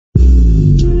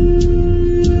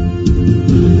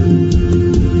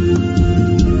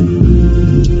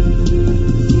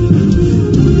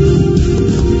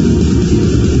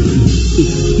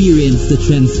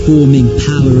transforming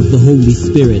power of the Holy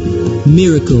Spirit,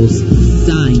 miracles,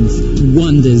 signs,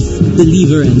 wonders,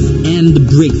 deliverance, and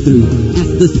breakthrough.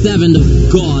 As the servant of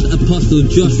God, Apostle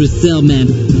Joshua Selman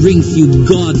brings you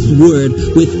God's Word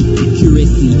with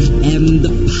accuracy and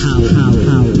power.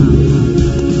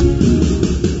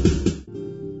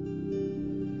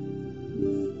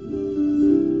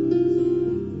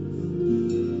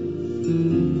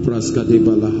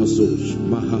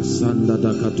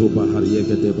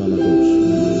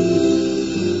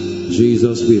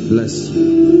 Jesus, we bless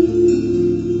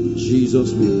you.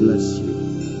 Jesus, we bless you.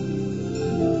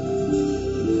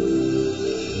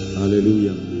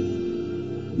 Hallelujah.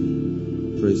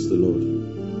 Praise the Lord.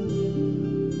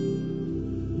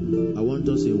 I want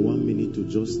us in 1 minute to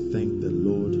just thank the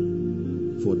Lord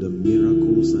for the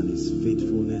miracles and His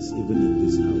faithfulness even in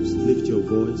this house. Lift your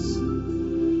voice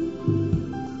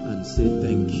and say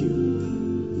thank you.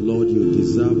 Lord, you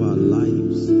deserve our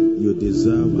lives. You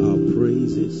deserve our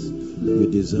praises. You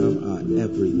deserve our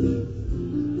everything.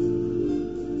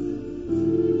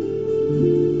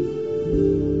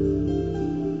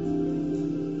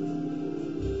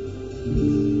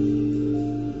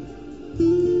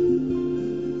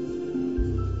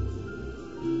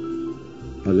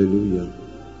 Hallelujah.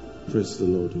 Praise the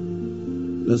Lord.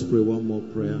 Let's pray one more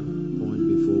prayer point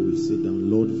before we sit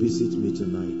down. Lord, visit me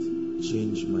tonight.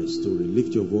 Change my story.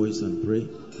 Lift your voice and pray.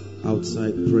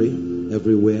 Outside, pray.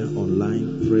 Everywhere,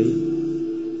 online, pray.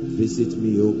 Visit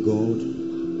me, O God,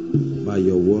 by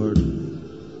your word.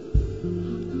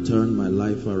 Turn my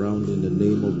life around in the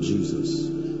name of Jesus.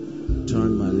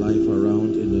 Turn my life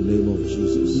around in the name of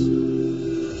Jesus.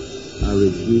 I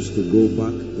refuse to go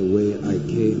back the way I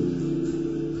came.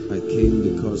 I came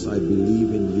because I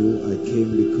believe in you. I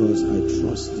came because I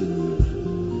trust in you.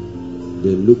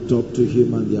 They looked up to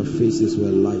him and their faces were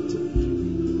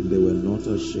lightened. They were not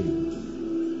ashamed.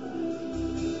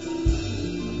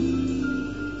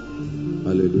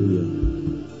 Hallelujah.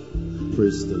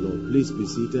 Praise the Lord. Please be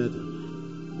seated.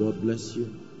 God bless you.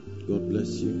 God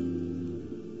bless you.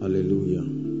 Hallelujah.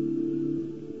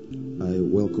 I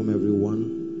welcome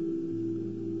everyone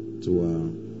to our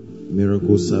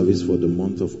miracle service for the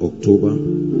month of October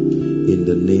in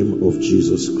the name of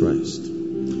Jesus Christ.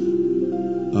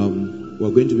 We're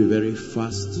going to be very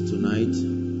fast tonight.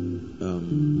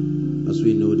 As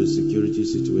we know, the security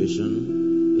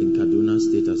situation in Kaduna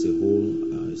State as a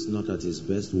whole is not at its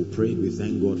best. We pray, we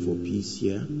thank God for peace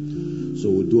here. So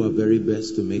we'll do our very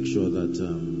best to make sure that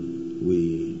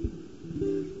we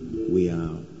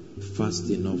are fast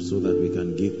enough so that we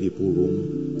can give people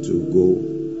room to go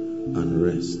and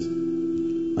rest.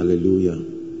 Hallelujah.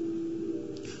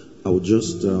 I will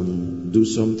just do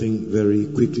something very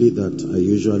quickly that I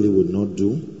usually would not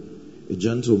do. A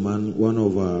gentleman, one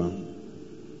of our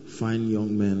fine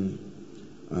young men,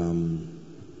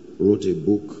 wrote a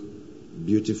book,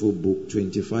 beautiful book,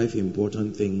 25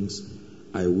 important things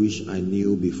I wish I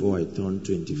knew before I turned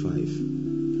 25.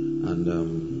 And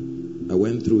I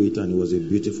went through it and it was a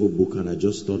beautiful book, and I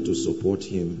just thought to support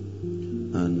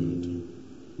him and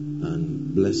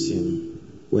bless him.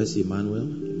 Where's Emmanuel?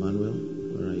 Emmanuel,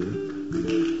 where are you?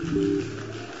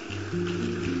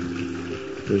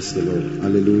 Praise the Lord.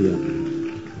 Hallelujah.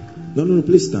 No,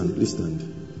 please stand. Please stand.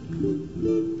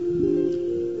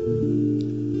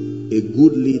 A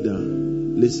good leader,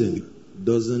 listen,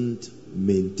 doesn't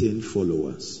maintain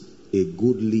followers. A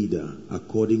good leader,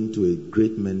 according to a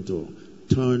great mentor,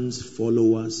 turns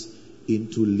followers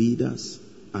into leaders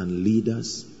and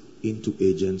leaders into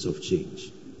agents of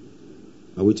change.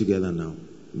 Are we together now?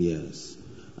 Yes.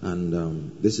 And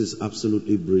this is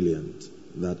absolutely brilliant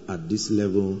that at this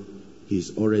level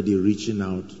he's already reaching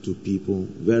out to people.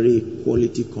 Very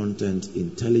quality content,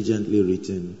 intelligently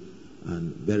written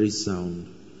and very sound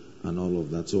and all of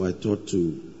that. So I thought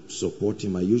to support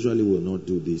him. I usually will not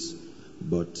do this,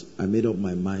 but I made up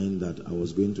my mind that I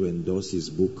was going to endorse his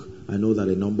book. I know that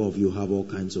a number of you have all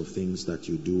kinds of things that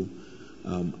you do.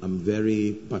 I'm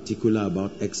very particular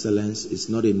about excellence. It's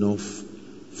not enough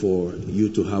for you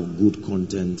to have good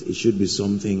content. It should be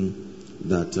something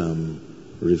that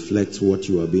reflects what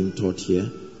you are being taught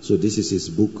here. So this is his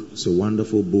book. It's a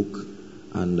wonderful book,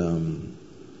 and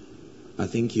I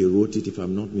think he wrote it, if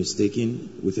I'm not mistaken,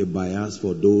 with a bias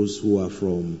for those who are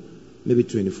from maybe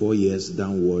 24 years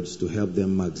downwards, to help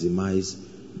them maximize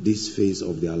this phase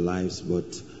of their lives.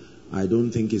 But I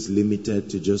don't think it's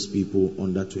limited to just people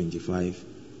under 25.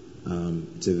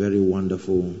 It's a very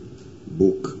wonderful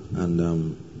book,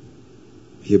 and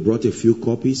he brought a few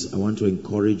copies. I want to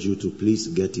encourage you to please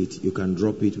get it. You can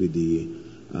drop it with the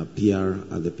PR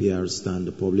at the PR stand,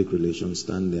 the public relations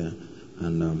stand there,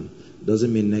 and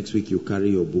Doesn't mean next week you carry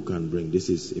your book and bring. This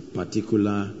is a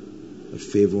particular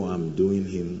favor I'm doing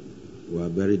him. We are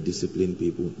very disciplined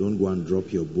people. Don't go and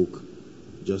drop your book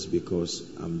just because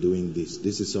I'm doing this.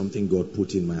 This is something God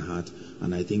put in my heart,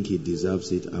 and I think he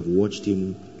deserves it. I've watched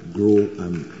him grow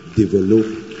and develop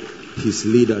his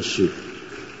leadership.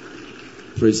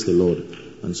 Praise the Lord.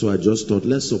 And so I just thought,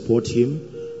 let's support him.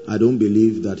 I don't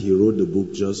believe that he wrote the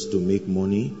book just to make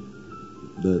money.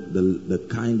 The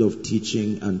kind of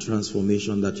teaching and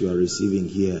transformation that you are receiving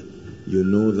here, you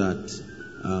know that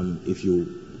if you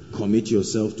commit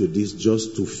yourself to this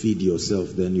just to feed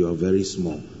yourself, then you are very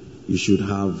small. You should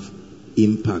have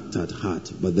impact at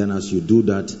heart. But then as you do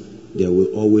that, there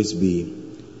will always be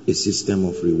a system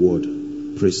of reward.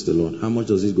 Praise the Lord. How much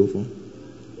does this go for?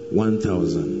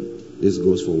 1,000. This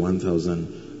goes for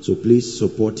 1,000. So please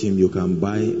support him. You can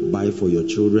buy for your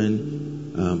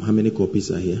children. How many copies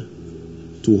are here?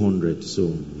 200.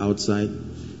 So outside,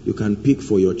 you can pick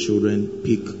for your children,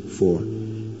 pick for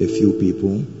a few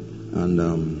people. And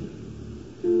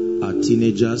our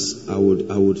teenagers, I would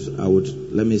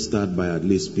let me start by at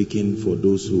least speaking for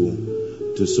those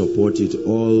who to support it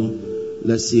all.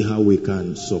 Let's see how we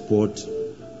can support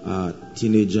our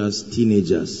teenagers in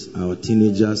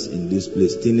this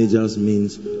place. Teenagers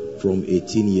means from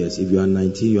 18 years. If you are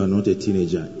 19, you are not a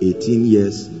teenager. 18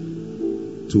 years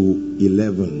to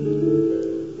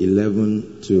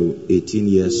 11 to 18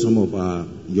 years. Some of our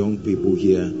young people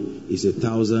here is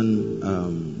 1,000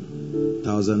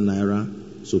 naira.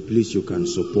 So please, you can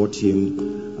support him,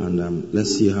 and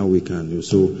let's see how we can.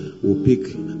 So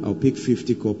I'll pick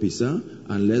 50 copies,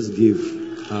 and let's give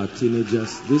our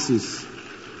teenagers.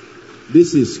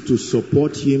 This is to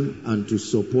support him and to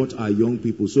support our young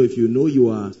people. So if you know you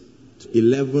are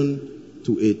 11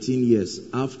 to 18 years,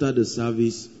 after the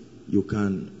service, you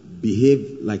can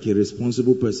behave like a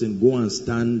responsible person. Go and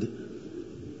stand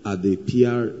at the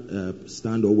PR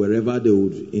stand or wherever they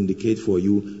would indicate for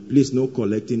you. Please, no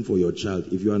collecting for your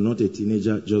child. If you are not a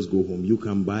teenager, just go home. You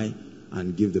can buy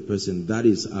and give the person. That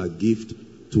is our gift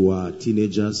to our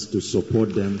teenagers, to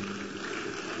support them.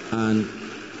 And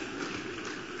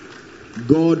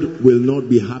God will not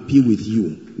be happy with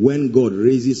you when God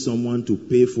raises someone to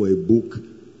pay for a book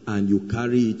and you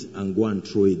carry it and go and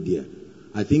throw it there.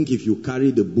 I think if you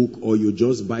carry the book, or you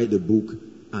just buy the book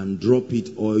and drop it,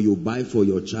 or you buy for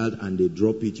your child and they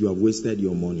drop it, you have wasted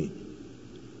your money.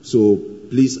 So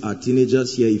please, our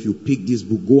teenagers here, if you pick this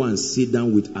book, go and sit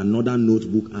down with another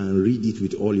notebook and read it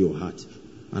with all your heart.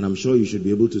 And I'm sure you should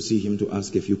be able to see him to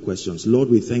ask a few questions. Lord,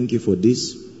 we thank you for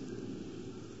this.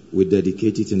 We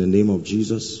dedicate it in the name of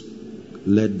Jesus.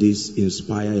 Let this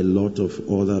inspire a lot of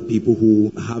other people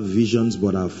who have visions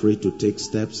but are afraid to take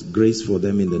steps. Grace for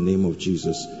them in the name of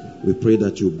Jesus. We pray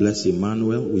that you bless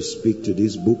Emmanuel. We speak to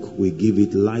this book. We give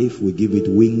it life. We give it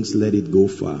wings. Let it go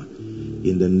far.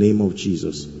 In the name of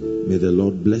Jesus. May the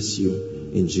Lord bless you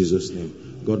in Jesus' name.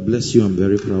 God bless you. I'm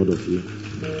very proud of you.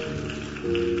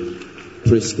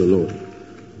 Praise the Lord.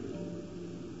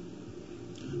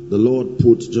 The Lord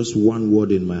put just one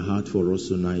word in my heart for us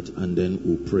tonight, and then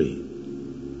we'll pray.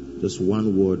 Just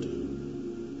one word,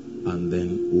 and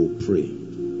then we'll pray.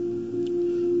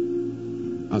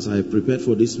 As I prepared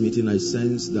for this meeting, I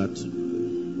sensed that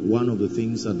one of the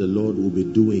things that the Lord will be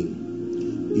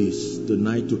doing is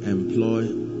tonight to employ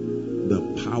the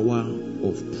power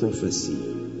of prophecy.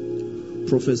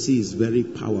 Prophecy is very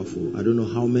powerful. I don't know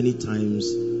how many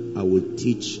times I will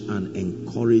teach and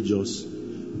encourage us,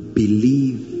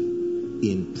 believe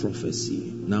in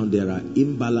prophecy. Now there are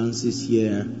imbalances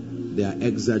here, there are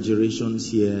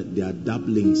exaggerations here, there are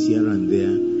dabblings here and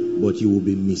there, but you will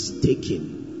be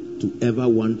mistaken to ever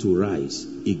want to rise,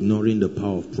 ignoring the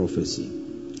power of prophecy.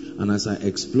 And as I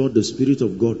explored, the Spirit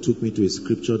of God took me to a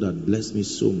scripture that blessed me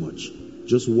so much.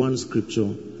 Just one scripture,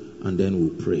 and then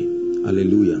we'll pray.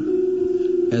 Hallelujah.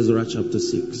 Ezra chapter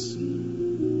 6.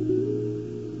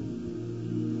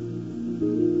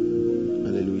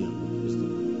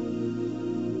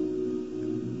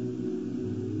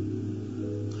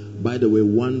 By the way,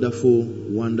 wonderful,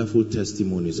 wonderful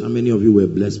testimonies. How many of you were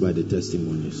blessed by the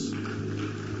testimonies?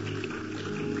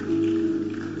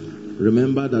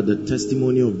 Remember that the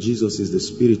testimony of Jesus is the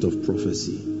spirit of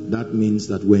prophecy. That means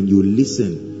that when you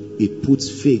listen, it puts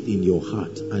faith in your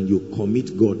heart and you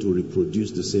commit God to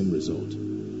reproduce the same result.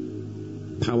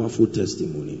 Powerful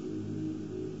testimony.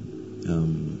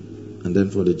 And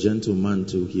then for the gentleman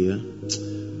to hear,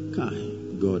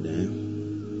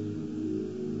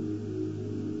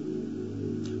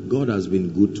 God has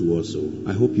been good to us. So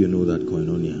I hope you know that,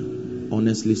 Koinonia.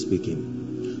 Honestly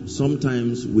speaking,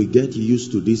 sometimes we get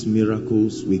used to these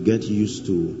miracles. We get used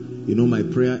to, my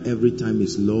prayer every time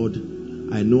is, Lord,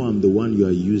 I know I'm the one you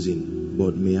are using,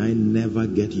 but may I never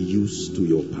get used to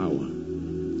your power.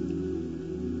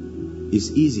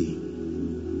 It's easy.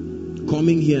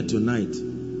 Coming here tonight,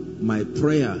 my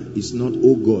prayer is not,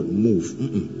 oh God,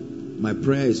 move. My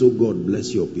prayer is, oh God,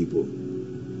 bless your people.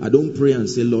 I don't pray and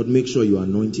say, Lord, make sure your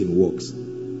anointing works.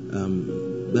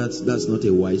 That's not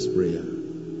a wise prayer.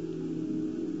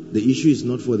 The issue is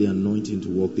not for the anointing to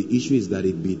work. The issue is that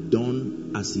it be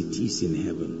done as it is in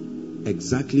heaven.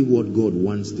 Exactly what God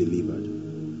wants delivered.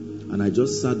 And I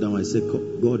just sat down. I said,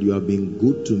 God, you have been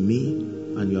good to me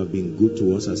and you have been good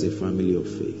to us as a family of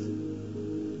faith.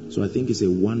 So I think it's a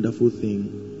wonderful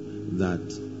thing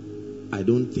that I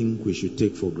don't think we should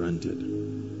take for granted.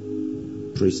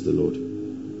 Praise the Lord.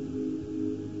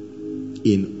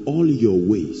 In all your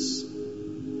ways,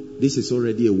 this is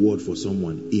already a word for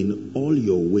someone. In all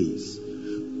your ways.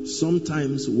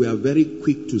 Sometimes we are very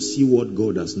quick to see what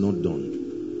God has not done.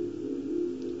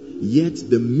 Yet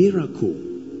the miracle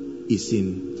is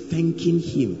in thanking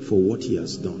Him for what He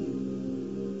has done.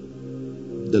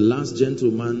 The last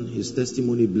gentleman, his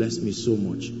testimony blessed me so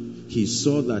much. He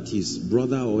saw that his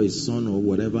brother or his son or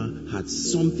whatever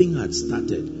something had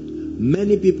started.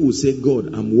 Many people will say,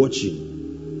 God, I'm watching.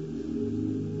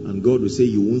 And God will say,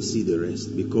 you won't see the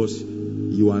rest because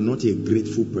you are not a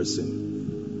grateful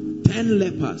person. 10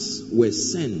 lepers were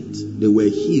sent. They were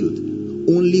healed.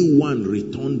 Only one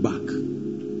returned back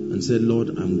and said, Lord,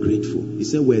 I'm grateful. He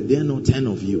said, were there not 10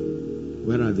 of you?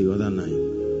 Where are the other 9?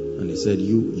 And he said,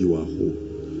 you are whole.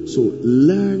 So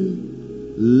learn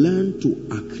to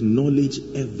acknowledge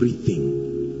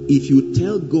everything. If you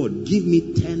tell God, give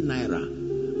me 10 naira,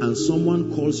 and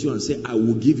someone calls you and say, I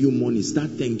will give you money,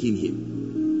 start thanking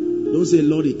Him. Don't say,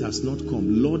 Lord, it has not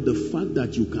come. Lord, the fact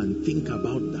that you can think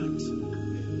about that.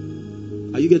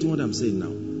 Are you getting what I'm saying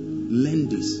now? Learn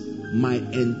this. My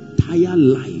entire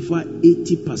life,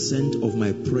 80% of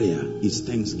my prayer is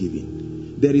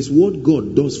thanksgiving. There is what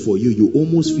God does for you. You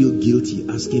almost feel guilty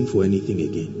asking for anything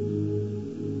again.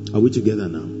 Are we together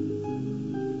now?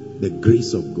 The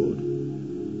grace of God.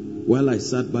 While I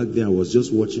sat back there, I was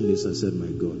just watching this. I said, my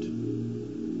God.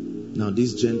 Now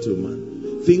this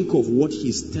gentleman, think of what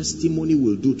his testimony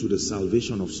will do to the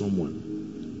salvation of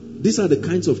someone. These are the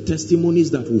kinds of testimonies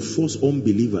that will force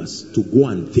unbelievers to go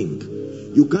and think.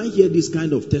 You can't hear this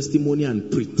kind of testimony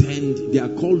and pretend. They are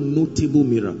called notable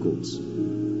miracles.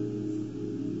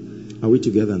 Are we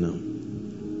together now?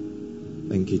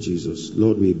 Thank you, Jesus.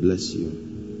 Lord, we bless you.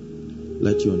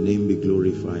 Let your name be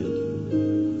glorified.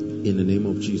 In the name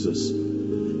of Jesus.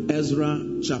 Ezra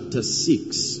chapter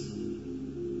 6,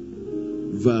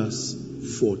 verse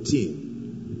 14.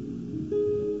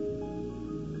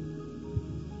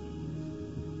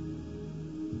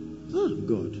 Oh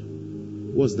God,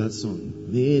 what's that song?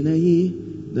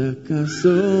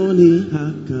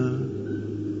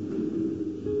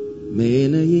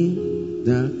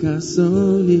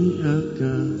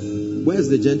 Where's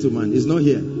the gentleman? He's not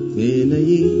here.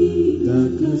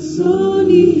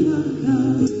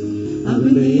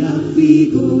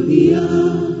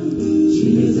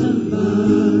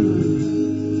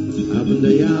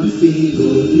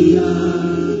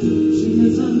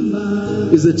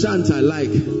 It's a chant I like.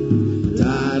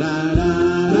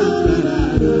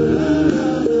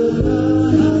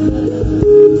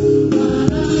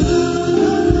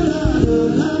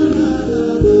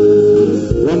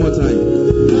 One more time.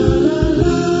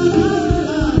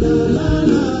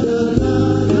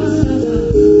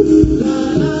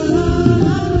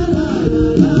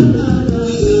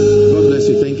 God bless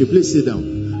you. Thank you. Please sit down.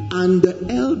 And the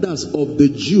elders of the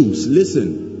Jews,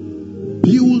 listen,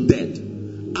 builded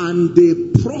and they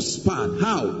prospered.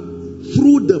 How?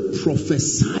 Through the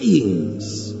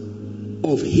prophesyings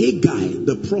of Haggai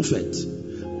the prophet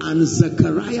and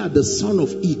Zechariah the son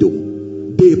of Iddo.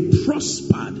 They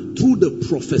prospered through the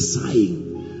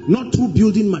prophesying, not through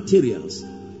building materials.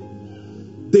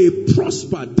 They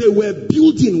prospered. They were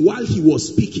building while he was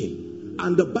speaking.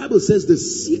 And the Bible says the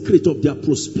secret of their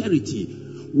prosperity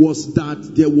was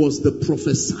that there was the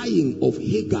prophesying of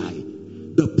Haggai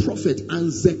the prophet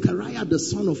and Zechariah the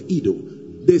son of Iddo.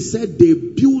 They said they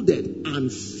builded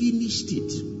and finished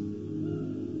it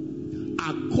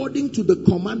according to the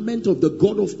commandment of the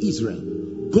God of Israel.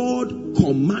 God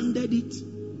commanded it.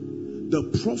 The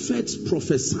prophets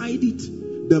prophesied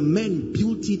it. The men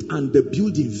built it and the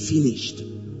building finished.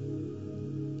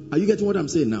 Are you getting what I'm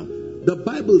saying now? The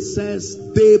Bible says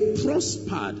they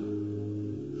prospered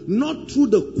not through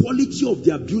the quality of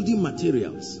their building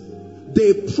materials.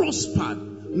 They prospered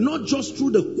not just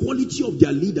through the quality of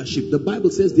their leadership. The Bible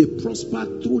says they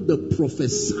prospered through the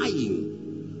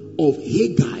prophesying of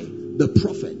Haggai the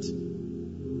prophet.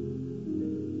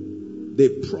 They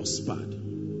prospered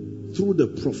through the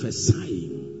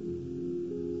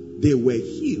prophesying. They were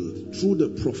healed through the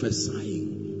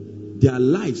prophesying. Their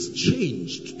lives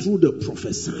changed through the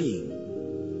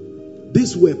prophesying.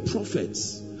 These were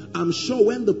prophets. I'm sure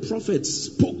when the prophets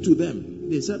spoke to them,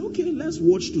 they said, okay, let's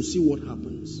watch to see what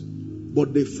happens.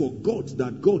 But they forgot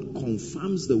that God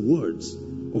confirms the words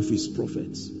of his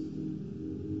prophets.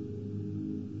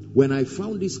 When I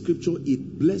found this scripture,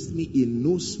 it blessed me in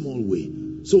no small way.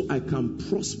 So I can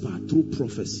prosper through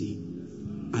prophecy.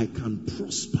 I can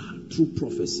prosper through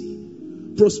prophecy.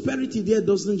 Prosperity there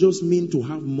doesn't just mean to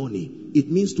have money. It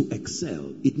means to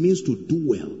excel. It means to do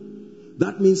well.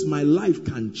 That means my life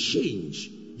can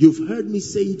change. You've heard me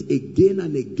say it again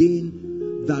and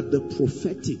again that the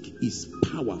prophetic is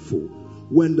powerful.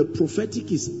 When the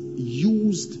prophetic is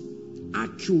used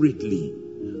accurately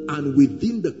and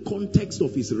within the context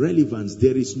of its relevance,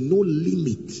 there is no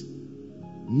limit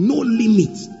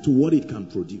to what it can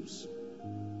produce.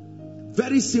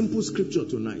 Very simple scripture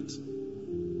tonight.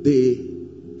 They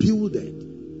builded.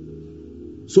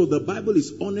 So the Bible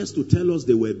is honest to tell us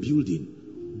they were building,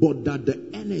 but that the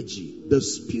energy, the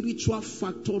spiritual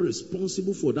factor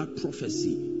responsible for that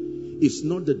prophecy is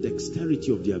not the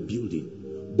dexterity of their building,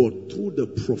 but through the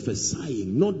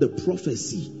prophesying, not the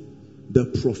prophecy, the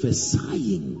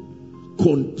prophesying,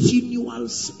 continual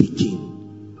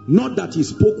speaking. Not that he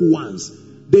spoke once.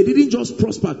 They didn't just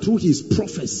prosper through his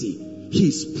prophecy,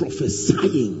 he's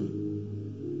prophesying.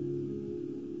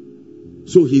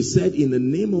 So he said, in the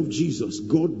name of Jesus,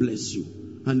 God bless you.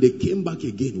 And they came back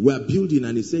again. We are building,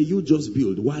 and he said, you just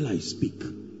build while I speak.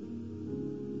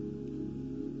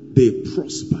 They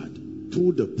prospered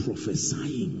through the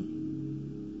prophesying.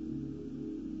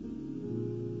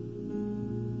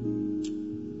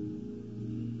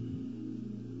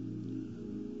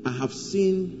 I have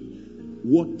seen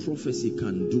what prophecy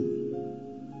can do.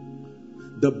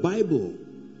 The Bible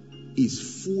is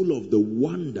full of the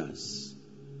wonders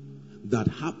that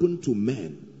happened to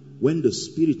men when the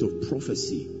spirit of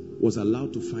prophecy was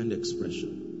allowed to find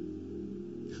expression.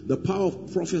 The power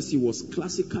of prophecy was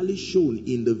classically shown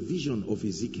in the vision of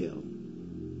Ezekiel.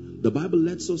 The Bible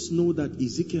lets us know that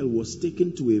Ezekiel was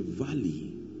taken to a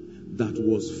valley that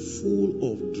was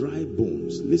full of dry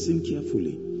bones. Listen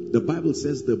carefully. The Bible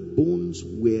says the bones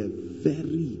were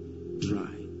very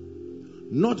dry.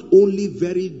 Not only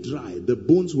very dry, the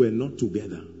bones were not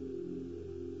together.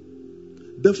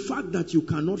 The fact that you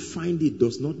cannot find it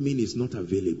does not mean it's not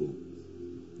available.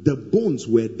 The bones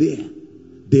were there.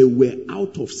 They were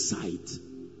out of sight,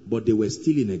 but they were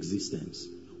still in existence,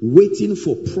 waiting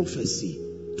for prophecy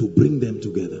to bring them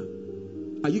together.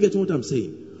 Are you getting what I'm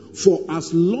saying? For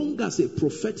as long as a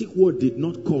prophetic word did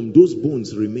not come, those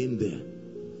bones remained there.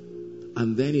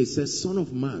 And then he says, Son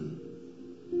of man,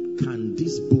 can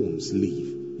these bones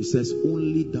live? He says,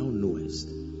 only thou knowest.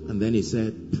 And then he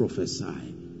said,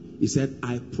 prophesy. He said,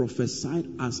 I prophesied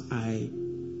as I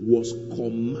was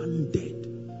commanded.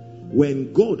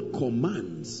 When God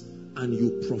commands and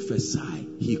you prophesy,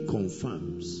 he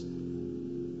confirms.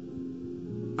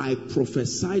 I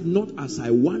prophesied not as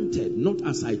I wanted, not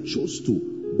as I chose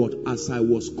to, but as I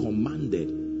was commanded.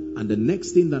 And the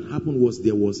next thing that happened was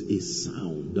there was a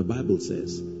sound. The Bible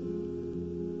says,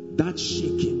 that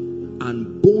shaking,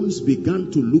 and bones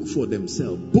began to look for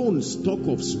themselves. Bones talk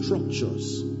of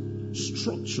structures.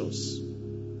 Structures.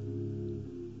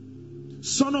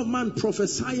 Son of man,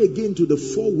 prophesy again to the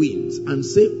four winds and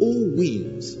say, O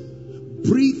winds,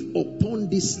 breathe upon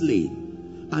this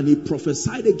slain. And he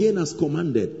prophesied again as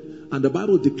commanded. And the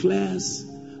Bible declares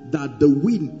that the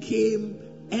wind came,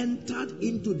 entered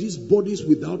into these bodies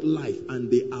without life,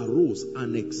 and they arose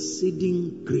an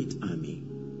exceeding great army.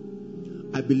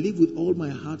 I believe with all my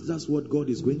heart that's what God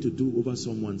is going to do over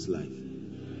someone's life.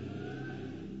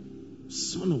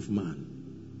 Son of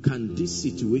man, can this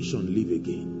situation live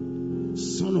again?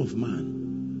 Son of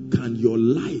man, can your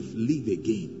life live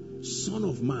again? Son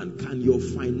of man, can your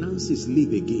finances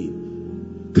live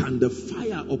again? Can the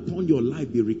fire upon your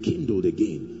life be rekindled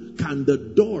again? Can the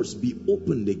doors be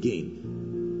opened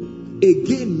again?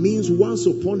 Again means once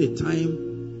upon a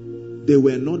time, they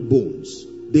were not bones.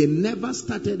 They never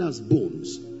started as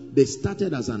bones. They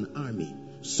started as an army.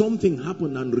 Something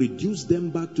happened and reduced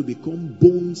them back to become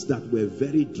bones that were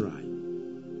very dry.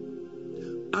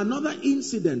 Another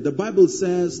incident, the Bible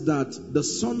says that the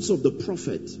sons of the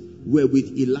prophet were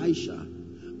with Elisha,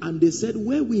 and they said,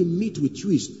 where we meet with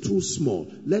you is too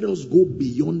small. Let us go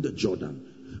beyond the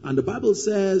Jordan. And the Bible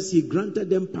says he granted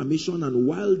them permission, and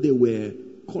while they were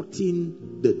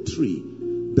cutting the tree,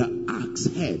 the axe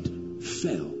head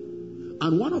fell.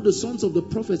 And one of the sons of the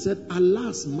prophet said,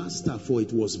 alas, master, for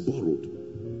it was borrowed.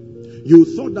 You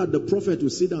thought that the prophet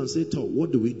would sit down and say,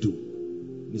 what do we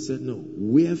do? He said, no.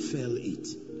 Where fell it?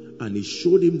 And he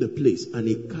showed him the place, and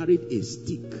he carried a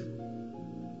stick.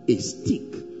 A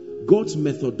stick. God's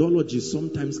methodology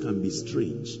sometimes can be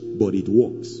strange, but it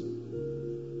works.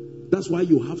 That's why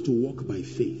you have to walk by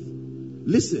faith.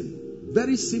 Listen,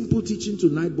 very simple teaching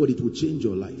tonight, but it will change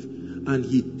your life. And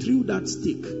he threw that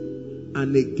stick,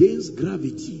 and against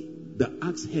gravity, the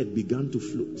axe head began to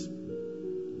float.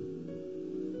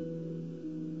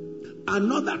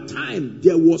 Another time,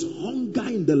 there was hunger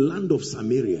in the land of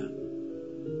Samaria.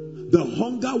 The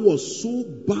hunger was so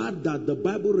bad that the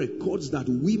Bible records that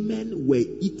women were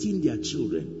eating their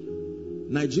children.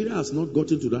 Nigeria has not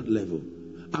gotten to that level.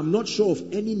 I'm not sure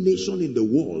of any nation in the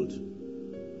world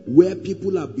where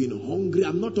people have been hungry.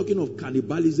 I'm not talking of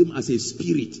cannibalism as a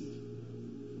spirit.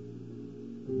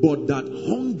 But that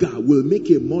hunger will make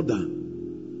a mother.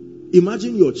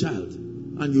 Imagine your child,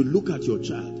 and you look at your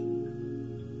child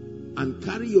and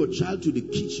carry your child to the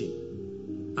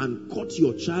kitchen and cut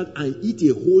your child and eat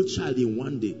a whole child in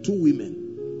one day. 2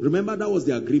 women. Remember, that was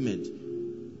the agreement.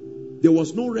 There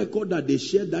was no record that they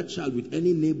shared that child with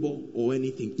any neighbor or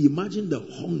anything. Imagine the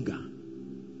hunger.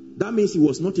 That means it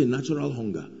was not a natural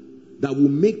hunger that will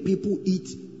make people eat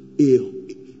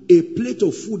a plate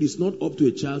of food is not up to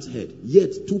a child's head.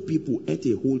 Yet 2 people ate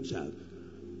a whole child.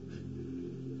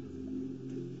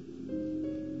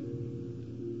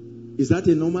 Is that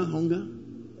a normal hunger?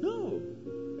 No.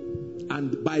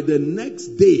 And by the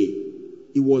next day,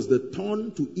 it was the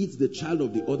turn to eat the child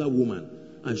of the other woman,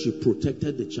 and she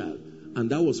protected the child. And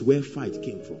that was where fight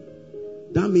came from.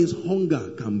 That means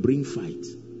hunger can bring fight.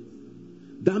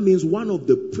 That means one of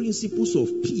the principles of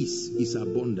peace is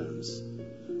abundance.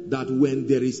 That when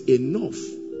there is enough,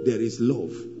 there is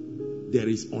love. There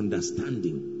is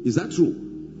understanding. Is that true?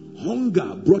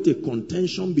 Hunger brought a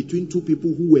contention between 2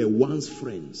 people who were once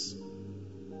friends.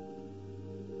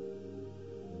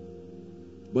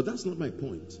 But that's not my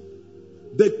point.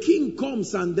 The king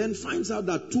comes and then finds out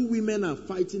that 2 women are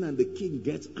fighting, and the king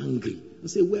gets angry and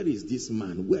say, where is this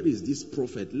man? Where is this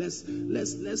prophet?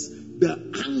 The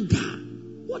anger.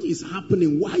 What is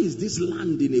happening? Why is this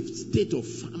land in a state of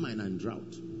famine and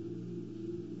drought?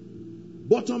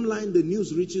 Bottom line, the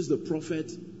news reaches the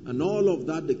prophet and all of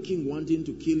that, the king wanting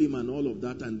to kill him and all of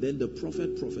that. And then the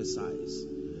prophet prophesies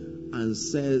and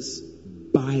says,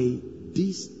 by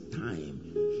this time,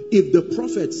 if the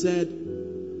prophet said,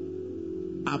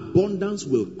 abundance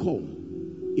will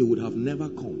come, it would have never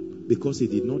come, because he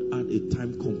did not add a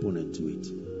time component to it.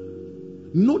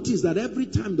 Notice that every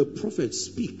time the prophets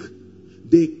speak,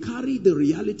 they carry the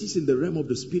realities in the realm of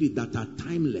the spirit that are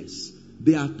timeless.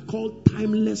 They are called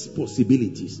timeless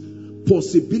possibilities.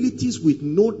 Possibilities with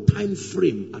no time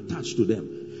frame attached to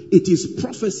them. It is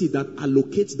prophecy that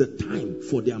allocates the time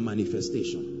for their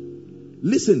manifestation.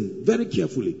 Listen very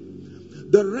carefully.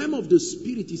 The realm of the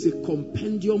spirit is a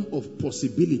compendium of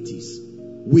possibilities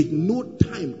with no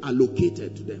time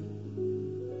allocated to them.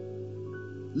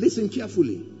 Listen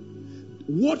carefully.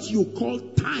 What you call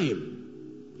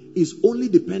time is only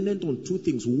dependent on 2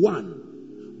 things. 1,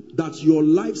 that your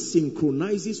life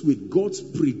synchronizes with God's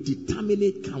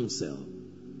predeterminate counsel.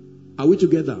 Are we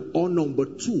together? Or number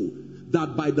 2,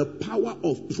 that by the power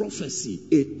of prophecy,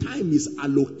 a time is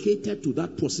allocated to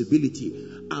that possibility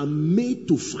and made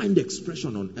to find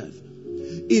expression on earth.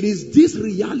 It is this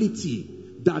reality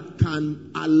that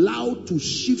can allow to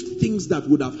shift things that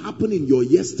would have happened in your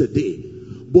yesterday,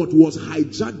 but was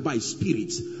hijacked by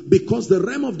spirits. Because the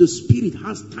realm of the spirit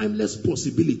has timeless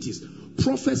possibilities.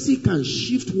 Prophecy can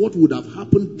shift what would have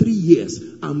happened 3 years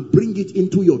and bring it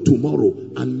into your tomorrow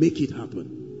and make it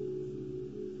happen.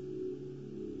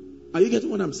 Are you getting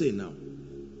what I'm saying now?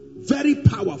 Very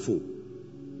powerful.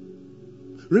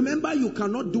 Remember, you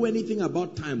cannot do anything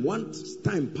about time. Once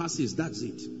time passes, that's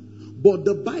it. But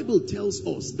the Bible tells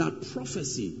us that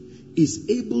prophecy is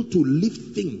able to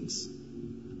lift things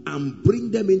and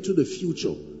bring them into the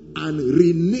future and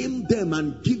rename them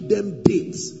and give them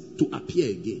dates to appear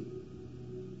again.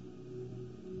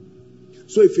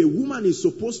 So if a woman is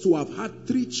supposed to have had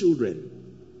 3 children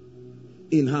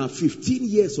in her 15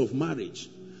 years of marriage,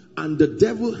 and the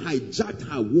devil hijacked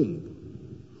her womb,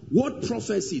 what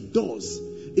prophecy does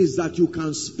is that you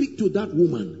can speak to that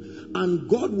woman, and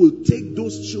God will take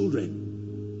those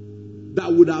children that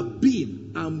would have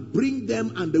been and bring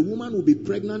them, and the woman will be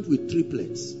pregnant with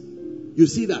triplets. You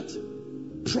see that?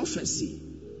 Prophecy.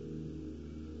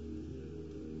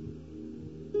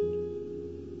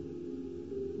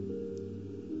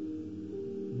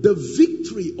 The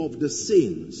victory of the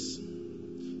saints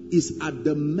is at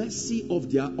the mercy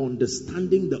of their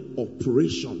understanding the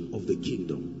operation of the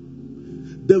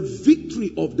kingdom. The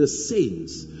victory of the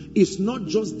saints is not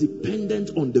just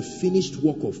dependent on the finished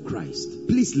work of Christ.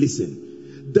 Please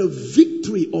listen. The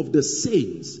victory of the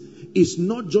saints is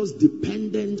not just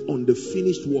dependent on the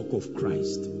finished work of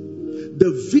Christ.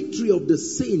 The victory of the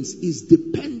saints is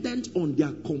dependent on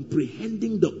their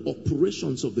comprehending the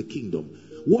operations of the kingdom.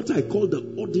 What I call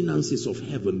the ordinances of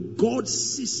heaven.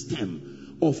 God's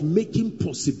system of making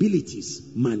possibilities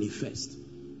manifest.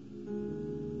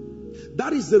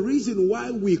 That is the reason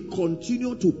why we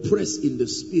continue to press in the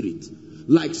spirit,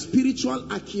 like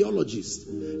spiritual archaeologists,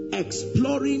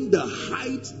 exploring the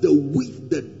height, the width,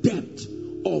 the depth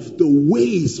of the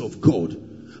ways of God.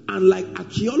 And like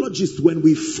archaeologists, when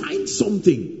we find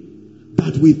something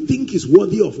that we think is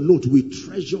worthy of note, we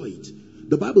treasure it.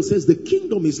 The Bible says the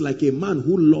kingdom is like a man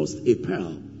who lost a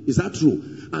pearl. Is that true?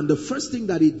 And the first thing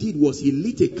that he did was he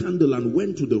lit a candle and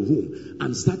went to the room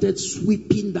and started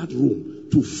sweeping that room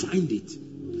to find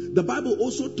it. The Bible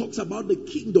also talks about the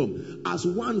kingdom as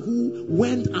one who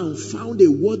went and found a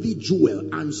worthy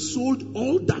jewel and sold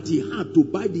all that he had to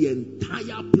buy the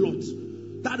entire plot,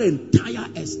 that entire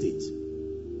estate.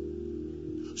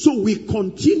 So we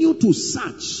continue to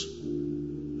search,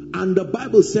 and the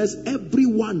Bible says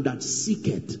everyone that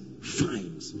seeketh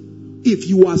finds. If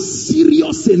you are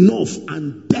serious enough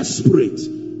and desperate,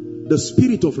 the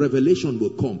spirit of revelation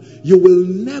will come. You will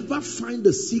never find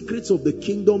the secrets of the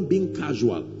kingdom being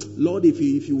casual. Lord, if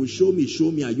you will show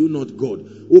me, are you not God?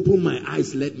 Open my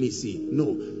eyes, let me see.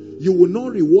 No, you will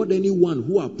not reward anyone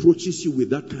who approaches you with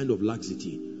that kind of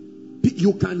laxity.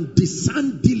 You can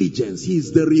discern diligence. He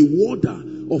is the rewarder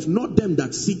of not them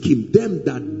that seek him, them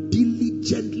that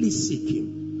diligently seek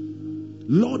him.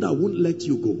 Lord, I won't let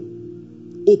you go.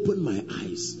 Open my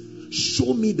eyes.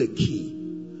 Show me the key.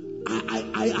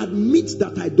 I admit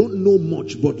that I don't know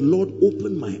much, but Lord,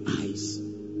 open my eyes.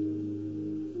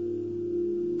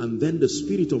 And then the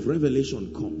spirit of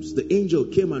revelation comes. The angel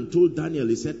came and told Daniel,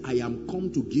 he said, I am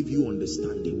come to give you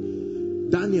understanding.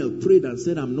 Daniel prayed and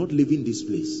said, I'm not leaving this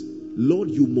place. Lord,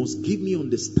 you must give me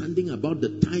understanding about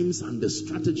the times and the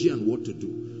strategy and what to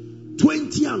do.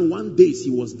 21 days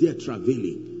he was there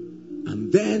traveling.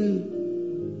 And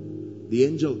then the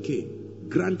angel came,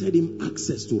 granted him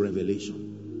access to revelation.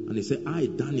 And he said, I,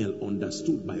 Daniel,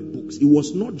 understood by books. It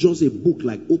was not just a book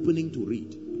like opening to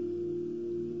read.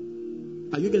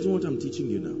 Are you getting what I'm teaching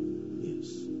you now? Yes.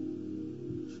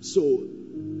 So,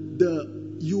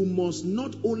 you must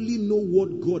not only know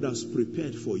what God has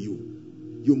prepared for you,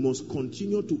 you must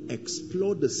continue to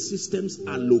explore the systems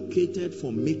allocated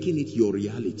for making it your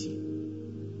reality.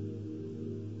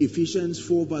 Ephesians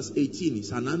 4 verse 18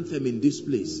 is an anthem in this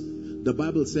place. The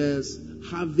Bible says,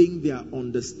 having their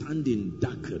understanding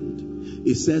darkened.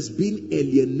 It says, being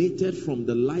alienated from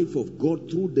the life of God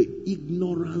through the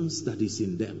ignorance that is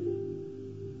in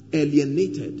them.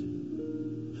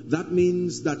 Alienated. That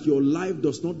means that your life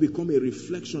does not become a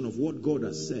reflection of what God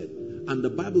has said. And the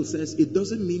Bible says it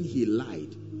doesn't mean he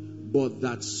lied, but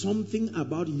that something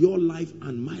about your life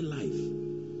and my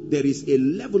life, there is a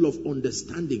level of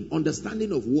understanding.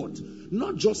 Understanding of what?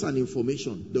 Not just an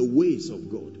information, the ways of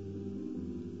God.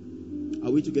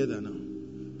 Are we together now?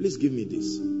 Please give me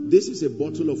this. This is a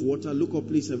bottle of water. Look up,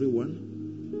 please, everyone.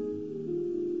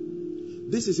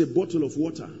 This is a bottle of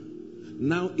water.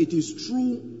 Now, it is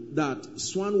true that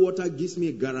Swan Water gives me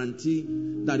a guarantee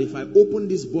that if I open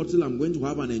this bottle, I'm going to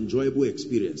have an enjoyable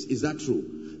experience. Is that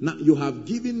true? Now, you have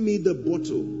given me the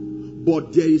bottle,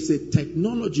 but there is a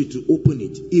technology to open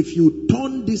it. If you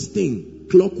turn this thing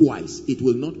clockwise, it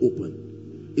will not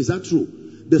open. Is that true?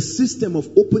 The system of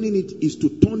opening it is to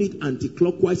turn it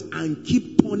anti-clockwise and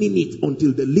keep turning it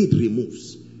until the lid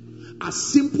removes. As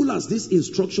simple as this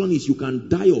instruction is, you can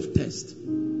die of thirst.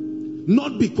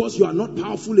 Not because you are not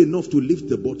powerful enough to lift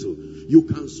the bottle. You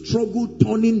can struggle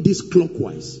turning this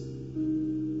clockwise.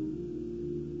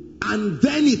 And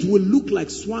then it will look like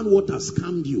Swan Water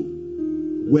scammed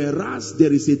you. Whereas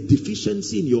there is a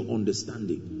deficiency in your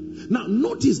understanding. Now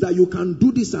notice that you can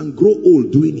do this and grow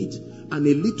old doing it. And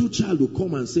a little child will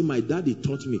come and say, my daddy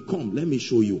taught me. Come, let me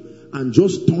show you. And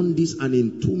just turn this, and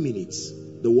in 2 minutes,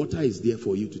 the water is there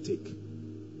for you to take.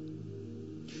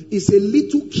 It's a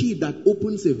little key that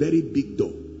opens a very big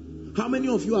door. How many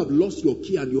of you have lost your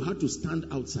key and you had to stand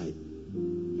outside?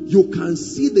 You can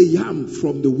see the yam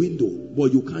from the window,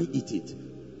 but you can't eat it.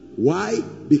 Why?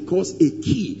 Because a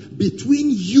key between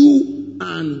you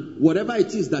and whatever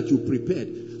it is that you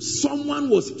prepared, someone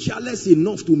was careless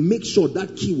enough to make sure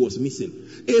that key was missing.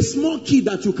 A small key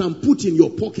that you can put in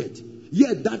your pocket,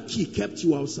 yet that key kept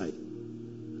you outside.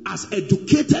 As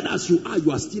educated as you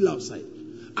are still outside.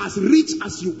 As rich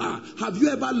as you are, have you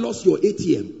ever lost your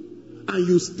ATM? and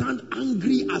you stand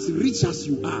angry as rich as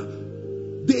you are.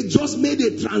 They just made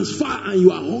a transfer and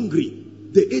you are hungry.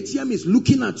 The ATM is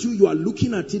looking at you, you are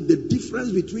looking at it. The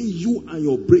difference between you and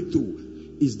your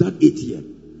breakthrough is that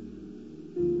ATM.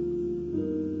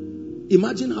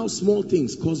 Imagine how small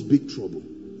things cause big trouble.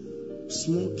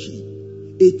 Small key,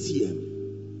 ATM.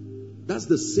 That's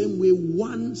the same way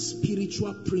one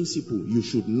spiritual principle you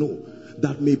should know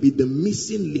that may be the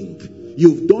missing link.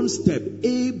 You've done step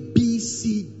A, B,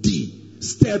 C, D.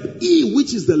 Step E,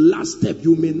 which is the last step,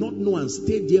 you may not know and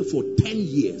stay there for 10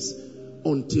 years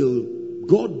until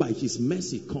God by his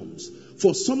mercy comes.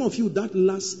 For some of you, that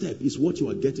last step is what you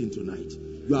are getting tonight.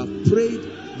 You have prayed,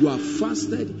 you have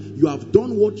fasted, you have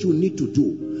done what you need to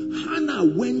do. Hannah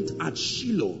went at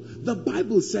Shiloh. The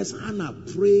Bible says Hannah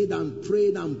prayed and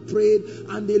prayed and prayed,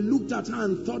 and they looked at her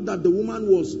and thought that the woman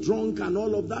was drunk and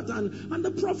all of that. And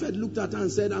the prophet looked at her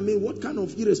and said, what kind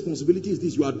of irresponsibility is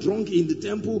this? You are drunk in the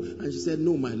temple? And she said,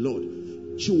 no, my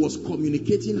Lord. She was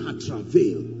communicating her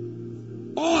travail.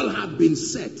 All had been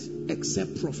said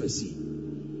except prophecy.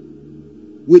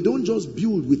 We don't just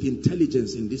build with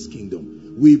intelligence in this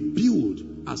kingdom. We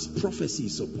build as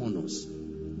prophecies upon us.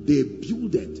 They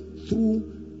builded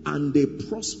through and they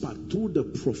prospered through the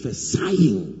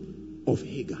prophesying of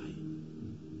Haggai.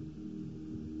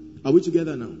 Are we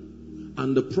together now?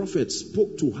 And the prophet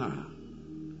spoke to her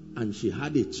and she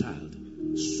had a child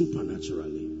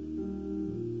supernaturally.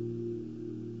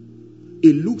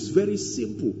 It looks very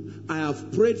simple. I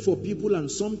have prayed for people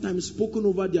and sometimes spoken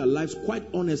over their lives quite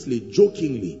honestly,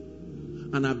 jokingly.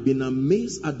 And I've been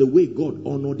amazed at the way God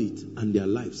honored it and their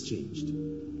lives changed.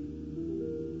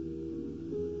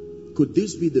 Could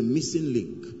this be the missing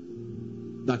link?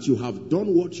 That you have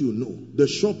done what you know. The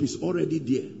shop is already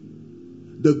there.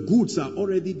 The goods are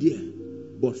already there.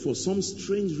 But for some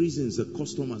strange reasons, the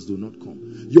customers do not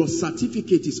come. Your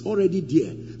certificate is already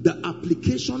there. The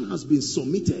application has been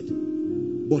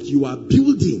submitted. But you are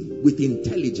building with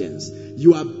intelligence.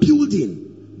 You are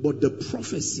building, but the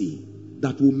prophecy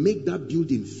that will make that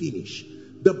building finish.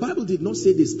 The Bible did not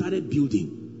say they started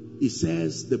building. It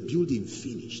says the building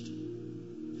finished.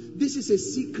 This is a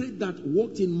secret that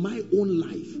worked in my own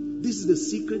life. This is the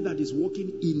secret that is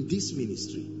working in this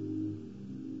ministry.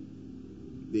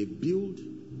 They built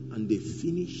and they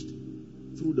finished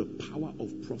through the power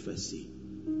of prophecy.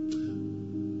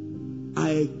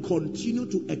 I continue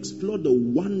to explore the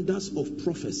wonders of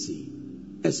prophecy,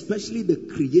 especially the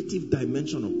creative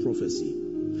dimension of prophecy.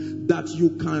 That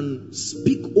you can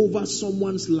speak over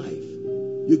someone's life.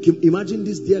 You can imagine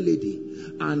this dear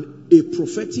lady and a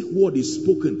prophetic word is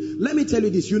spoken. Let me tell you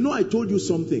this. You know, I told you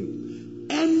something.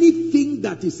 Anything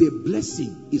that is a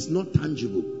blessing is not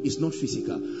tangible. It's not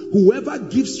physical. Whoever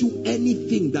gives you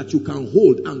anything that you can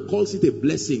hold and calls it a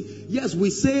blessing. Yes, we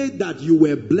say that you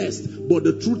were blessed, but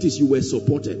the truth is you were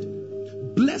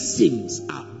supported. Blessings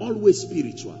are always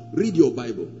spiritual. Read your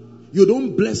Bible. You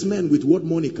don't bless men with what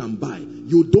money can buy.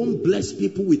 You don't bless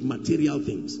people with material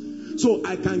things. So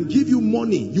I can give you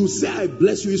money. You say I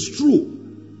bless you. It's true.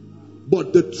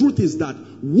 But the truth is that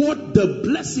what the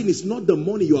blessing is not the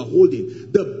money you are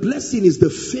holding. The blessing is the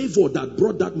favor that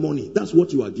brought that money. That's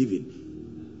what you are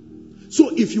giving. So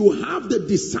if you have the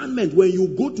discernment when you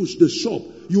go to the shop,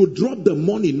 you drop the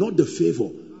money, not the favor.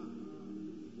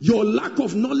 Your lack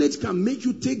of knowledge can make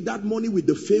you take that money with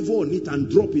the favor on it and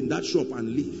drop in that shop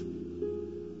and leave.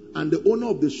 And the owner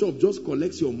of the shop just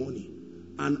collects your money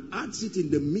and adds it in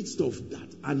the midst of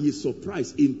that. And he's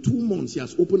surprised. In 2 months, he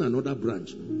has opened another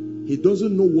branch. He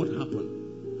doesn't know what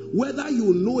happened. Whether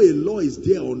you know a law is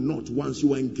there or not, once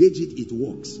you engage it, it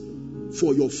works.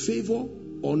 For your favor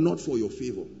or not for your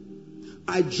favor.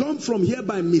 I jump from here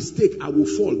by mistake, I will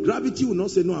fall. Gravity will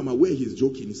not say, no, I'm aware he's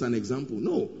joking. It's an example.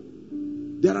 No.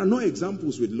 There are no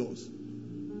examples with laws.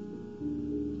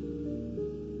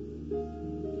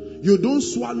 You don't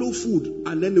swallow food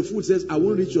and then the food says, I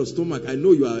won't reach your stomach. I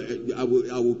know you are,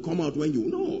 I will come out when you...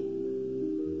 No.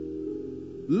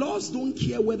 Laws don't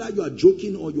care whether you are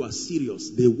joking or you are serious.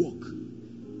 They work.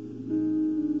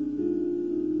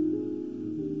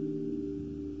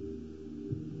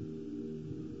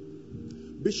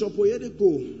 Bishop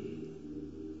Oyedepo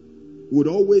would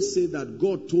always say that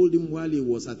God told him while he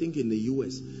was, I think, in the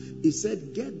US. He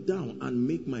said, get down and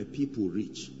make my people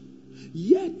rich.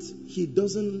 Yet, he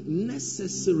doesn't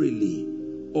necessarily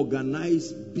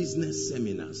organize business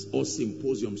seminars or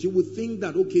symposiums. You would think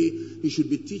that, okay, he should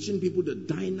be teaching people the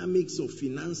dynamics of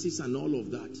finances and all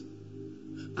of that.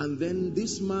 And then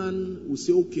this man will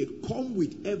say, okay, come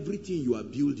with everything you are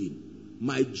building.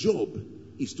 My job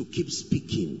is to keep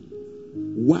speaking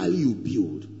while you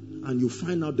build. And you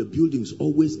find out the buildings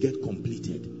always get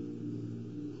completed.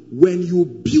 When you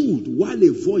build while a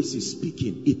voice is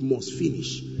speaking, it must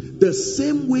finish. The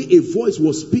same way a voice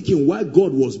was speaking while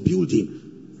God was building.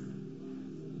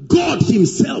 God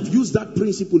himself used that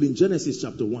principle in Genesis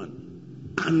chapter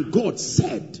 1. And God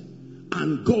said,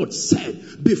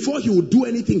 before he would do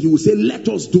anything, he would say, let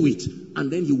us do it.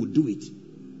 And then he would do it.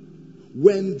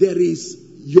 When there is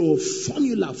your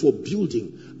formula for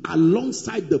building,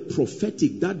 alongside the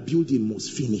prophetic, that building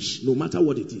must finish, no matter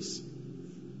what it is.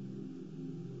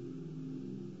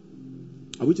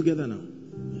 Are we together now?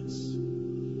 Yes.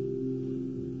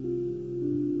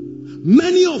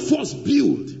 Many of us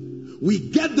build. We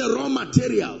get the raw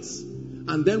materials.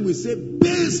 And then we say,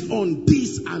 based on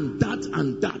this and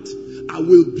that, I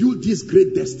will build this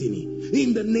great destiny.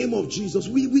 In the name of Jesus.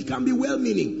 We can be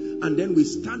well-meaning. And then we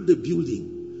start the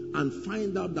building and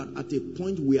find out that at a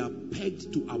point we are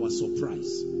pegged to our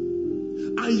surprise.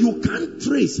 And you can't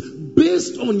trace.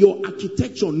 Based on your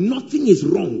architecture, nothing is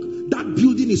wrong. That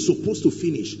building is supposed to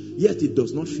finish. Yet it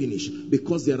does not finish.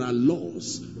 Because there are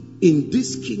laws. In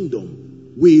this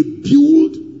kingdom, we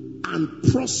build and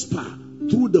prosper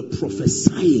through the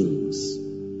prophesyings,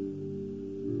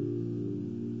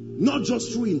 not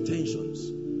just through intentions.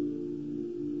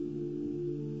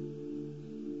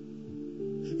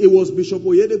 It was Bishop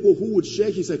Oyedepo who would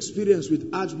share his experience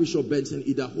with Archbishop Benson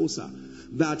Idahosa,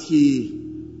 that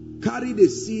he carried a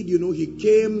seed. He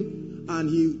came and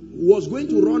he was going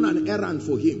to run an errand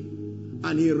for him,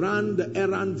 and he ran the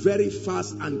errand very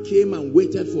fast and came and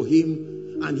waited for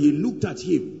him, and he looked at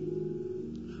him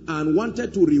and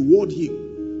wanted to reward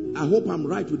him. I hope I'm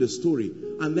right with the story.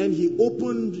 And then he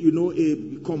opened,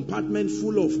 a compartment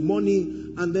full of money.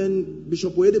 And then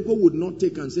Bishop Oyedepo would not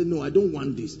take and say, no, I don't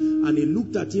want this. And he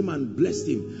looked at him and blessed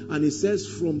him. And he says,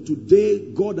 from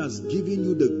today, God has given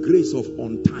you the grace of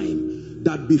on time.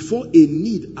 That before a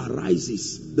need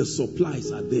arises, the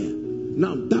supplies are there.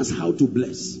 Now, that's how to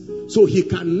bless. So he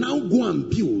can now go and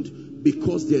build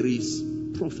because there is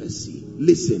prophecy.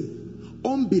 Listen.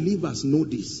 Unbelievers know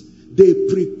this. They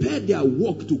prepare their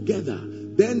work together.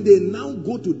 Then they now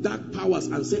go to dark powers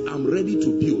and say, I'm ready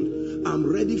to build.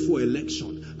 I'm ready for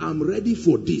election. I'm ready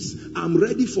for this. I'm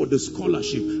ready for the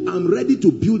scholarship. I'm ready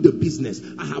to build the business.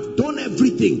 I have done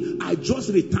everything. I just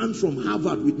returned from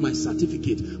Harvard with my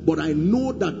certificate. But I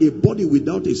know that a body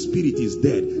without a spirit is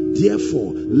dead.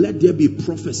 Therefore, let there be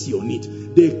prophecy on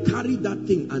it. They carry that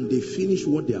thing and they finish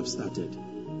what they have started.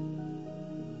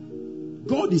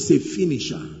 God is a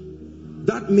finisher.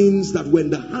 That means that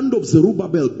when the hand of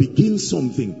Zerubbabel begins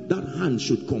something, that hand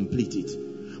should complete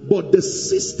it. But the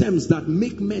systems that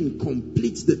make men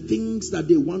complete the things that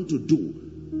they want to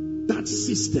do, that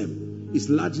system is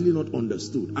largely not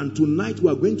understood. And tonight we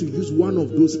are going to use one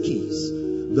of those keys.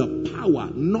 The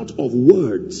power, not of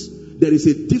words. There is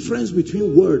a difference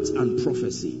between words and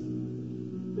prophecy.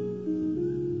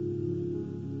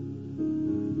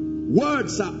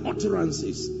 Words are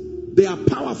utterances. They are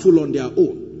powerful on their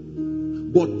own.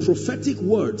 But prophetic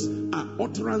words are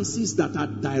utterances that are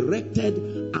directed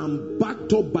and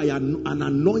backed up by an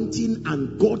anointing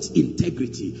and God's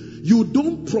integrity. You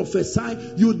don't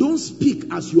prophesy, you don't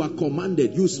speak as you are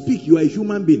commanded. You speak, you are a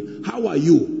human being. How are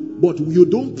you? But you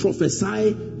don't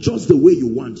prophesy just the way you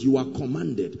want. You are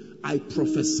commanded. I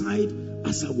prophesied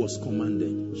as I was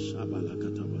commanded.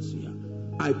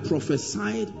 I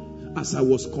prophesied as I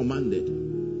was commanded.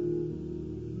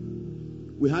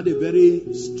 We had a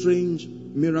very strange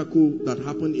miracle that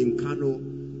happened in Kano.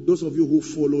 Those of you who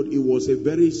followed, it was a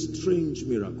very strange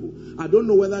miracle. I don't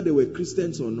know whether they were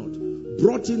Christians or not.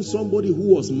 Brought in somebody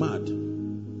who was mad.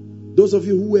 Those of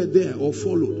you who were there or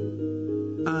followed.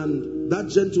 And that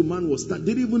gentleman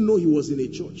didn't even know he was in a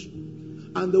church.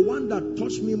 And the one that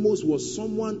touched me most was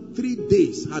someone 3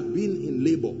 days had been in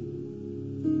labor.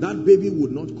 That baby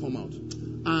would not come out.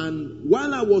 And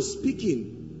while I was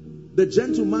speaking, the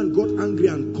gentleman got angry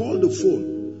and called the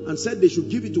phone and said they should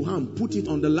give it to her and put it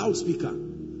on the loudspeaker.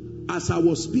 As I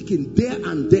was speaking, there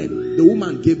and then, the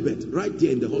woman gave birth right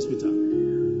there in the hospital.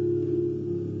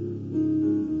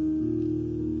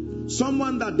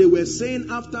 Someone that they were saying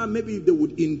after maybe they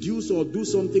would induce or do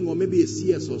something or maybe a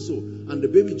CS or so, and the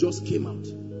baby just came out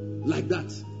like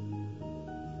that.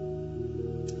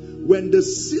 When the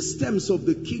systems of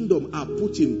the kingdom are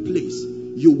put in place,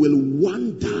 you will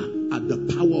wonder at the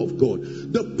power of God.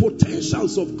 The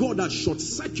potentials of God are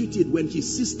short-circuited when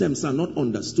his systems are not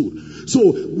understood.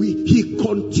 So he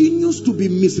continues to be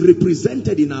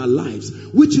misrepresented in our lives,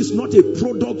 which is not a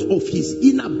product of his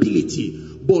inability,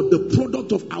 but the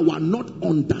product of our not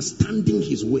understanding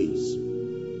his ways.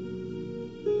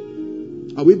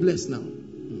 Are we blessed now?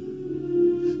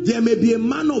 There may be a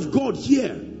man of God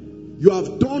here. You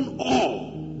have done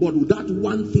all, But that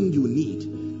one thing you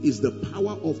need is the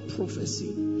power of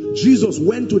prophecy. Jesus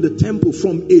went to the temple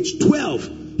from age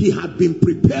 12. He had been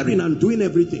preparing and doing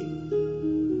everything.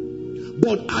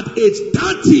 But at age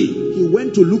 30, he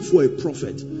went to look for a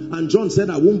prophet. And John said,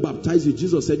 I won't baptize you.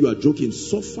 Jesus said, you are joking.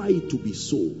 Suffer it to be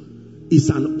so. It's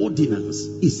an ordinance.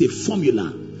 It's a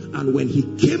formula. And when he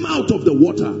came out of the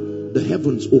water, the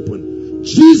heavens opened.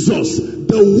 Jesus,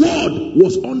 the word,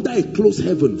 was under a closed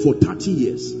heaven for 30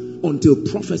 years until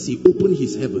prophecy opened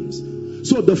his heavens.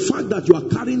 So the fact that you are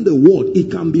carrying the word,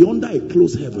 it can be under a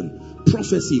closed heaven.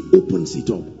 Prophecy opens it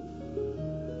up.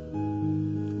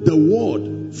 The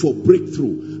word for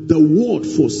breakthrough, the word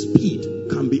for speed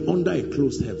can be under a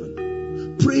closed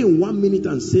heaven. Pray in 1 minute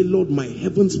and say, Lord, my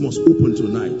heavens must open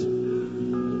tonight.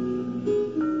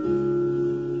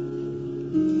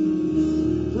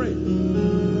 Pray.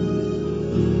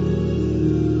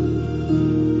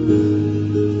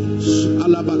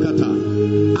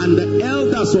 And the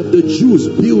elders of the Jews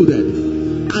builded,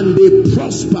 and they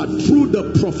prospered through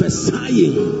the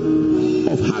prophesying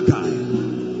of Haggai.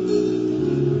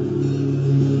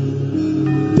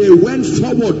 They went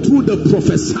forward through the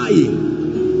prophesying.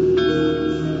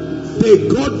 They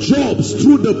got jobs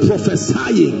through the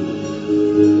prophesying.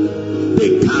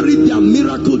 They carried their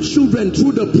miracle children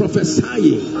through the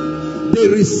prophesying. They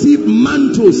received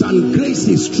mantles and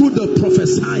graces through the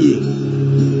prophesying.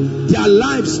 Their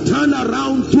lives turn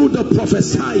around through the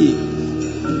prophesying.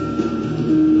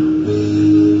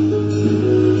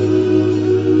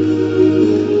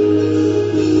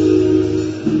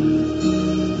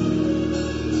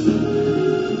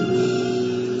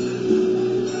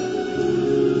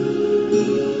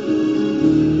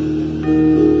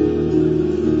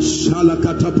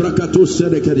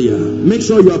 Make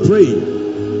sure you are praying.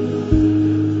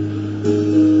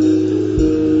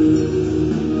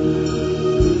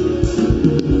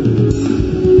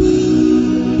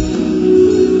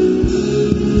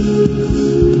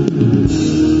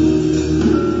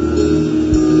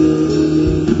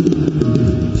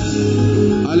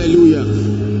 Hallelujah.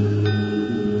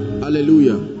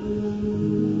 Hallelujah.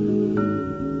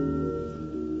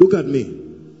 Look at me.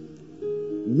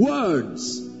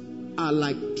 Words are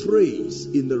like trays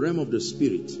in the realm of the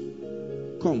spirit.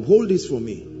 Come, hold this for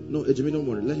me. No, Ejimi, don't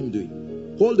worry. Let him do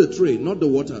it. Hold the tray, not the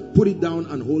water. Put it down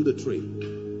and hold the tray.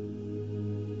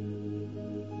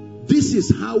 This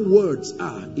is how words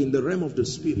are in the realm of the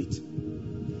spirit.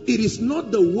 It is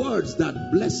not the words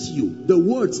that bless you. The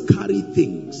words carry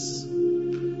things.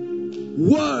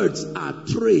 Words are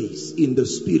trays in the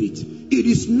spirit. It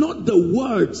is not the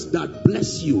words that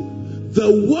bless you. The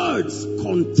words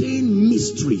contain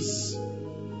mysteries.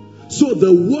 So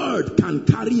the word can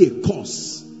carry a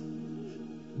curse.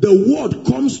 The word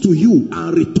comes to you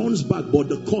and returns back, but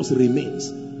the curse remains.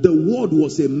 The word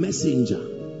was a messenger.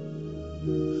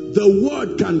 The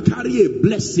word can carry a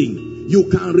blessing. You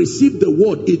can receive the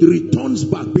word, it returns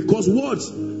back, because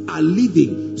words are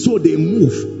living, so they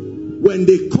move. When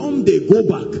they come, they go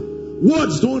back.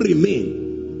 Words don't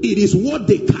remain. It is what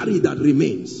they carry that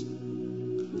remains.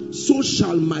 So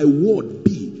shall my word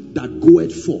be that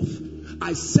goeth forth.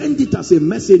 I send it as a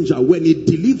messenger. When it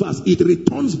delivers, it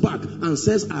returns back and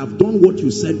says, I have done what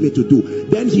you sent me to do.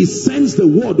 Then he sends the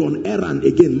word on errand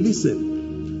again.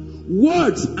 Listen,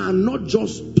 words are not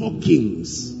just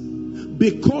talkings.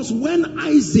 Because when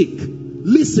Isaac,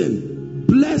 listen,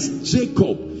 blessed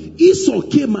Jacob, Esau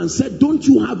came and said, don't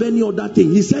you have any other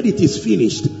thing? He said, it is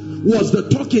finished. Was the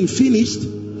talking finished?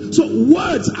 So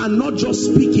words are not just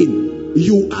speaking.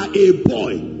 You are a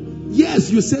boy. Yes,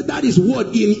 you said that is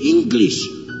word in English,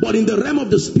 but in the realm of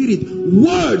the spirit,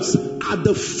 words are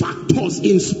the factors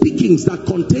in speakings that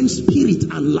contain spirit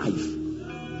and life.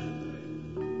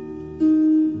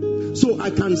 So I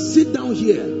can sit down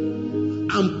here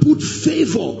and put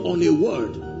favor on a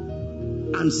word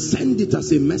and send it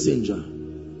as a messenger.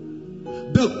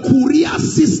 The courier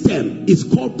system is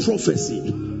called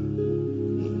prophecy.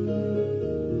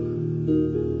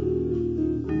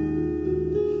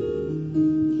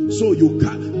 So you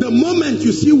can, the moment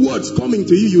you see words coming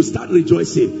to you, you start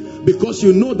rejoicing, because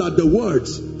you know that the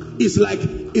words is like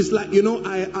you know,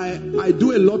 I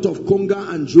do a lot of Conga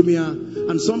and Jumia,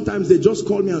 and sometimes they just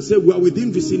call me and say, we are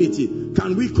within vicinity,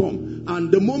 can we come?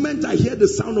 And the moment I hear the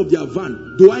sound of their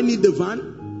van, do I need the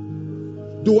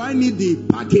van? Do I need the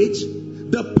package?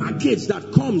 The package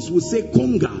that comes will say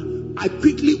Conga. I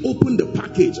quickly open the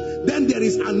package. Then there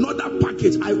is another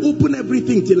package. I open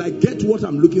everything till I get what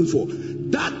I'm looking for.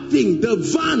 That thing, the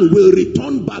van will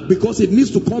return back because it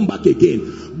needs to come back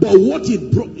again. But what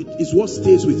it brought is what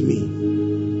stays with me.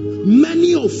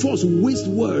 Many of us waste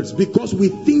words because we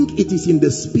think it is in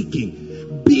the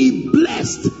speaking. Be blessed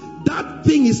blessed. That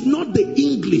thing is not the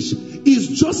English. It's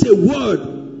just a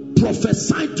word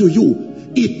prophesied to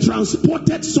you. It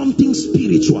transported something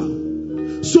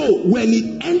spiritual. So when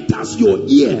it enters your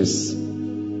ears,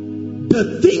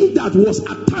 the thing that was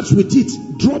attached with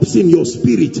it drops in your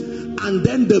spirit, and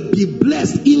then the be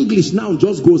blessed English now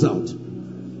just goes out.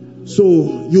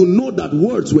 So you know that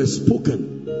words were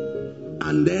spoken,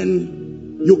 and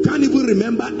then you can't even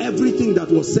remember everything that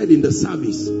was said in the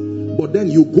service, but then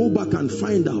you go back and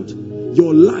find out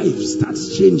your life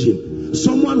starts changing.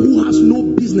 Someone who has no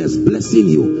business blessing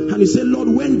you, and you say, Lord,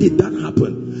 when did that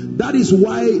happen? That is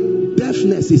why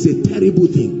deafness is a terrible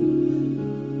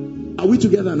thing. Are we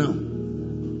together now?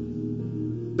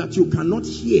 That you cannot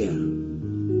hear,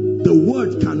 the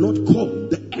word cannot come,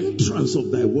 the entrance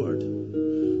of thy word.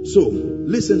 So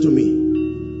listen to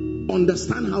me,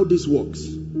 understand how this works.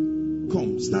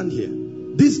 Come, stand here.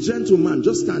 This gentleman,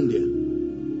 just stand there.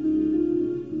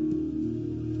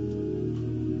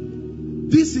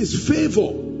 This is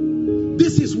favor.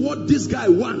 This is what this guy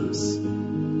wants.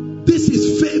 This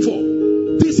is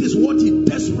favor. This is what he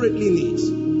desperately needs.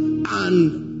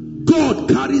 And God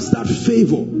carries that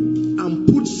favor and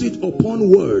puts it upon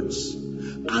words.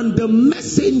 And the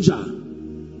messenger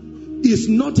is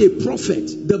not a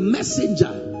prophet. The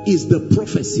messenger is the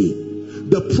prophecy.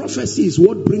 The prophecy is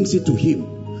what brings it to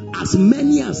him. As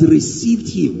many as received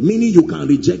him, meaning you can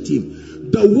reject him.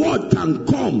 The word can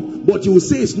come, but you will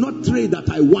say, it's not trade that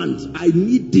I want. I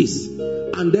need this.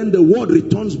 And then the word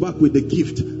returns back with the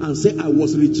gift and say, I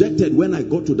was rejected when I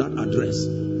got to that address.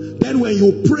 Then when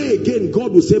you pray again,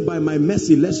 God will say, by my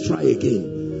mercy, let's try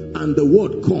again. And the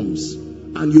word comes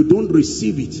and you don't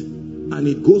receive it. And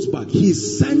it goes back. He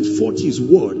sent forth his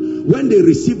word. When they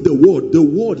received the word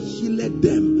healed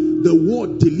them. The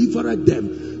word delivered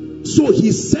them. So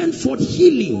he sent forth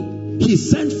healing. He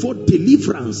sent forth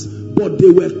deliverance. But they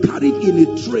were carried in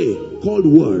a tray called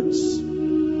words.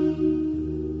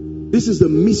 This is the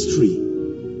mystery.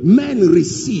 Men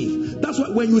receive. That's why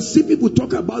when you see people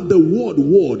talk about the word,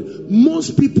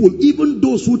 most people, even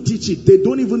those who teach it, they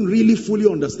don't even really fully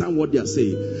understand what they are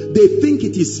saying. They think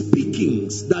it is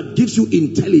speakings that gives you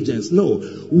intelligence. No.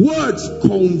 Words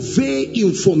convey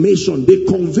information. They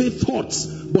convey thoughts.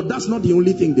 But that's not the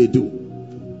only thing they do.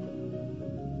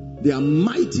 They are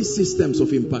mighty systems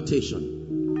of impartation.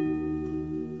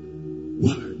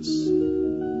 Words.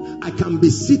 I can be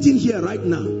sitting here right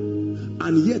now,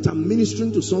 and yet I'm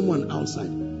ministering to someone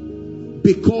outside.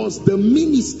 Because the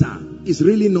minister is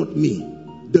really not me.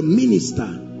 The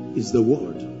minister is the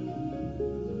word.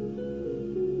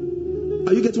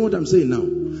 Are you getting what I'm saying now?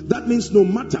 That means no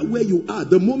matter where you are,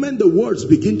 the moment the words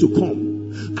begin to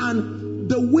come, and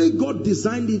the way God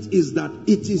designed it is that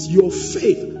it is your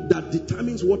faith that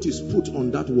determines what is put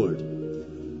on that word.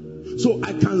 So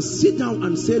I can sit down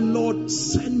and say, Lord,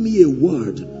 send me a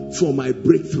word for my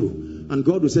breakthrough. And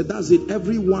God will say, that's it.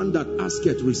 Everyone that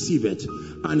asketh, receive it.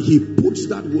 And he puts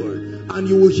that word. And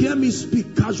you will hear me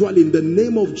speak casually in the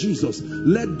name of Jesus.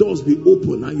 Let doors be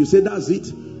open. And you say, that's it.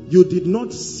 You did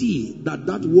not see that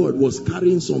that word was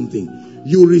carrying something.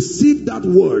 You receive that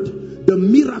word. The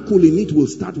miracle in it will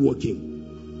start working.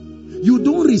 You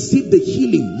don't receive the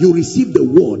healing. You receive the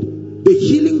word. The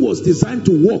healing was designed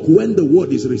to work when the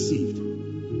word is received.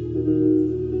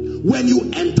 When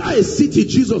you enter a city,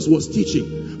 Jesus was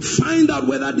teaching, find out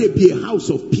whether there be a house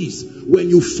of peace. When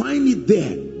you find it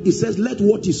there, he says, let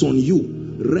what is on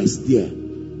you rest there.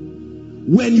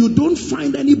 When you don't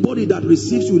find anybody that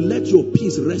receives you, let your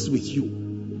peace rest with you.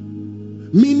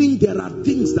 Meaning there are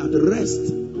things that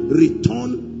rest,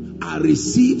 return, are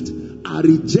received, are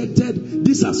rejected.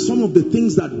 These are some of the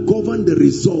things that govern the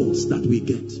results that we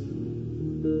get.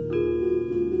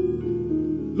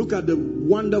 Look at the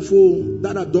wonderful,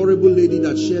 that adorable lady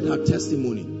that shared her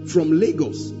testimony from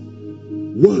Lagos.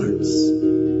 Words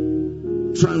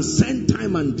transcend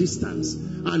time and distance,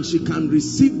 and she can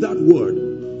receive that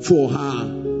word for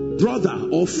her brother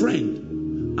or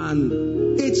friend. And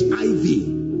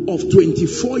HIV of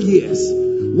 24 years.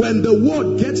 When the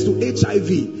word gets to HIV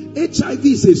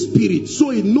is a spirit,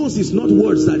 so it knows it's not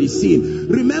words that it's seeing.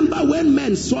 Remember, when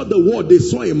men saw the word, they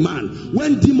saw a man.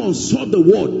 When demons saw the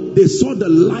word, they saw the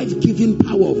life-giving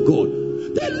power of God.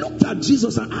 They looked at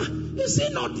Jesus and, you see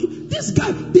not, this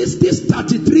guy, this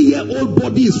 33-year-old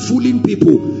body is fooling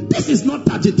people. This is not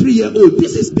 33-year-old.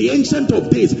 This is the Ancient of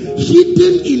Days,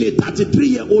 hidden in a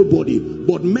 33-year-old body.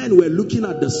 But men were looking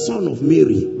at the Son of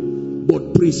Mary.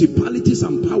 But principalities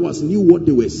and powers knew what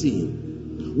they were seeing.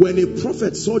 When a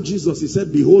prophet saw Jesus, he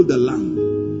said, behold the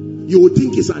Lamb. You would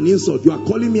think it's an insult. You are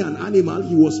calling me an animal.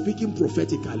 He was speaking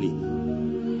prophetically.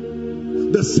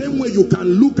 The same way you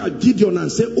can look at Gideon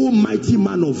and say, "Oh, mighty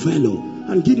man of valor."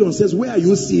 And Gideon says, "Where are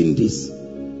you seeing this?"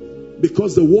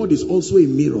 Because the word is also a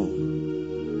mirror.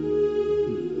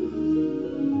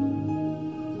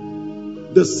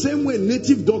 The same way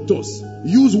native doctors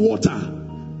use water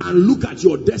and look at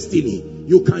your destiny,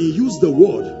 you can use the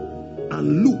word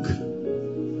and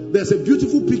look. There's a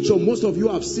beautiful picture most of you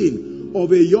have seen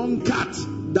of a young cat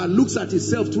that looks at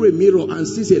itself through a mirror and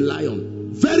sees a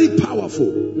lion. Very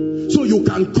powerful. So you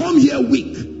can come here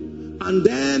weak, and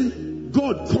then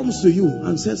God comes to you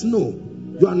and says, "No,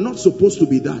 you are not supposed to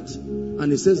be that."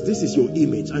 And he says, "This is your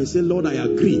image." And you say, "Lord, I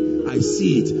agree. I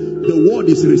see it." The word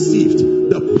is received.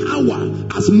 The power,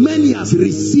 as many as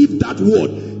received that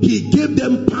word, he gave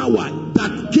them power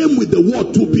that came with the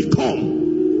word to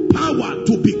become. Power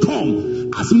to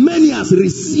become. As many as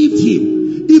received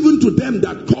him, even to them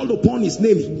that called upon his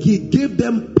name, he gave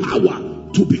them power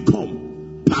to become.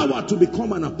 Power to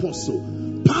become an apostle.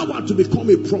 Power to become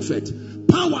a prophet.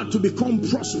 Power to become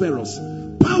prosperous.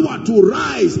 Power to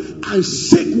rise and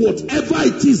shake whatever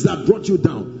it is that brought you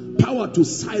down. Power to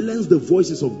silence the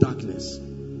voices of darkness.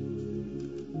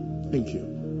 Thank you.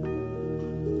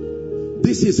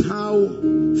 This is how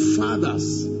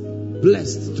fathers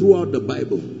blessed throughout the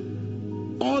Bible.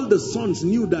 All the sons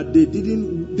knew that they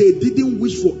didn't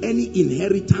wish for any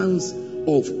inheritance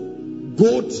of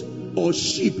goat or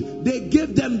sheep. They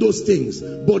gave them those things,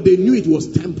 but they knew it was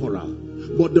temporal.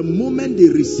 But the moment they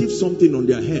received something on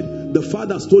their head, the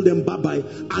fathers told them bye-bye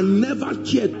and never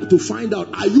cared to find out,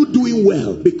 "Are you doing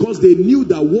well?" Because they knew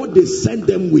that what they sent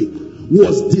them with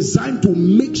was designed to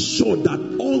make sure that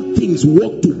all things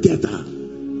work together.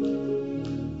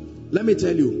 Let me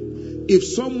tell you, if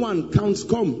someone counts,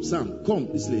 come Sam, come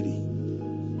this lady.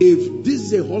 If this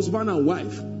is a husband and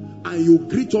wife and you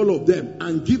greet all of them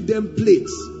and give them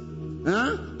plates,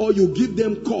 or you give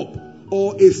them cup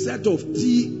or a set of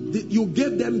tea, you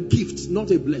gave them gifts,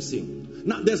 not a blessing.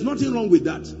 Now there's nothing wrong with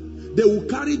that. They will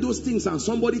carry those things and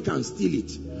somebody can steal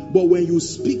it. But when you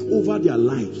speak over their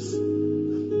lives,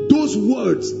 those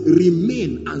words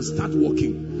remain and start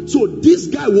working. So this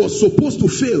guy was supposed to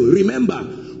fail. Remember,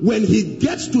 when he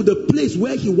gets to the place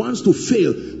where he wants to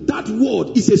fail, that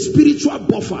word is a spiritual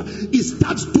buffer. It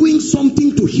starts doing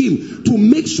something to him to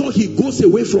make sure he goes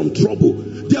away from trouble.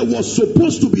 There was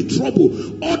supposed to be trouble.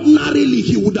 Ordinarily,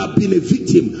 he would have been a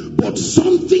victim, but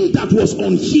something that was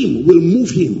on him will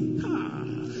move him.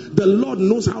 The Lord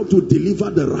knows how to deliver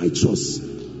the righteous.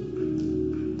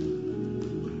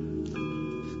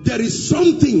 There is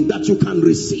something that you can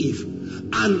receive,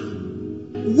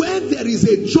 and when there is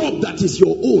a job that is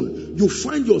your own, you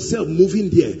find yourself moving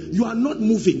there. You are not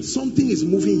moving. Something is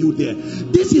moving you there.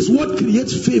 This is what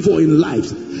creates favor in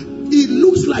life. It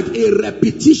looks like a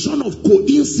repetition of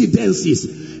coincidences.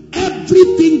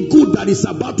 Everything good that is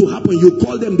about to happen, you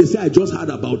call them, they say, "I just heard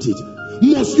about it."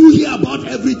 Must you hear about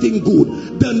everything good?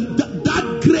 Then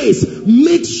that grace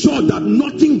makes sure that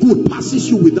nothing good passes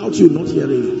you without you not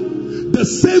hearing it. The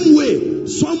same way,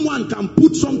 someone can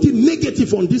put something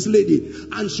negative on this lady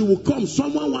and she will come.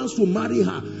 Someone wants to marry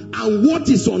her, and what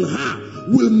is on her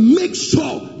will make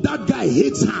sure that guy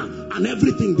hates her and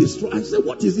everything destroyed. I say,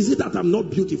 "What is it that I'm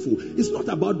not beautiful?" It's not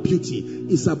about beauty.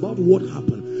 It's about what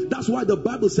happened. That's why the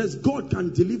Bible says God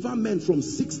can deliver men from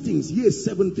 6 things, yes,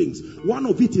 7 things. One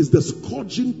of it is the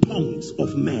scourging tongues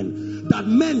of men. That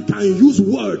men can use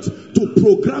words to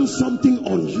program something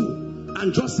on you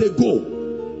and just say, "Go."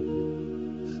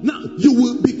 Now, you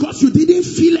will, because you didn't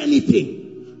feel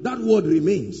anything, that word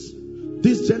remains.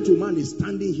 This gentleman is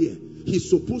standing here. He's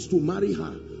supposed to marry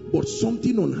her, but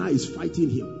something on her is fighting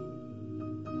him.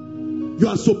 You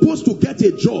are supposed to get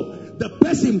a job. The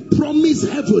person promised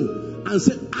heaven and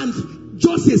said, and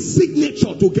just a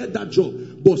signature to get that job,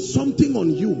 but something on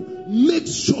you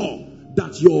makes sure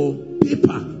that your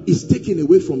paper is taken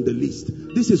away from the list.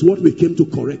 This is what we came to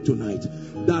correct tonight.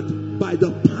 That by the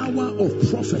power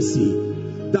of prophecy,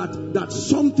 that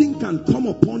something can come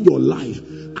upon your life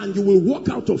and you will walk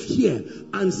out of here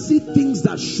and see things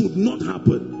that should not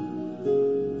happen.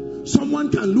 Someone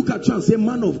can look at you and say,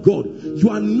 "Man of God, you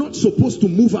are not supposed to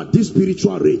move at this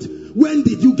spiritual rate. When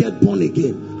did you get born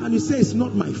again?" And you say, "It's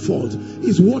not my fault.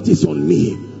 It's what is on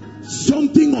me.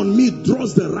 Something on me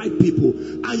draws the right people."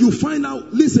 And you find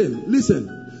out, listen.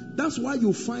 That's why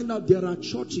you find out there are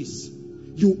churches.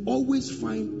 You always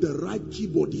find the right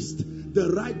keyboardist, the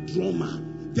right drummer.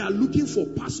 They are looking for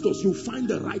pastors. You find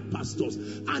the right pastors.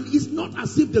 And it's not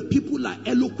as if the people are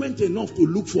eloquent enough to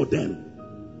look for them.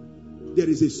 There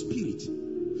is a spirit.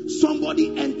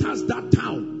 Somebody enters that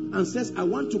town and says, "I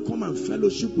want to come and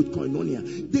fellowship with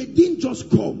Koinonia." They didn't just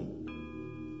come.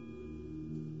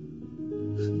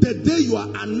 The The day you are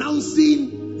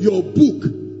announcing your book,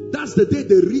 that's the day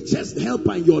the richest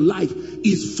helper in your life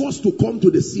is forced to come to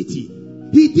the city.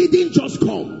 He didn't just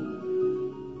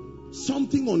come.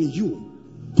 Something on you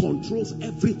controls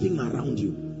everything around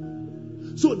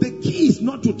you. So the key is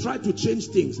not to try to change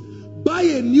things. Buy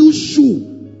a new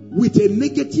shoe with a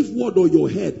negative word on your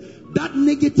head. That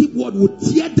negative word will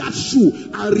tear that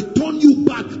shoe and return you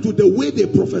back to the way they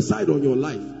prophesied on your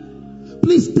life.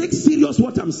 Please take serious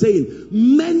what I'm saying.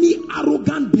 Many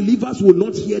arrogant believers will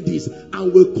not hear this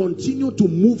and will continue to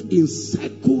move in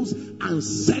circles and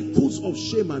circles of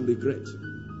shame and regret.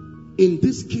 In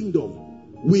this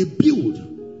kingdom, we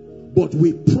build, but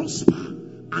we prosper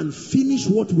and finish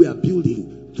what we are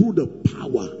building through the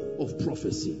power of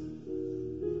prophecy.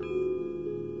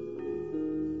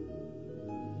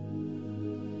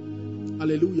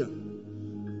 Hallelujah.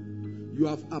 You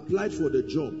have applied for the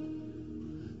job.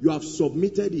 You have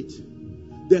submitted it.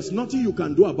 There's nothing you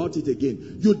can do about it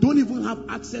again. You don't even have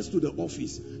access to the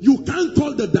office. You can't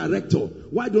call the director.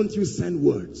 Why don't you send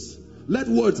words? Let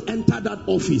words enter that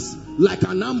office like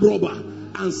an armed robber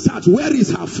and search where is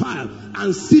her file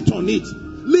and sit on it.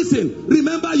 Listen,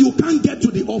 remember you can't get to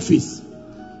the office,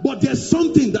 but there's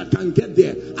something that can get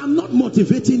there. I'm not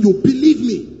motivating you, believe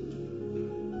me.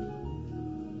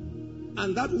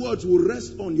 And that word will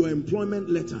rest on your employment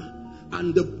letter.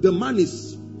 And the man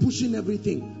is pushing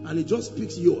everything and he just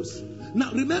picks yours.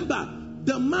 Now remember,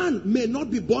 the man may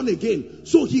not be born again,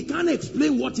 so he can't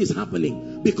explain what is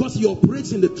happening because he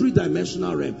operates in the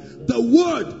three-dimensional realm. The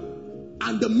word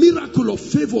and the miracle of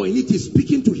favor in it is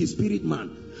speaking to his spirit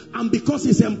man. And because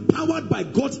he's empowered by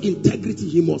God's integrity,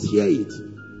 he must hear it.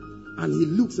 And he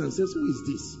looks and says, who is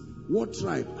this? What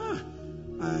tribe?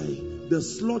 The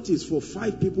slot is for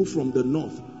 5 people from the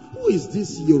north. Who is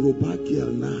this Yoruba girl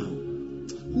now?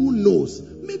 Who knows?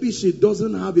 Maybe she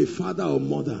doesn't have a father or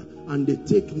mother and they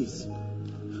take this.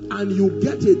 And you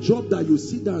get a job that you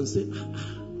sit down and say,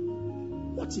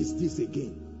 what is this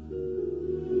again?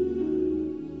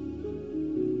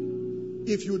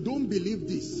 If you don't believe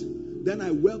this, then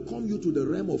I welcome you to the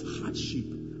realm of hardship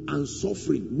and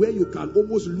suffering, where you can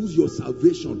almost lose your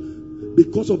salvation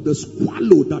because of the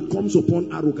squalor that comes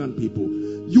upon arrogant people.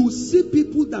 You see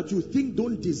people that you think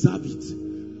don't deserve it,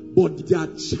 but they are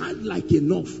childlike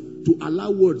enough to allow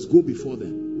words go before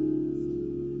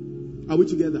them. Are we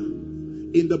together?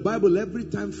 In the Bible, every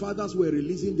time fathers were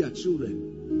releasing their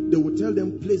children, they would tell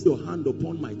them, place your hand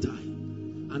upon my thigh.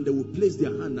 And they would place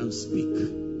their hand and speak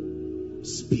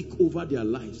over their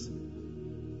lives.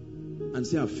 And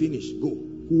say, I've finished, go.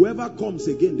 Whoever comes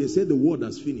again, they say the word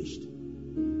has finished.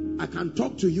 I can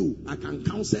talk to you, I can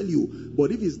counsel you,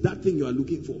 but if it's that thing you are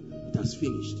looking for, it has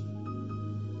finished.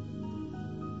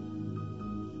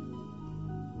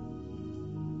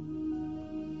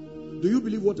 Do you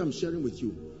believe what I'm sharing with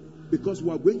you? Because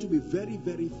we are going to be very,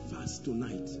 very fast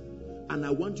tonight. And I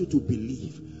want you to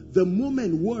believe. The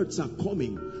moment words are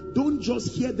coming, don't just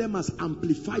hear them as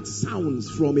amplified sounds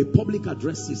from a public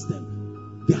address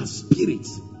system. They are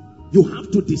spirits. You have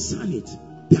to discern it.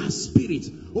 They are spirits.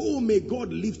 Oh, may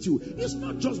God lift you. It's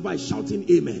not just by shouting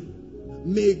amen.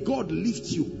 May God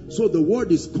lift you. So the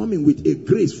word is coming with a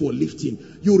grace for lifting.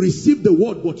 You receive the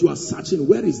word, but you are searching,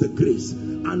 where is the grace?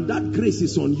 And that grace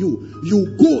is on you.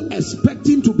 You go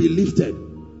expecting to be lifted.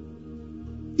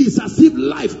 It's as if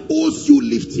life owes you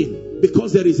lifting,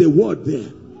 because there is a word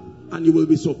there. And you will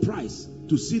be surprised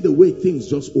to see the way things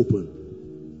just open.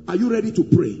 Are you ready to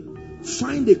pray?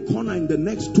 Find a corner in the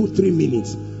next 2-3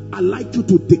 minutes. I'd like you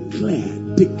to declare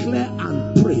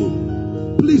and pray.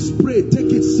 Please pray,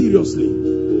 take it seriously.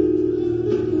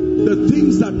 The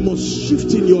things that must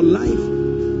shift in your life,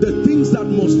 the things that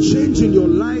must change in your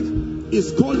life,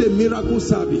 is called a miracle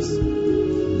service.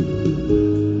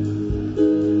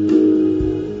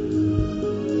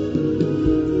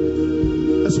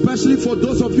 Especially for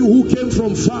those of you who came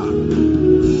from far.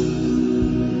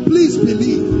 Please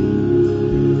believe.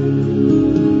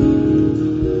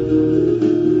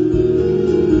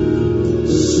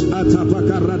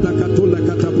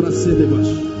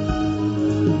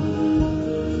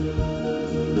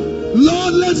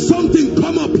 Lord, let something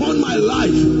come upon my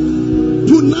life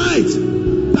tonight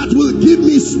that will give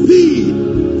me speed.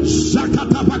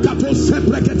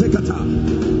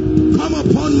 Come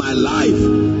upon my life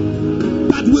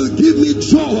that will give me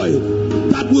joy,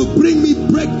 that will bring me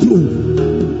breakthrough.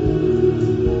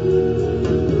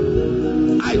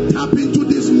 I tap into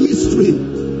this mystery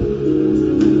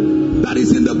that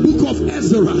is in the book of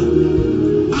Ezra.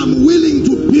 I'm willing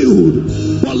to build,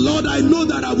 but Lord, I know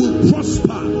that I will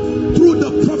prosper through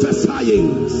the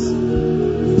prophesyings.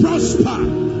 Prosper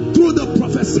through the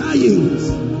prophesyings.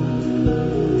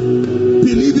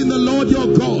 Believe in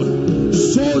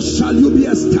shall you be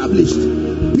established.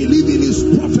 Believe in his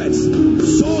prophets,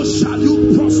 so shall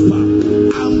you prosper.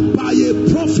 And by a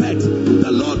prophet,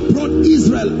 the Lord brought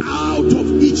Israel out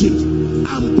of Egypt.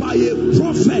 And by a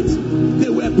prophet, they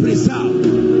were preserved.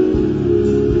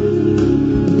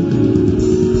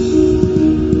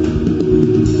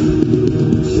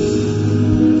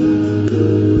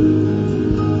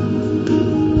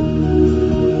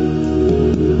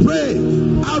 Pray.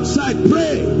 Outside,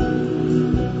 pray.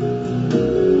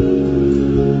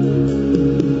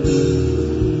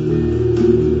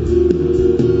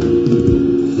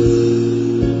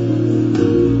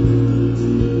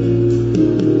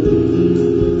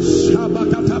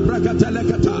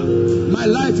 My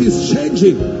life is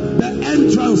changing. The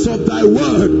entrance of thy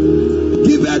word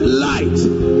giveth light.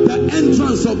 The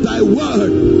entrance of thy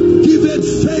word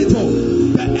giveth favor.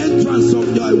 The entrance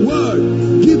of thy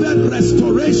word giveth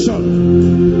restoration.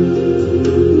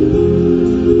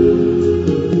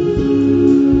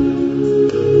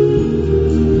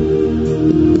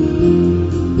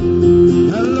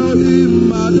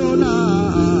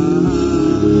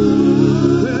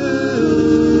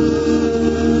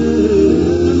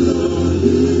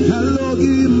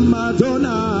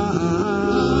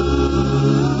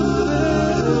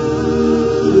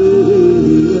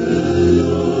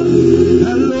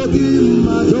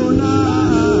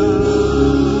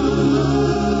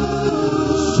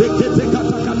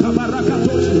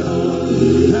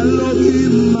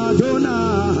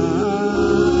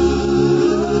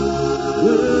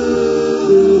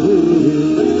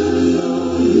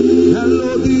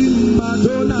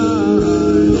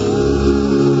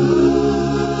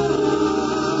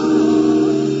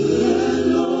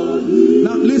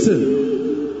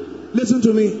 Listen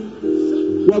to me.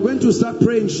 We are going to start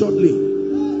praying shortly.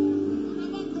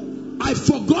 I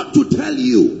forgot to tell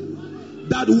you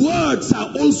that words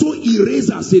are also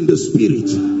erasers in the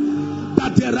spirit.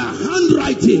 That there are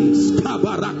handwritings,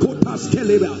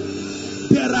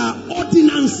 there are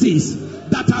ordinances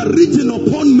that are written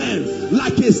upon men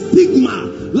like a stigma,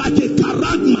 like a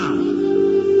charagma.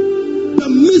 The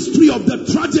mystery of the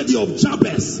tragedy of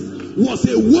Jabez was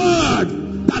a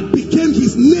word that became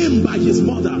his name by his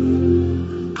mother.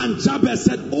 And Jabez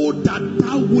said, oh, that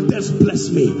thou wouldest bless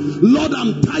me. Lord,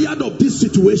 I'm tired of this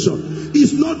situation.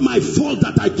 It's not my fault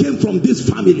that I came from this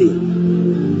family.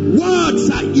 Words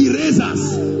are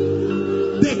erasers.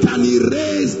 They can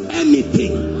erase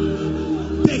anything.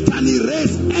 They can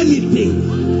erase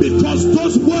anything. Because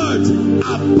those words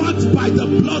are backed by the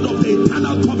blood of the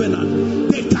eternal covenant.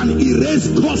 They can erase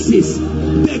curses.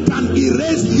 They can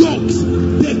erase yokes.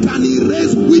 They can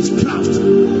erase witchcraft.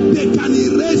 They can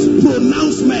erase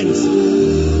pronouncements.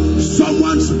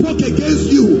 Someone spoke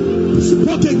against you,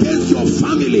 spoke against your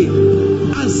family,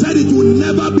 and said it will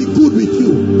never be good with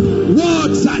you.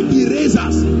 Words are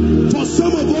erasers. For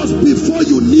some of us, before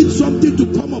you need something to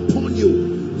come upon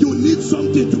you, you need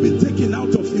something to be taken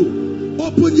out of you.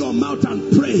 Open your mouth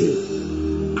and pray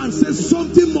and say,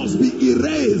 something must be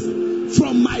erased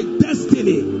from my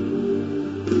destiny.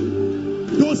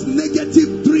 Those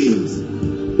negative dreams,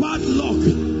 bad luck.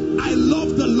 I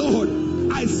love the Lord.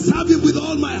 I serve him with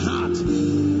all my heart.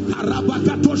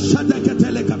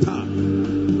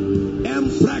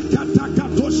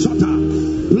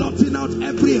 Blotting out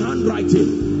every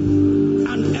handwriting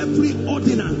and every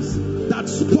ordinance that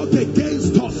spoke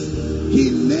against us. He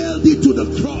nailed it to the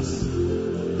cross.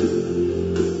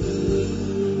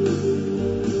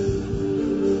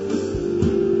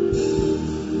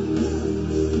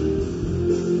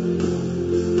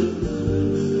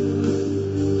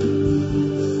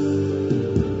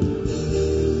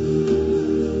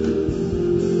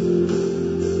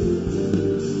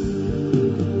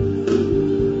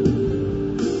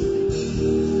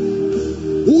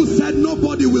 Who said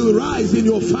nobody will rise in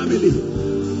your family?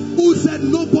 Who said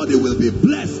nobody will be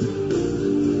blessed?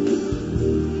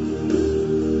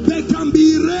 They can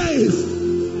be erased.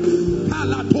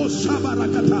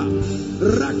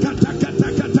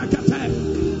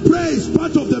 Praise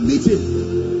part of the meeting.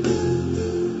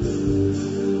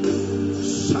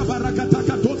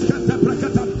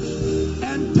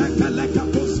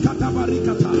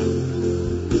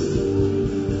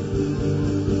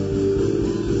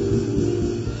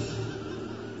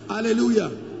 Hallelujah.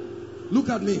 Look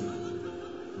at me.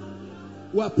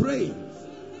 We are praying.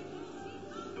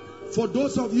 For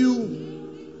those of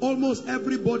you, almost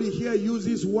everybody here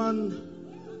uses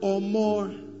one or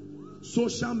more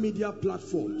social media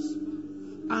platforms.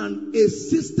 And a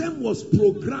system was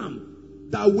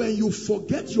programmed that when you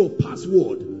forget your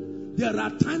password, there are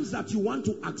times that you want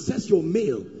to access your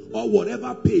mail or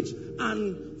whatever page,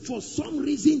 and for some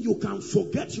reason you can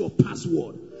forget your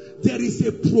password. there is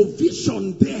a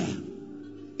provision there.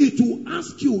 It will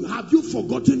ask you, have you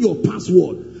forgotten your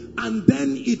password? And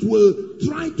then it will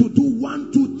try to do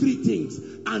 1, 2, 3 things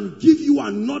and give you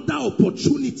another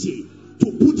opportunity to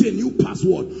put a new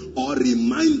password or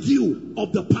remind you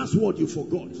of the password you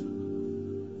forgot.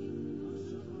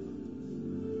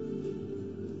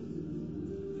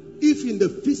 If in the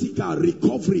physical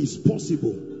recovery is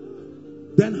possible,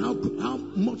 then how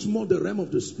much more the realm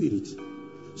of the spirit?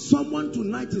 Someone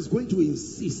tonight is going to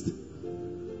insist.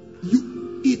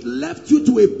 It left you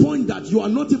to a point that you are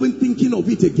not even thinking of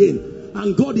it again.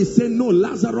 And God is saying, no,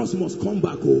 Lazarus must come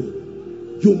back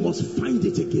home. You must find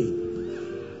it again.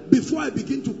 Before I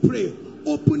begin to pray,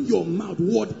 open your mouth.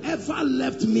 Whatever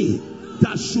left me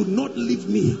that should not leave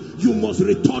me, you must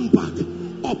return back.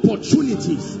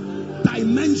 Opportunities,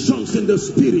 dimensions in the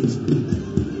spirit.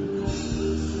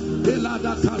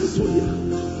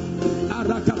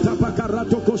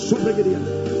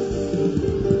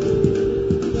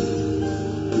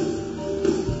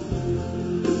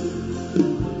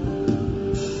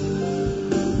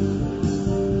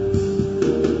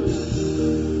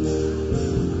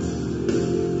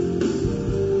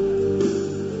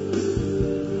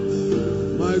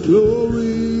 My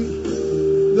glory,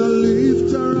 the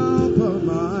lifter up of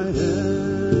my head.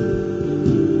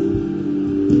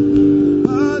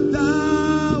 But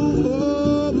thou,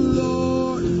 O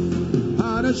Lord,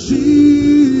 art a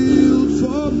shield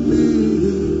for me.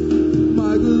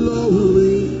 My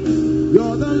glory,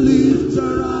 you're the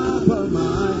lifter up of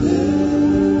my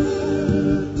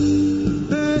head.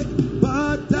 Hey,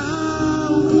 but thou,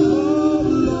 O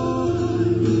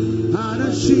Lord, art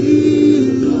a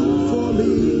shield for me.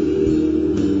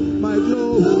 My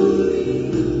glory.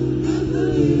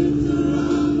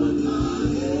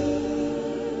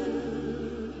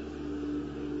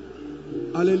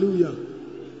 Hallelujah.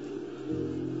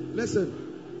 Listen.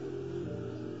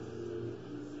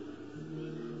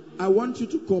 I want you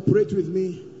to cooperate with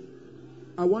me.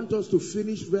 I want us to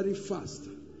finish very fast.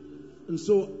 And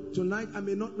so tonight I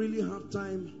may not really have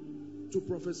time to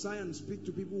prophesy and speak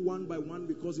to people one by one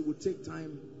because it would take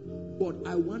time. But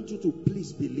I want you to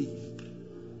please believe.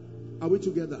 Are we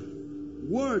together?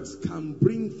 Words can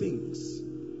bring things,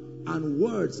 and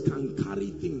words can carry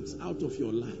things out of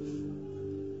your life.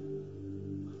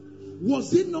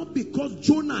 Was it not because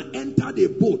Jonah entered a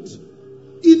boat,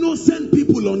 innocent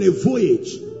people on a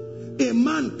voyage, a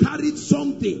man carried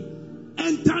something,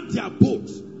 entered their boat,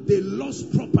 they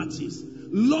lost properties,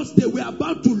 they were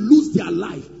about to lose their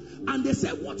life, and they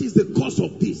said, what is the cause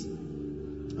of this?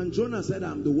 And Jonah said,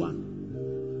 I'm the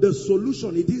one. The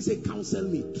solution, he didn't say counsel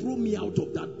me, throw me out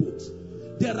of that boat.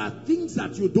 There are things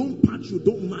that you don't patch, you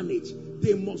don't manage.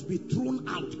 They must be thrown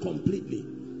out completely.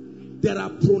 There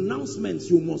are pronouncements,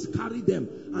 you must carry them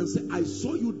and say, I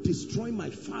saw you destroy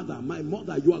my father, my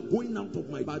mother. You are going out of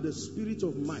my, by the spirit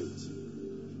of might.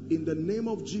 In the name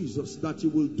of Jesus, that you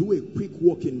will do a quick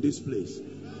walk in this place.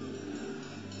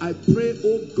 I pray,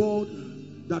 oh God,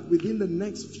 that within the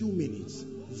next few minutes,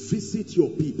 visit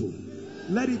your people.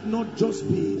 Let it not just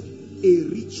be a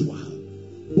ritual,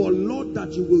 but Lord,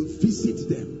 that you will visit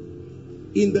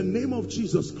them. In the name of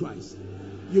Jesus Christ,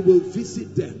 you will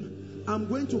visit them. I'm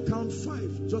going to count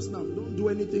 5 just now. Don't do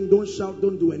anything, don't shout,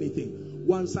 don't do anything.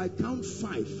 Once I count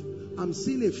 5, I'm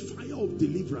seeing a fire of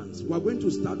deliverance. We're going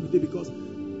to start with it because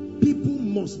people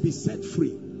must be set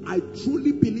free. I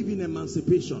truly believe in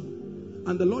emancipation.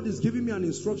 And the Lord is giving me an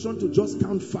instruction to just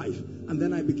count 5. And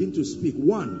then I begin to speak.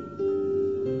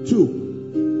 1,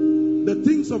 2. The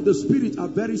things of the Spirit are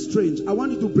very strange. I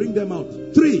want you to bring them out.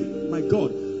 3. My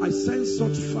God, I sense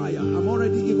such fire. I'm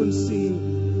already even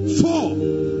seeing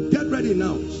 4. Get ready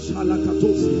now. 5.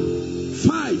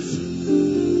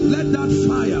 Let that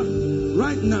fire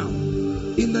right now,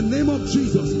 in the name of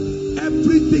Jesus,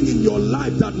 everything in your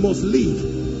life that must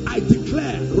leave, I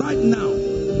declare right now,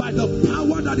 by the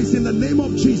power that is in the name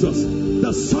of Jesus,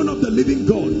 the Son of the living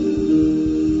God,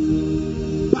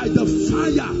 by the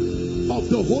fire of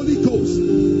the Holy Ghost,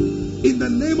 in the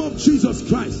name of Jesus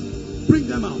Christ, bring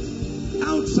them out.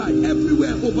 Outside,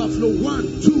 everywhere, overflow.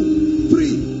 1, 2,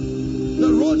 3.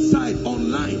 The roadside,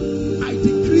 online, I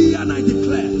decree and I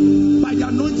declare by the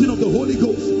anointing of the Holy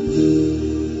Ghost,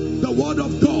 the word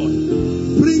of God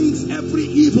brings every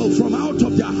evil from out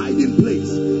of their hiding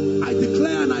place. I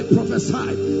declare and I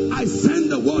prophesy, I send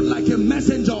the word like a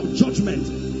messenger of judgment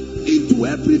into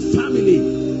every family,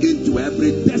 into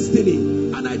every destiny,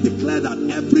 and I declare that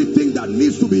everything that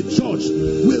needs to be judged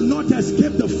will not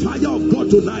escape the fire of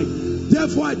God tonight.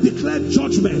 Therefore I declare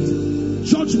judgment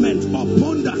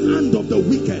upon the hand of the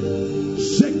wicked.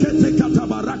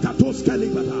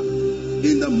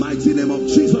 In the mighty name of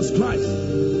Jesus Christ.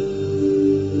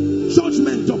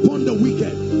 Judgment upon the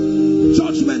wicked.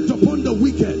 Judgment upon the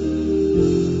wicked.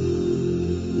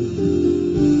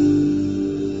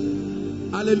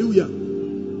 Hallelujah.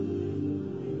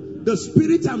 The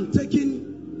spirit I'm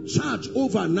taking charge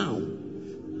over now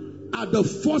are the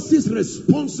forces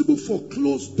responsible for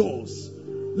closed doors.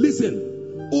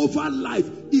 Listen, over life,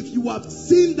 if you have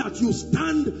seen that you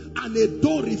stand and a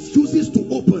door refuses to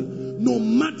open, no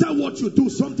matter what you do,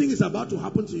 something is about to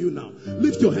happen to you now.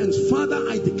 Lift your hands. Father,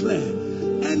 I declare,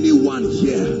 anyone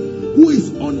here who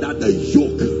is under the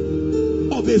yoke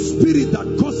of a spirit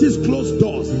that causes closed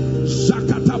doors,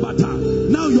 Shakatabata.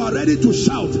 Now you are ready to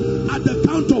shout at the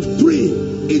count of 3.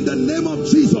 In the name of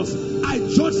Jesus, I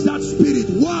judge that spirit.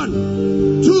 1,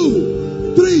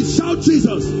 2, 3. Shout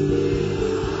Jesus.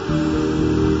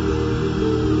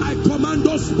 I command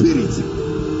those spirits.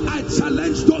 I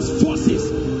challenge those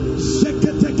forces.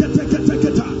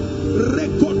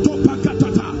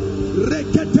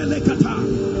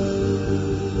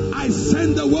 I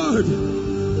send the word.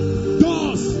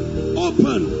 Doors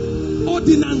open.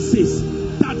 Ordinances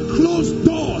that close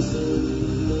doors,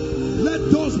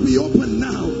 let doors be open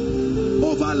now.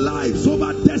 Over lives,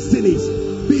 over destinies,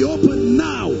 be open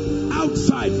now.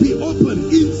 Outside, be open.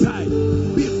 Inside,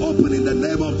 be open in the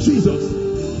name of Jesus.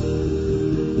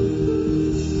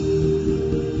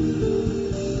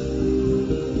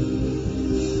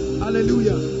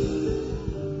 Hallelujah.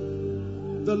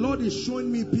 The Lord is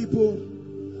showing me people,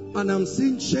 and I'm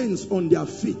seeing chains on their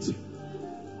feet.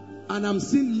 And I'm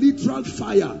seeing literal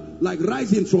fire like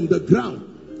rising from the ground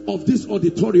of this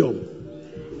auditorium.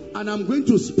 And I'm going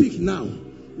to speak now.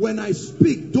 When I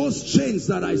speak, those chains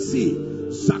that I see,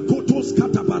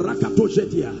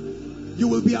 you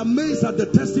will be amazed at the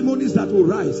testimonies that will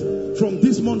rise from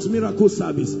this month's miracle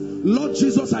service. Lord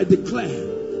Jesus, I declare,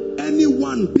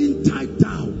 anyone being tied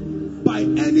down by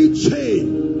any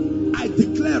chain, I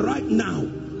declare right now,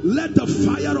 let the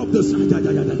fire of the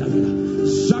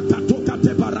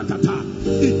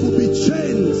it could be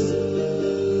chains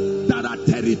that are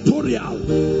territorial.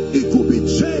 It could be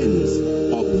chains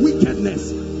of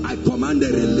wickedness. I command a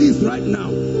release right now.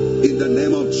 In the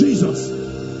name of Jesus,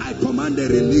 I command a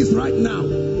release right now.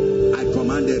 I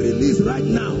command a release right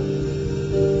now.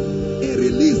 A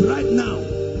release right now.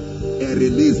 A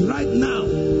release right now.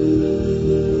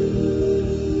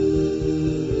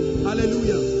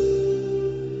 Hallelujah.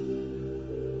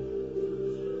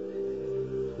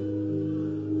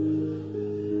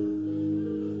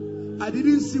 I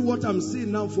didn't see what I'm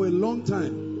seeing now for a long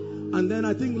time. And then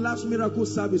I think last miracle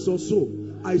service or so,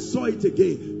 I saw it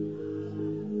again.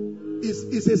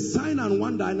 It's a sign and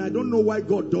wonder, and I don't know why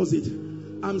God does it.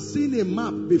 I'm seeing a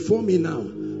map before me now,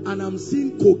 and I'm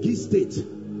seeing Kogi State.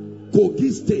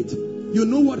 Kogi State. You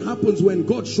know what happens when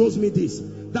God shows me this?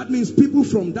 That means people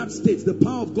from that state, the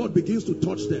power of God begins to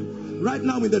touch them. Right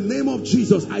now, in the name of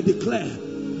Jesus, I declare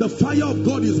the fire of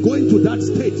God is going to that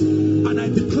state, and I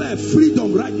declare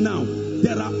freedom right now.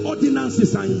 There are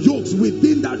ordinances and yokes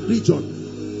within that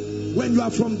region. When you are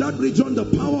from that region, the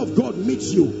power of God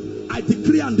meets you. I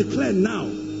decree and declare now,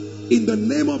 in the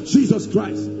name of Jesus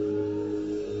Christ,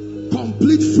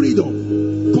 complete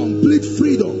freedom. Complete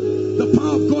freedom. The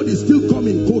power of God is still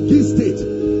coming. Kogi State,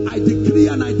 I decree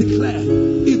and I declare,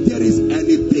 if there is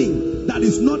anything that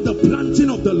is not the planting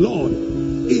of the Lord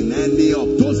in any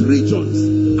of those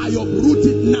regions, I uproot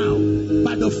it now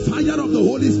by the fire of the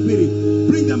Holy Spirit.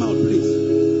 Bring them out, please.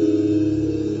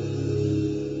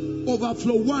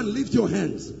 Overflow 1, lift your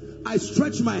hands. I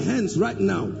stretch my hands right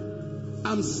now.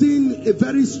 I'm seeing a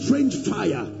very strange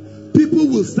fire. People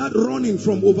will start running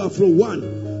from overflow 1.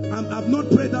 I've not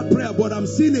prayed that prayer, but I'm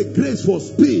seeing a grace for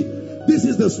speed. This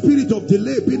is the spirit of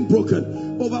delay being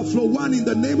broken. Overflow 1, in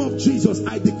the name of Jesus,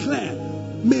 I declare,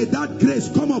 may that grace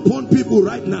come upon people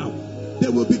right now. They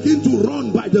will begin to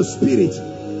run by the Spirit.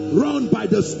 Run by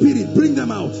the Spirit. Bring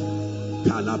them out.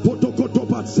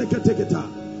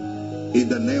 In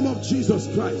the name of Jesus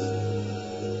Christ.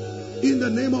 In the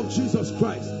name of Jesus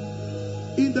Christ.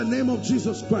 In the name of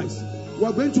Jesus Christ. We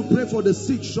are going to pray for the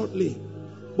sick shortly.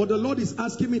 But the Lord is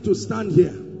asking me to stand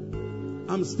here.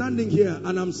 I'm standing here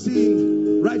and I'm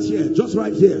seeing right here, just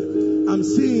right here. I'm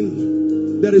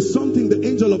seeing there is something the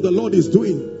angel of the Lord is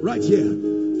doing right here.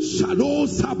 Shalo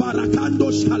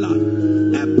sabarakando shala.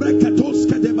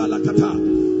 Ebrekatoske de balakata.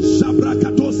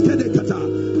 Shabrakatoske de kata.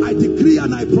 I decree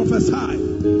and I prophesy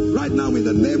right now in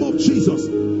the name of Jesus.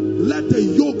 Let the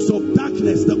yokes of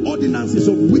darkness, the ordinances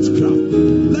of witchcraft,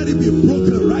 let it be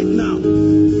broken right now.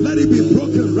 Let it be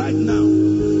broken right now.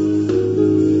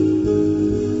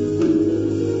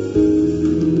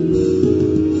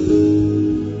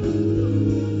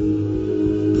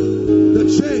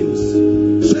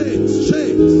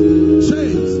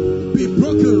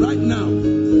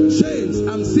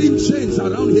 seeing chains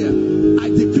around here. I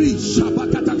decree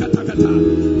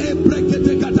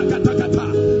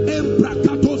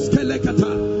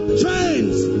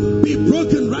chains be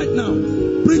broken right now.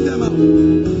 Bring them out.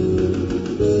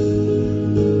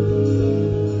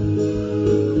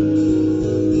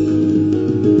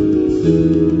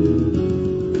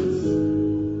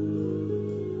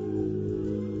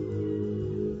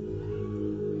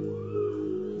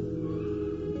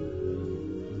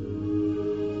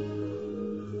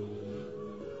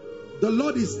 The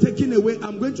Lord is taking away.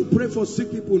 I'm going to pray for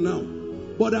sick people now.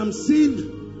 But I'm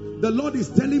seeing the Lord is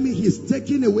telling me He's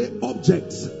taking away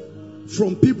objects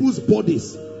from people's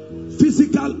bodies.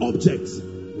 Physical objects.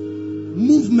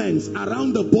 Movements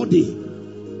around the body.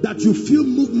 That you feel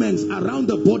movements around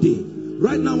the body.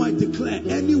 Right now I declare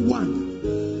anyone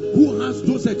who has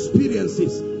those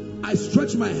experiences, I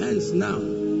stretch my hands now.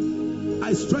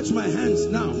 I stretch my hands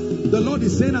now. The Lord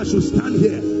is saying I should stand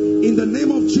here. In the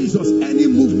name of Jesus, any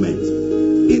movement,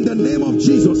 in the name of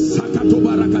Jesus,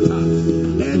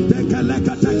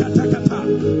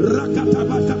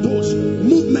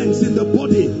 movements in the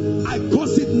body, I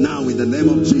cause it now in the name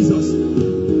of Jesus.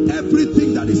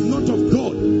 Everything that is not of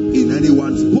God in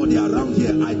anyone's body around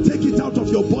here, I take it out of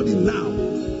your body now.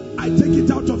 I take it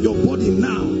out of your body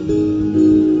now.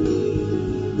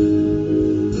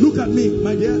 Look at me,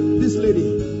 my dear, this lady.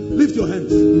 Lift your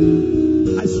hands.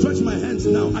 I stretch my hands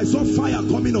now. I saw fire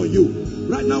coming on you.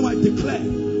 Right now I declare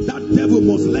that devil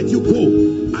must let you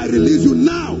go. I release you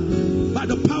now by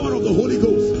the power of the Holy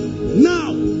Ghost.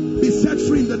 Now be set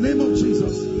free in the name of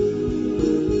Jesus.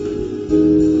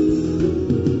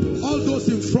 All those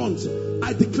in front,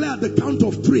 I declare at the count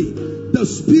of 3, the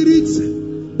spirits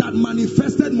that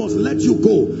manifested must let you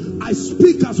go. I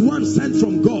speak as one sent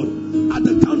from God. At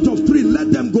the count of 3,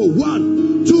 let them go.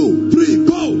 1, 2, 3,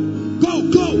 go.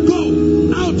 Go, go, go.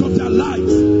 Out of their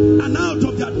lives and out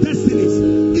of their destinies.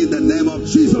 In the name of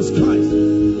Jesus Christ.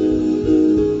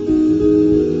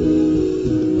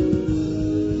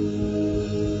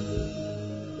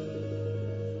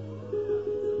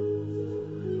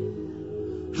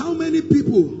 How many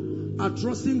people are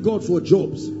trusting God for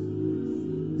jobs?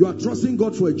 You are trusting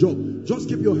God for a job. Just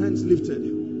keep your hands lifted.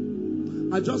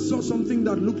 I just saw something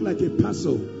that looked like a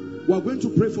parcel. We are going to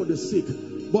pray for the sick.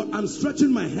 But I'm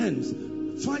stretching my hands.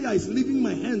 Fire is leaving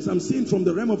my hands. I'm seeing from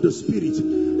the realm of the spirit.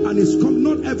 And it's come,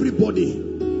 not everybody.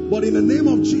 But in the name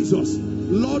of Jesus,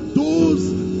 Lord,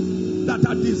 those that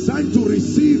are designed to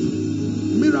receive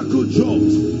miracle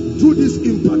jobs through these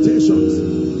impartations,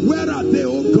 where are they,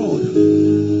 oh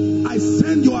God? I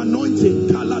send your anointing.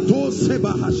 Kalato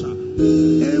sebahasha.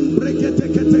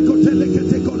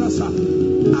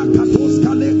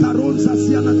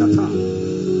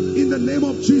 In the name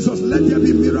of Jesus, let there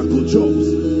be miracle jobs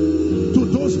to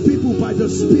those people by the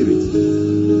Spirit.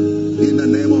 In the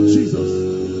name of Jesus.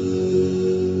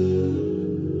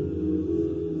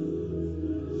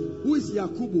 Who is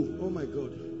Yakubu? Oh my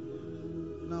God.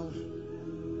 Now,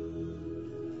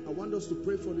 I want us to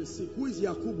pray for the sick. Who is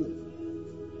Yakubu?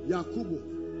 Yakubu.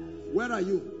 Where are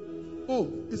you? Oh,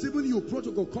 it's even you.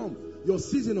 Protocol, come. Your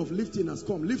season of lifting has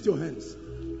come. Lift your hands.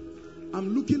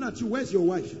 I'm looking at you. Where's your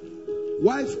wife?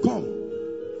 Wife, come.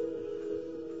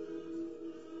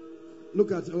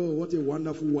 Look at, oh, what a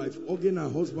wonderful wife. Hugging her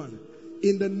husband.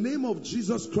 In the name of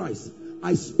Jesus Christ,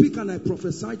 I speak and I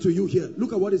prophesy to you here.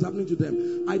 Look at what is happening to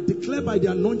them. I declare by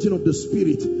the anointing of the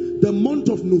Spirit, the month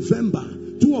of November,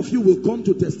 2 of you will come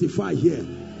to testify here.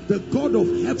 The God of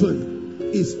heaven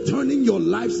is turning your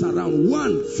lives around.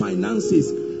 1,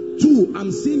 finances. 2,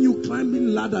 I'm seeing you climbing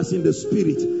ladders in the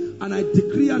Spirit. And I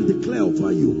decree and declare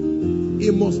over you,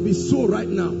 it must be so right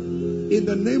now. In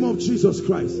the name of Jesus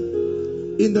Christ.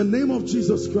 In the name of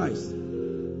Jesus Christ.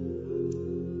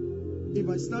 If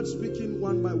I start speaking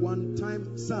one by one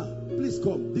time, sir, please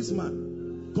come. This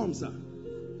man, come, sir.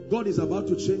 God is about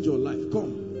to change your life.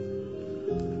 Come.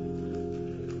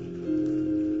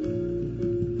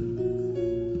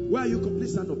 Where are you?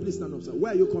 Please stand up. Please stand up, sir.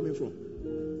 Where are you coming from?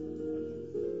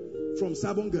 From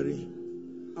Sabongari.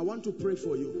 I want to pray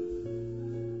for you.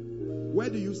 Where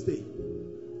do you stay?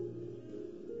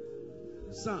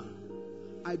 Sir,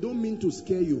 I don't mean to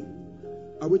scare you.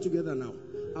 Are we together now?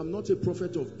 I'm not a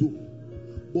prophet of doom.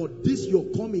 But this your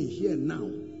coming here now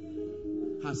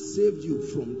has saved you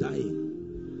from dying.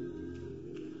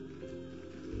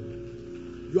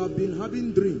 You have been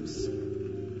having dreams.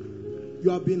 You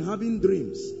have been having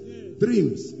dreams. Yes.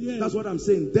 Dreams. Yes. That's what I'm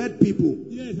saying. Dead people.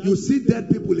 Yes, you see dead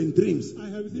people in dreams. I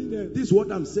have seen them. This is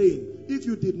what I'm saying. If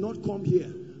you did not come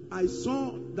here, I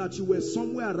saw that you were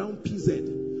somewhere around PZ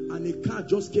and a car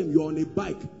just came. You're on a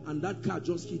bike and that car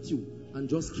just hit you and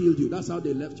just killed you. That's how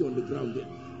they left you on the ground there.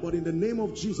 But in the name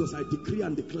of Jesus, I decree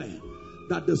and declare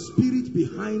that the spirit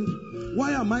behind,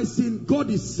 why am I saying God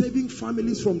is saving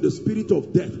families from the spirit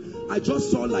of death? I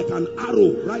just saw like an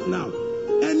arrow right now.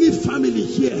 Any family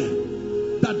here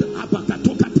that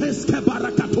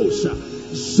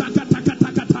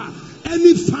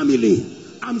any family,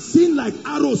 I'm seeing like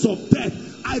arrows of death.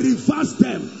 I reverse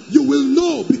them. You will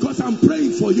know because I'm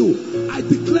praying for you. I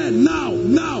declare now,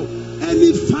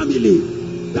 any family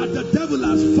that the devil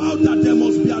has vowed that there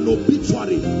must be an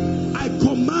obituary, I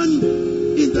command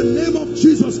in the name of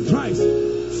Jesus Christ,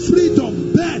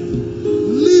 freedom, death,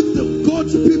 leave the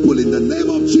God's people in the name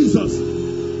of Jesus.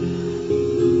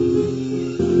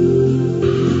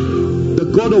 The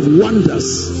God of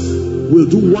wonders will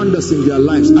do wonders in their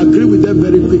lives. Agree with them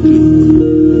very quickly.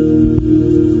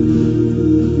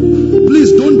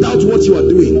 Please don't doubt what you are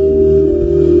doing.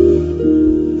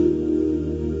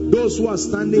 Those who are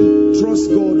standing, trust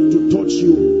God to touch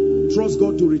you. Trust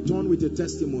God to return with a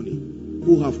testimony.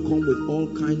 Who have come with all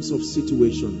kinds of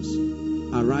situations.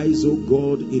 Arise, O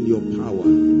God, in your power.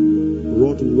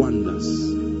 Wrought wonders.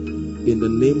 In the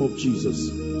name of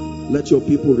Jesus. Let your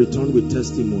people return with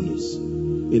testimonies.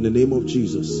 In the name of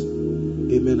Jesus.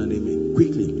 Amen and amen.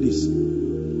 Quickly, please.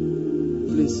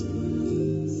 Please.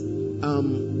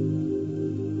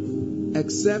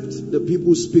 Except the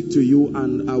people speak to you,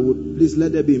 and I would please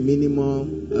let there be minimal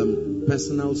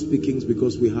personal speakings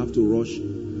because we have to rush.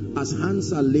 As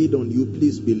hands are laid on you,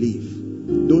 please believe.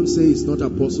 Don't say it's not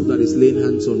apostle that is laying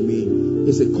hands on me.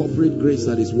 It's a corporate grace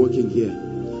that is working here.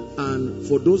 And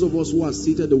for those of us who are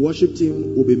seated, the worship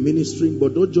team will be ministering,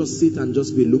 but don't just sit and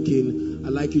just be looking.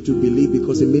 I'd like you to believe,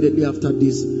 because immediately after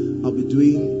this, I'll be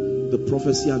doing the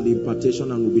prophecy and the impartation,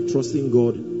 and we'll be trusting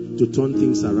God to turn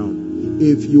things around.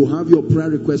 If you have your prayer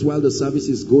request while the service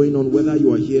is going on, whether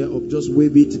you are here or just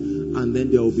wave it, and then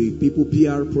there will be people,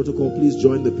 PR protocol, please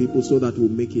join the people so that we'll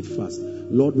make it fast.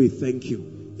 Lord, we thank you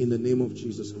in the name of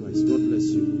Jesus Christ. God bless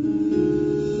you.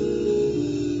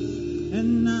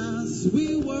 And as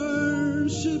we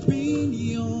worship in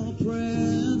your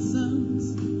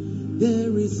presence,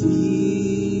 there is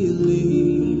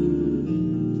healing.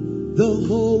 The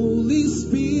Holy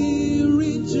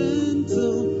Spirit,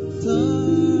 gentle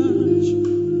touch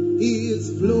is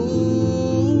flowing.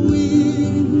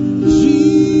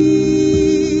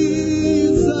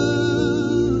 Jesus,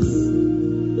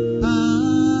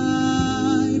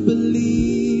 I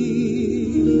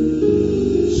believe.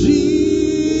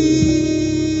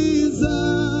 Jesus,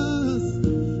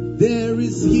 there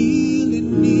is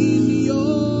healing in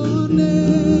your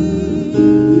name.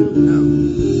 Now,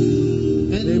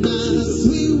 and as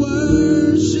we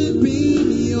worship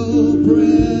in your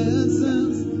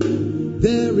presence,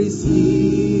 there is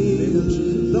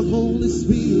healing. The Holy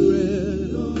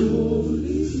Spirit, gentle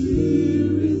touch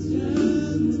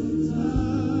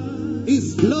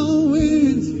is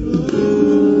flowing.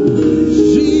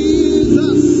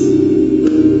 Jesus,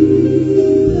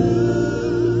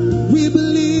 we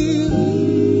believe.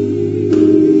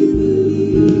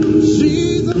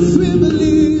 Jesus, we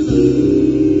believe.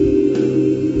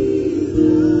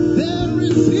 There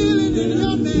is healing in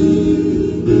your name.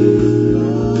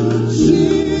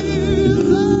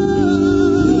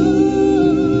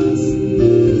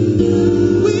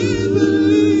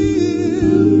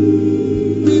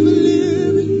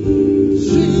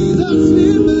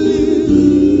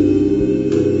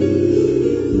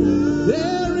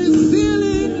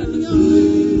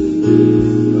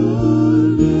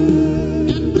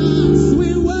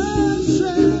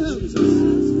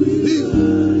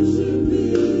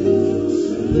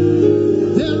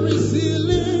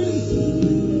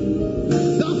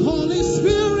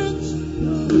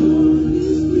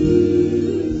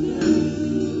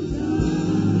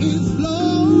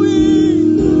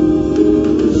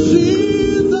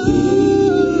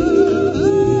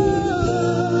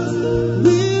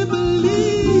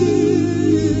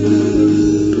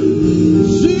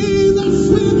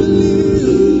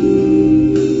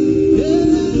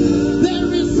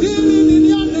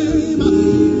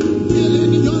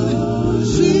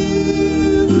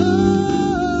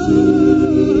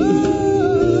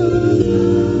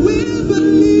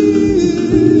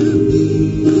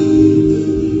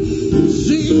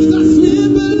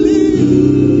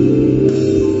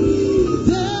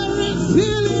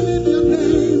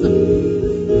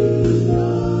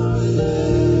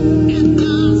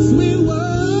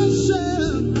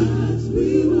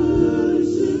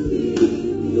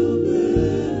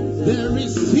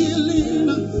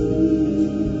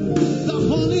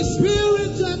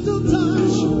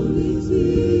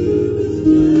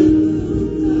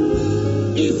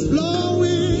 It's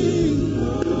flowing.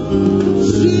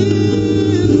 Jesus.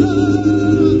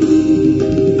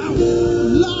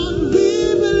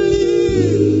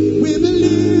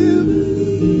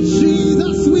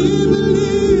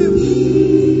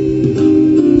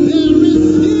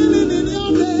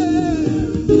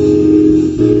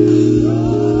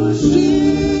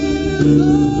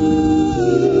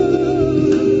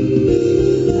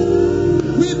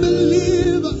 We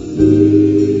believe.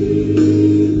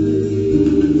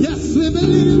 Yes, we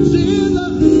believe,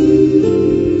 Jesus.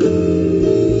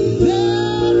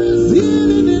 There is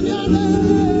healing in your name.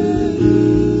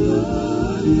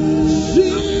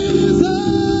 Jesus.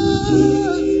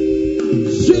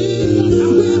 Jesus,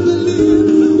 we believe.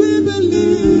 We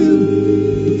believe.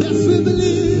 Yes, we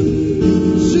believe.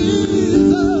 Jesus.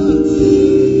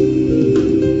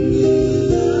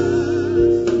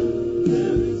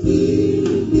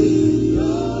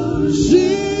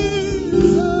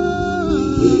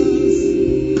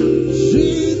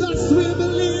 Jesus, we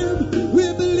believe, we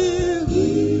believe.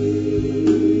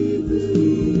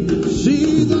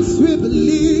 Jesus, we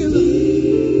believe.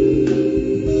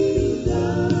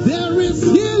 There is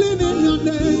healing in your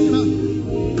name.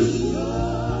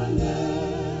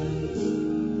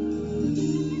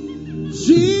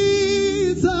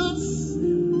 Jesus,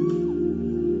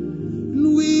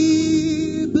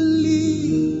 we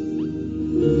believe.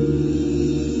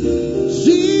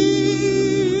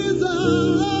 Jesus,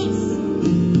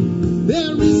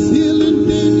 there is healing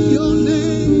in your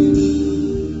name.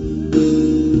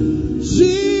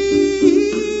 Jesus,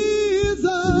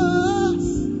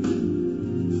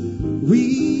 we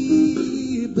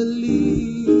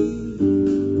believe.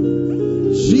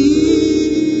 Jesus,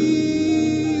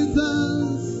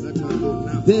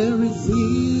 there is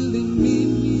healing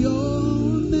in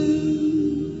your name.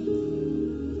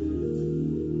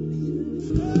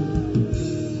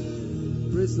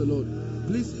 Praise the Lord.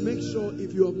 Please make sure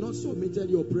if you have not submitted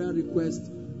your prayer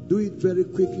request, do it very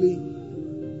quickly.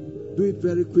 Do it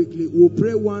very quickly. We'll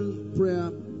pray one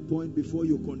prayer point before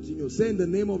you continue. Say in the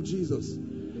name of Jesus.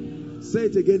 Say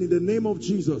it again. In the name of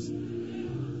Jesus,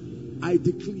 I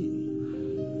decree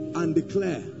and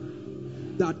declare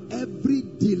that every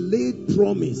delayed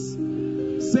promise,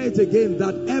 say it again,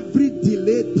 that every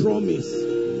delayed promise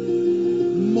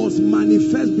must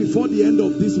manifest before the end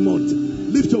of this month.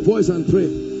 Lift your voice and pray.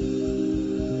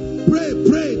 Pray,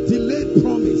 pray, delayed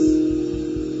promise.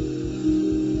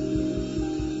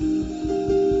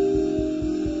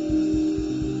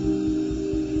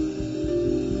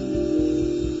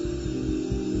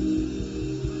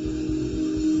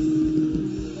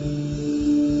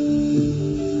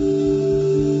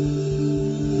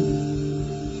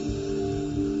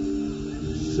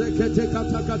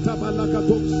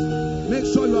 Make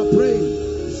sure you are praying.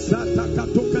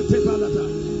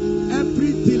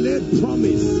 Every delayed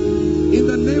promise, in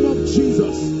the name of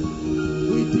Jesus,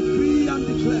 we decree and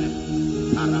declare.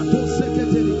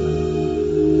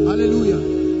 Hallelujah.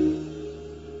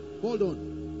 Hold on.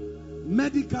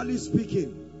 Medically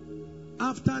speaking,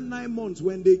 after 9 months,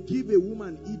 when they give a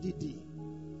woman EDD,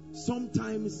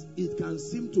 sometimes it can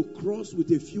seem to cross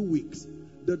with a few weeks.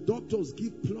 The doctors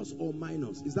give plus or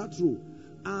minus. Is that true?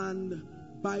 And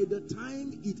by the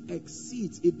time it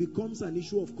exceeds, it becomes an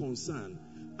issue of concern.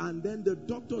 And then the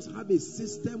doctors have a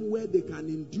system where they can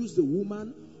induce the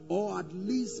woman or at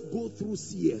least go through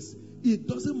CS. It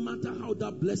doesn't matter how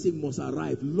that blessing must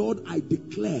arrive. Lord, I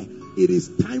declare it is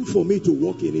time for me to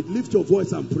walk in it. Lift your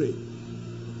voice and pray.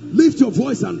 Lift your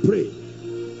voice and pray.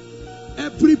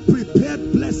 Every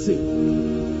prepared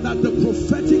blessing that the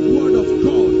prophetic word of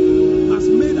God has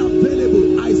made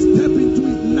available, I step into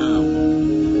it now.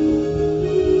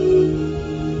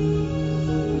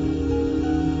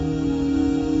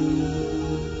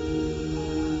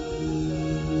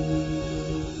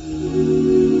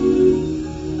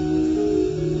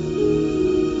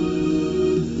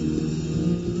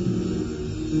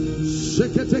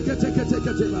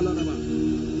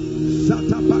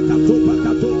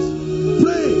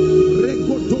 Pray.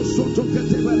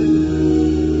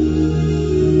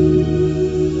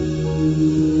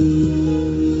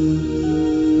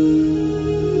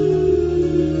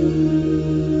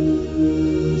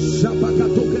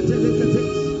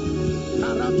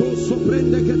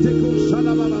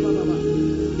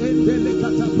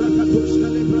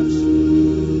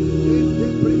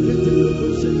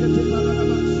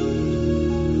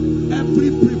 Every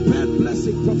prepared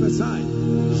blessing, prophesy.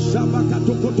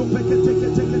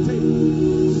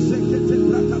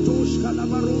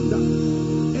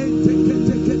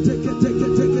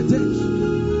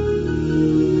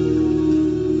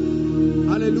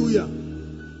 Hallelujah.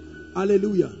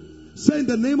 Hallelujah. Say in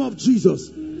the name of Jesus,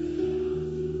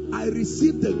 I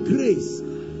receive the grace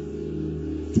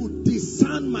to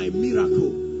discern my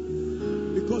miracle.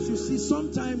 Because you see,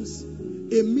 sometimes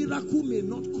a miracle may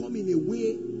not come in a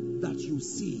way that you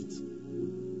see it.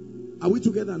 Are we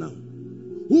together now?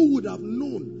 Who would have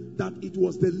known that it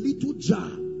was the little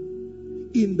jar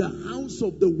in the house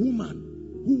of the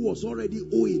woman who was already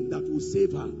owing that will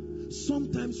save her.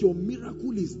 Sometimes your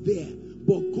miracle is there,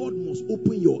 but God must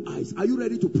open your eyes. Are you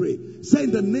ready to pray? Say,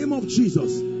 in the name of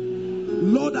Jesus,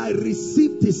 Lord, I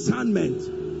receive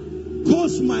discernment.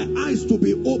 Cause my eyes to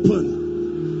be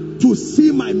open to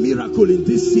see my miracle in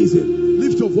this season.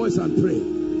 Lift your voice and pray.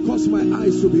 Cause my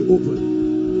eyes to be open.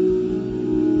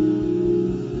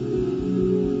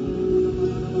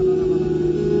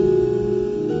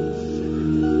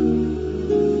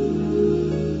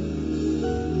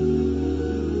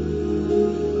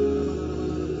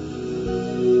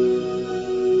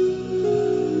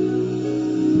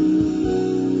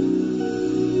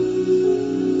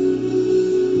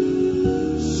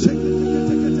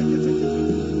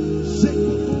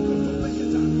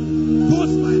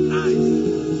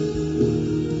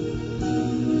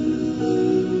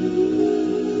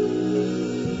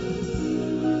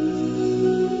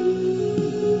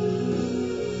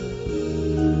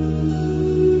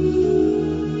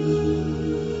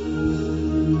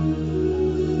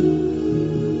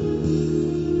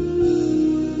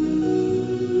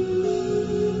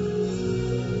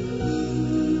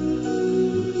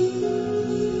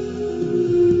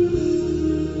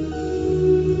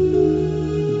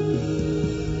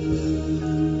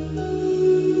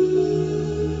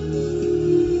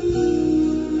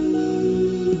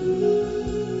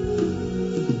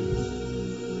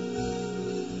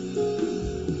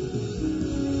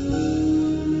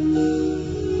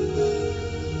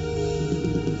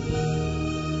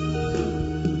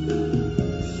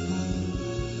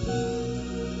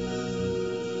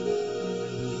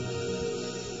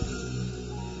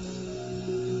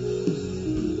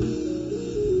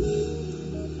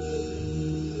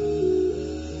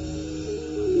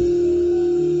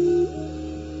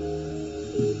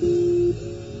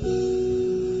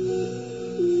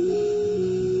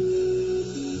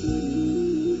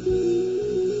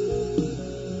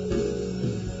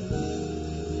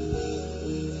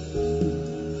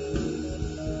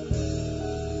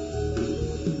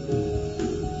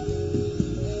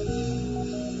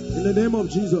 In the name of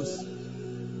Jesus.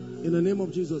 In the name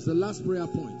of Jesus. The last prayer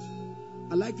point.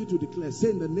 I'd like you to declare.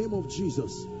 Say, in the name of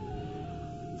Jesus,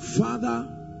 Father,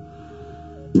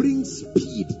 bring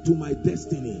speed to my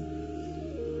destiny.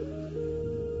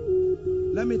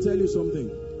 Let me tell you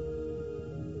something.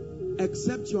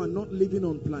 Except you are not living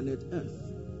on planet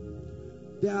Earth,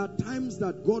 there are times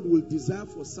that God will desire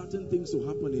for certain things to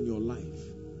happen in your life.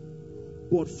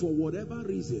 But for whatever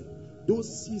reason,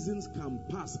 those seasons can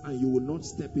pass and you will not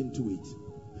step into it.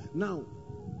 Now,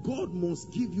 God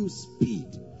must give you speed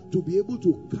to be able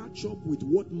to catch up with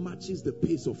what matches the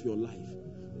pace of your life.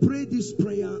 Pray this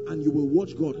prayer and you will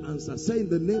watch God answer. Say, in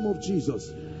the name of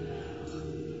Jesus,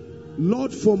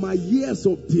 Lord, for my years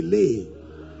of delay,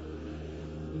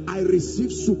 I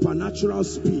receive supernatural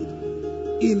speed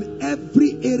in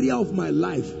every area of my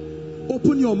life.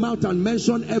 Open your mouth and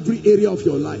mention every area of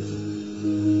your life.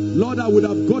 Lord, I would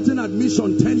have gotten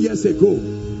admission 10 years ago,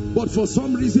 but for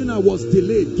some reason I was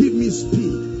delayed. Give me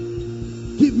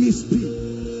speed. Give me speed.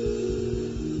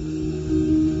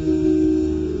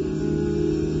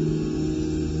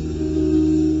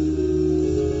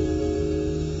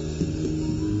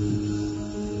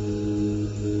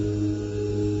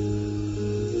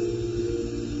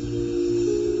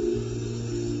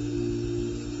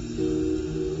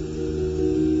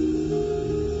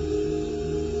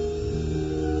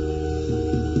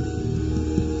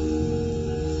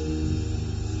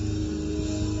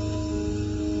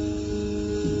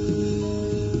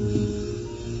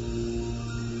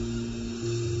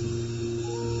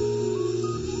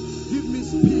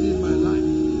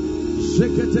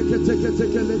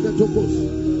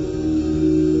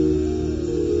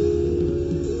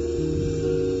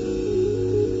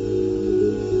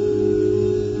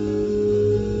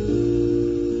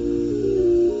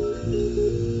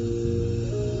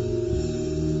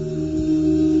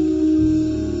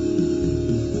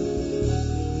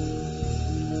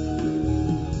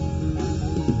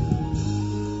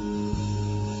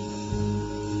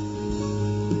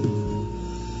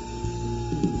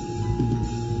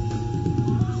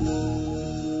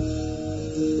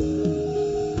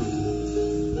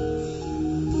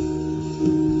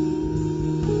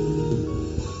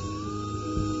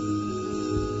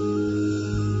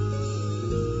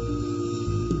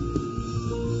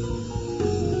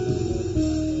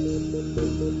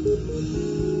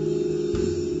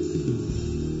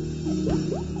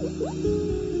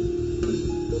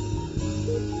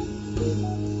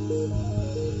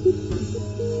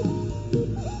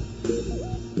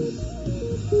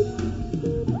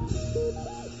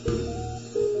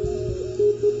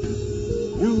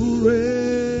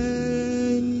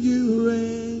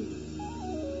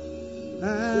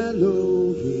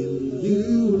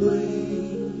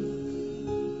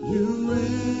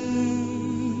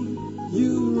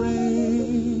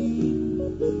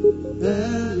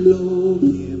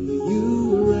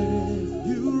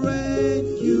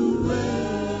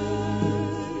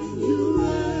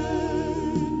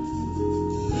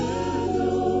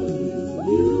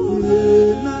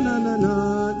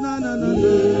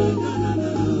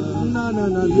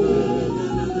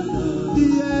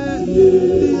 Na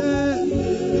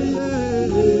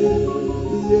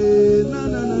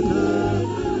na na na.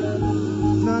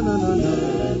 Na na na na.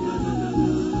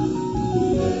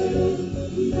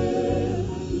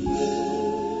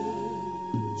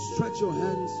 Stretch your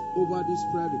hands over this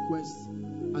prayer request,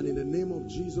 and in the name of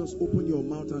Jesus, open your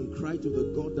mouth and cry to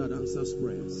the God that answers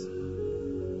prayers.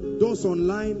 Those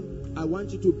online, I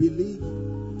want you to believe,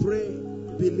 pray,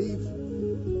 believe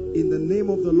in the name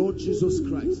of the Lord Jesus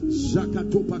Christ.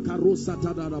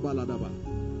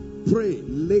 Pray.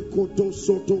 Lekoto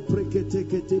soto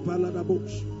preketekete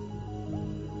paladabosh.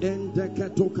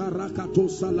 Endeketo karakato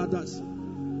saladas.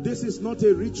 This is not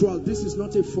a ritual. This is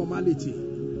not a formality.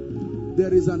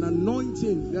 There is an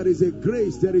anointing. There is a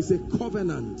grace. There is a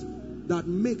covenant that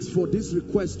makes for this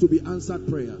request to be answered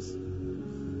prayers.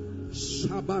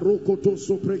 Shabarokoto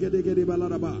sopregedegede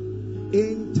baladaba.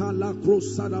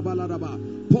 Entalakrossada baladaba.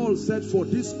 Paul said, for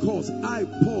this cause, I,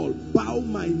 Paul, bow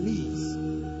my knees.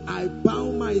 I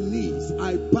bow my knees.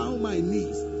 I bow my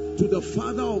knees to the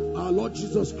Father of our Lord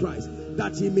Jesus Christ,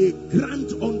 that he may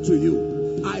grant unto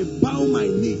you. I bow my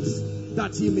knees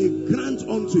that he may grant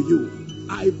unto you.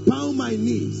 I bow my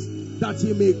knees that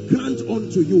he may grant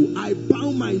unto you. I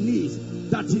bow my knees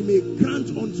that he may grant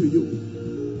unto you.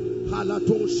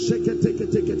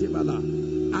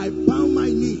 I bow my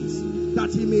knees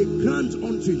that he may grant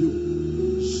unto you.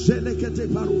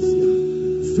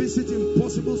 Visit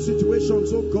impossible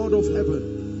situations, O God of heaven.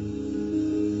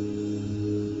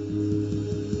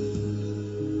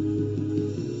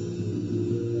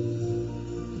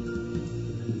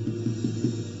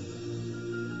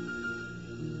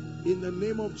 In the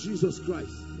name of Jesus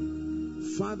Christ,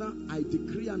 Father, I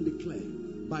decree and declare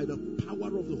by the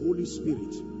power of the Holy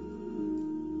Spirit,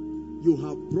 you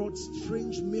have brought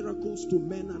strange miracles to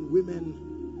men and women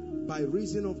by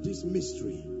reason of this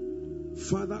mystery.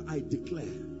 Father, I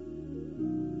declare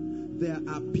there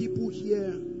are people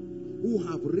here who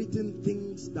have written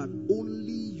things that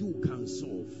only you can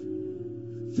solve.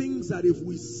 Things that if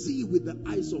we see with the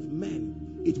eyes of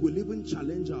men, it will even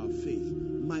challenge our faith.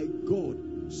 My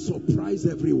God, surprise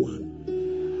everyone.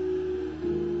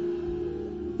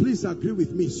 Please agree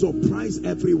with me. Surprise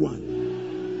everyone.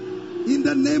 In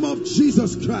the name of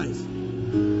Jesus Christ.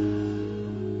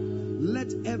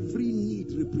 Let every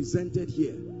need represented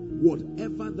here,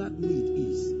 whatever that need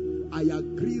is, I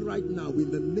agree right now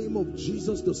in the name of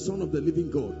Jesus, the Son of the living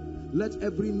God. Let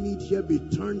every need here be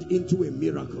turned into a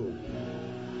miracle.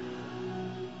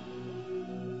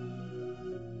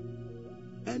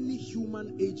 Any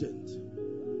human agent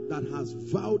that has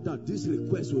vowed that this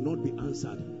request will not be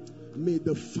answered, may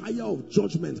the fire of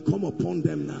judgment come upon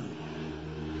them now.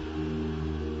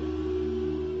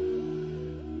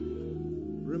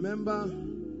 Remember,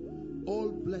 all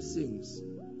blessings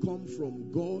come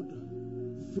from God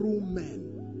through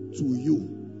men to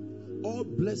you. All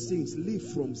blessings leave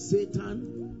from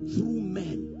Satan through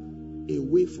men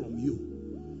away from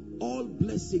you. All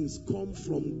blessings come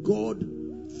from God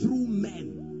through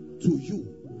men to you.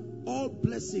 All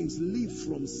blessings leave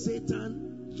from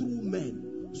Satan through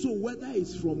men. So whether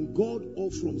it's from God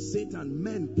or from Satan,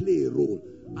 men play a role.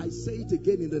 I say it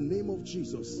again in the name of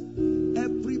Jesus.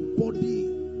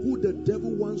 Everybody who the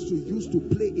devil wants to use to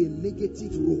play a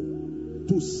negative role,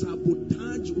 to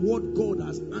sabotage what God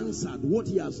has answered, what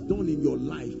he has done in your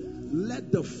life,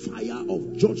 let the fire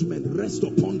of judgment rest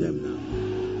upon them now.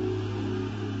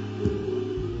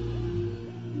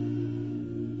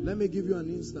 Let me give you an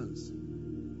instance.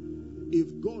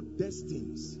 If God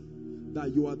destines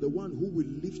that you are the one who will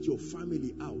lift your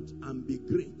family out and be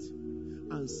great,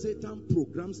 and Satan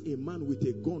programs a man with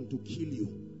a gun to kill you,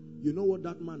 you know what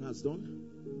that man has done?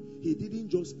 He didn't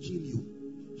just kill you.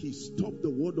 He stopped the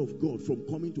word of God from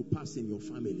coming to pass in your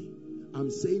family.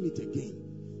 I'm saying it again.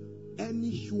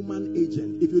 Any human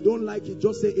agent, if you don't like it,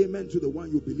 just say amen to the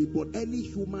one you believe. But any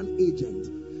human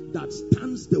agent that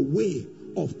stands the way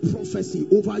of prophecy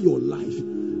over your life,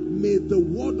 may the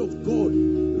word of God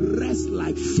rest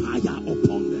like fire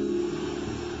upon them.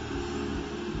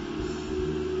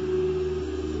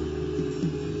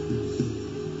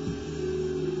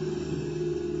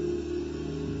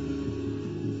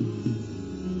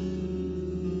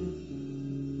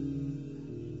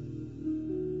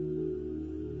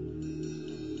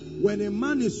 When a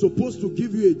man is supposed to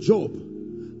give you a job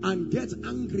and gets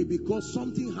angry because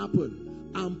something happened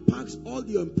and packs all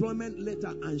the employment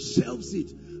letter and shelves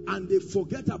it, and they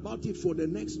forget about it for the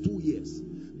next 2 years.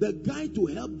 The guy to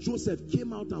help Joseph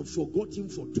came out and forgot him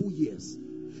for 2 years.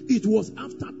 It was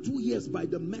after 2 years, by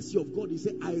the mercy of God, he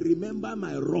said, I remember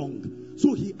my wrong.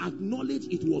 So he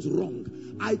acknowledged it was wrong.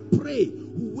 I pray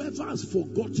whoever has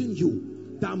forgotten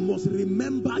you, that must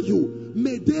remember you,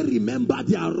 may they remember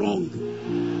they are wrong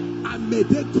and may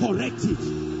they correct it.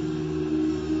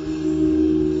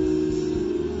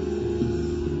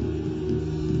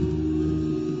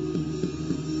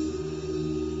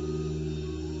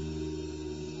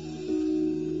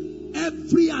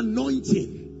 Every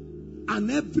anointing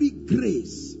and every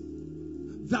grace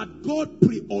that God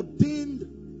preordained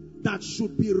that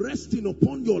should be resting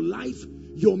upon your life,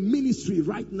 your ministry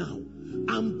right now,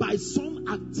 and by some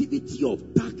activity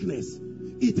of darkness,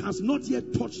 it has not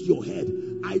yet touched your head,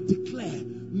 I declare,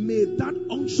 may that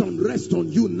unction rest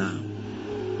on you now.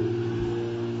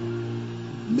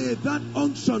 May that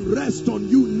unction rest on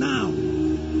you now.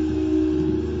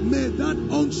 May that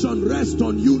unction rest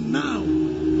on you now.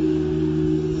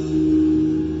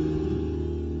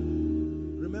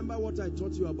 Remember what I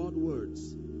taught you about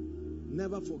words.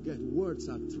 Never forget, words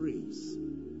are trays.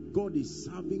 God is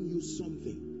serving you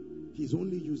something. He's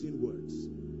only using words.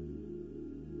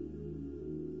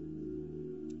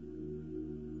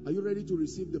 Are you ready to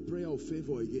receive the prayer of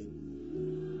favor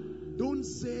again? Don't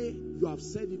say you have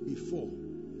said it before.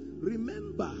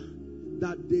 Remember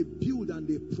that they build and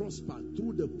they prosper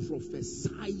through the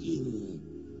prophesying.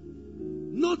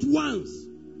 Not once.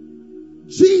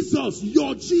 Jesus,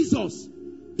 your Jesus,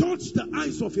 touched the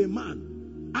eyes of a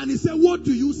man. And he said, what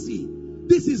do you see?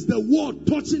 This is the word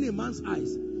touching a man's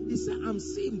eyes. He said, I'm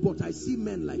seeing, but I see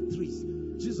men like trees.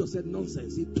 Jesus said,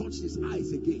 nonsense. He touched his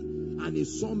eyes again and he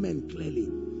saw men clearly.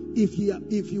 If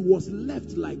he was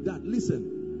left like that, listen,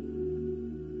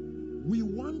 we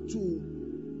want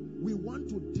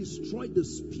to destroy the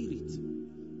spirit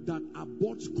that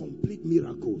aborts complete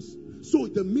miracles. So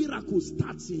the miracle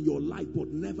starts in your life but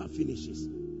never finishes.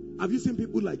 Have you seen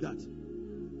people like that?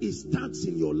 It starts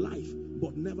in your life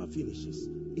but never finishes.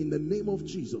 In the name of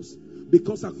Jesus.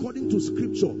 Because according to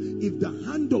scripture, if the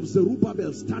hand of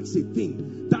Zerubbabel starts a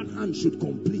thing, that hand should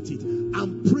complete it.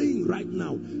 I'm praying right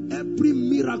now, every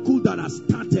miracle that has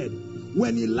started,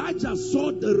 when Elijah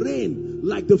saw the rain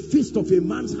like the fist of a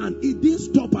man's hand, it didn't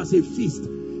stop as a fist.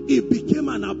 It became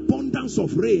an abundance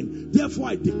of rain. Therefore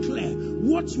I declare,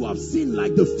 what you have seen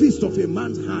like the fist of a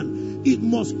man's hand, it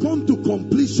must come to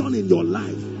completion in your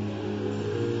life.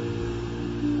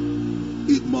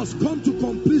 It must come to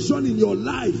completion in your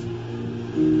life.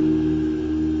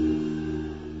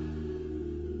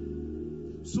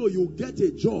 So you get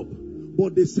a job,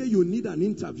 but they say you need an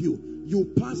interview.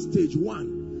 You pass stage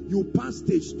 1, you pass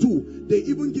stage 2. They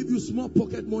even give you small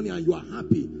pocket money and you are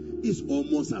happy. It's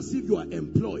almost as if you are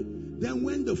employed. Then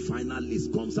when the final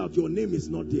list comes out, your name is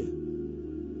not there.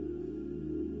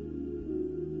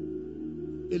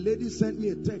 A lady sent me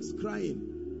a text crying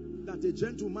that a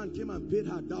gentleman came and paid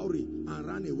her dowry and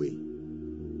ran away.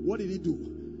 What did he do?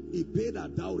 He paid her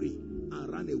dowry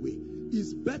and ran away.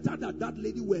 It's better that that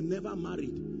lady were never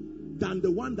married than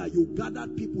the one that you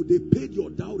gathered people, they paid your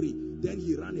dowry, then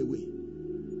he ran away.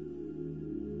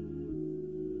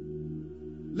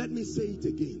 Let me say it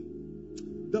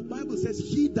again. The Bible says,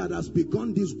 he that has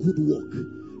begun this good work,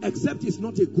 except it's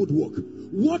not a good work,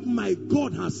 what my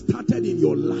God has started in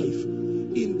your life,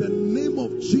 in the name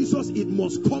of Jesus, it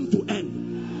must come to end.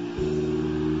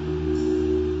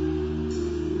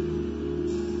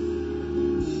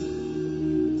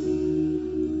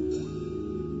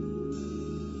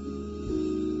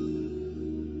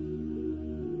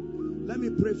 Let me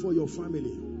pray for your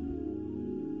family,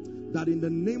 that in the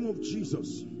name of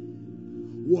Jesus,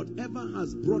 whatever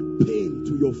has brought pain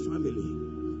to your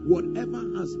family,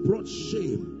 whatever has brought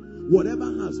shame, whatever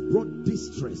has brought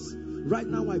distress, right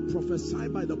now I prophesy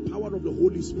by the power of the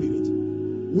Holy Spirit.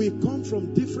 We come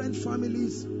from different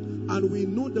families and we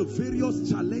know the various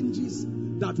challenges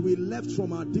that we left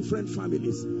from our different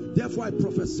families. Therefore I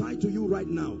prophesy to you right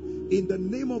now, in the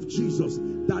name of Jesus,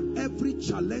 that every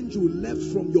challenge you left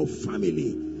from your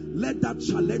family, let that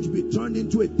challenge be turned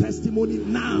into a testimony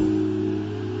now.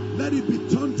 Let it be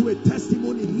turned to a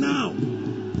testimony now.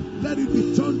 Let it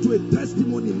be turned to a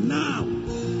testimony now.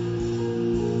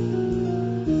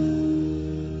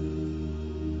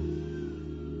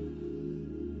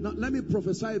 Now let me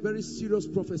prophesy a very serious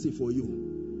prophecy for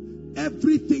you.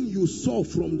 Everything you saw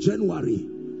from January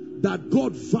that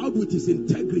God vowed with his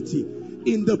integrity,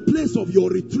 in the place of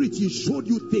your retreat, he showed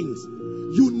you things.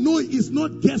 You know it's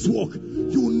not guesswork.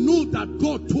 You know that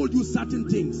God told you certain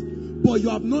things, but you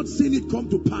have not seen it come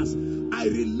to pass. I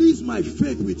release my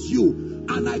faith with you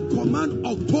and I command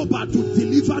October to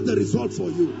deliver the result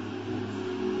for you.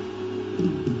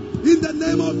 In the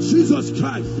name of Jesus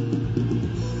Christ.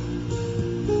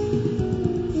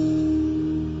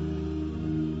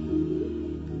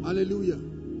 Hallelujah.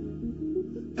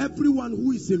 Everyone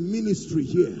who is in ministry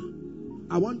here,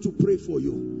 I want to pray for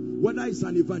you. Whether it's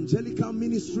an evangelical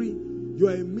ministry, you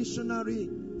are a missionary,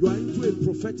 you are into a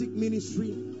prophetic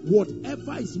ministry,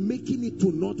 whatever is making it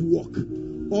to not work,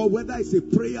 or whether it's a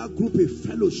prayer group, a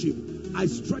fellowship, I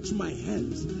stretch my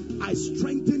hands. I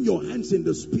strengthen your hands in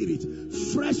the spirit.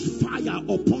 Fresh fire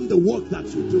upon the work that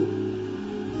you do.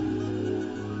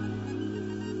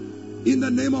 In the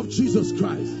name of Jesus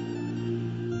Christ.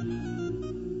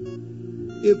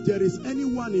 If there is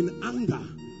anyone in anger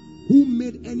who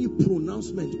made any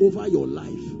pronouncement over your life,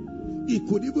 it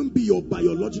could even be your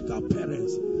biological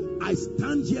parents. I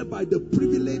stand here by the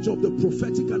privilege of the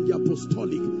prophetic and the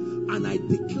apostolic, and I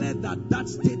declare that that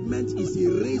statement is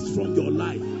erased from your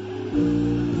life.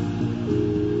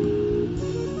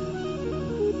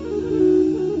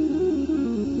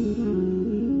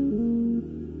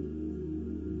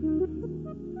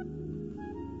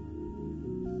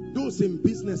 Those in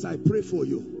business, I pray for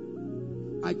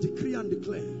you. I decree and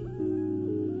declare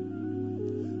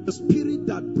the spirit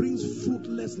that brings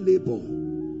fruitless labor.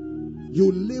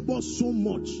 You labor so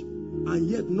much and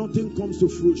yet nothing comes to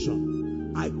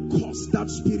fruition. I curse that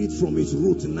spirit from its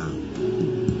root now.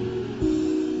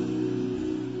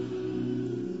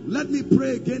 Let me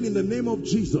pray again in the name of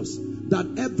Jesus that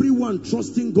everyone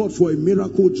trusting God for a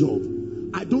miracle job,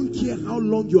 I don't care how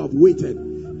long you have waited,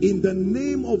 in the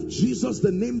name of Jesus,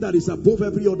 the name that is above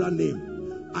every other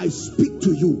name, I speak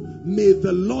to you. May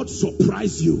the Lord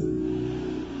surprise you.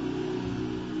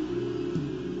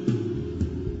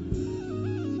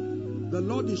 The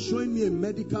Lord is showing me a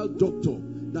medical doctor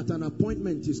that an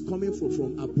appointment is coming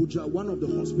from Abuja, one of the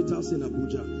hospitals in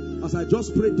Abuja. As I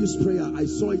just prayed this prayer, I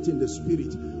saw it in the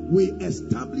spirit. We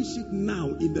establish it now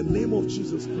in the name of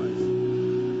Jesus Christ.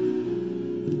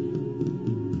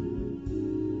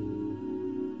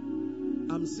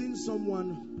 I'm seeing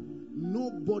someone,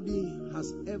 nobody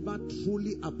has ever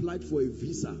truly applied for a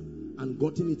visa and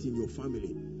gotten it in your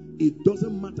family. It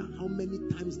doesn't matter how many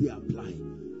times they apply.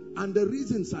 And the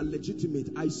reasons are legitimate.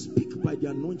 I speak by the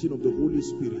anointing of the Holy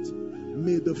Spirit.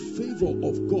 May the favor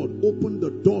of God open the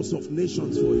doors of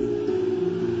nations for you.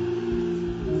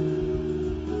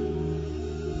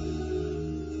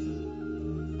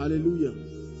 Hallelujah.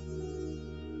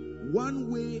 One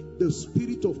way the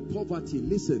spirit of poverty,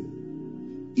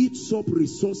 listen, eats up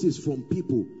resources from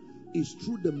people is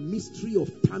through the mystery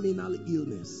of terminal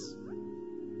illness.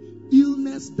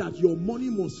 Illness that your money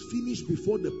must finish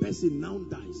before the person now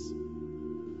dies.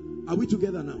 Are we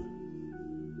together now?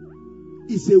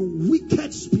 It's a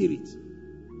wicked spirit,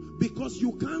 because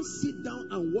you can't sit down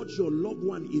and watch your loved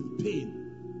one in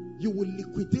pain. You will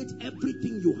liquidate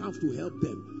everything you have to help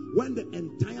them. When the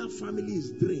entire family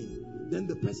is drained, then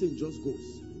the person just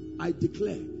goes. I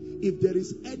declare, if there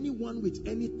is anyone with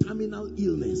any terminal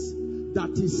illness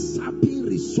that is sapping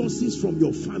resources from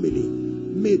your family,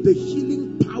 may the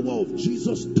healing power of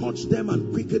Jesus touch them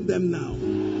and quicken them now.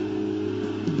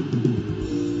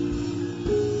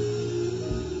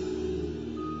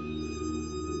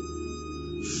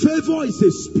 Favor is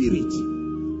a spirit.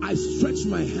 I stretch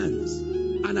my hands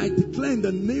and I declare in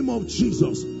the name of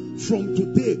Jesus, from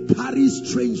today, carry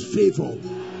strange favor.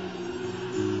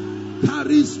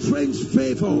 Carry strange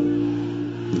favor.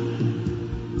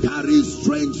 Carry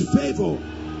strange favor.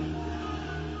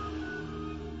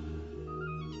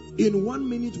 In 1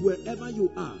 minute, wherever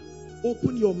you are,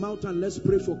 open your mouth and let's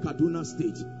pray for Kaduna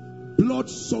State.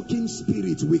 Blood-sucking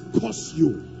spirit, we curse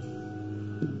you.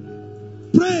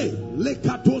 Pray.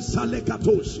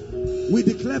 We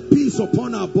declare peace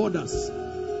upon our borders.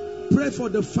 Pray for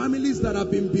the families that have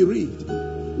been bereaved.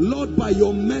 Lord, by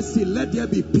your mercy, let there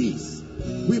be peace.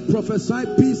 We prophesy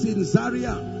peace in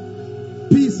Zaria,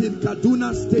 peace in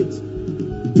Kaduna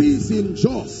State, peace in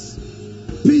Jos,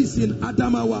 peace in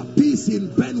Adamawa, peace in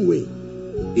Benue.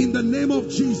 In the name of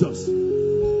Jesus,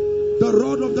 the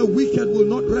rod of the wicked will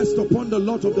not rest upon the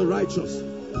lot of the righteous.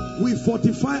 We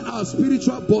fortify our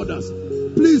spiritual borders.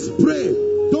 Please pray.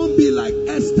 Don't be like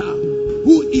Esther,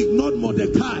 who ignored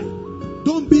Mordecai.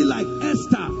 Don't be like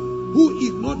Esther, who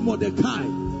ignored Mordecai.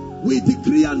 We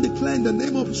decree and declare in the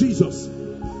name of Jesus.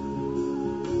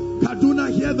 Kaduna,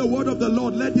 hear the word of the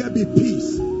Lord. Let there be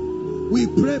peace. We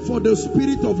pray for the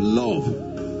spirit of love.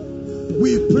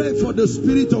 We pray for the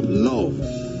spirit of love,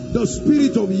 the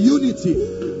spirit of unity.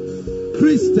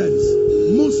 Christians,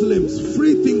 Muslims,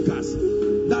 free thinkers,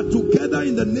 that together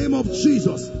in the name of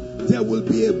Jesus, there will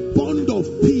be a bond of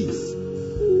peace.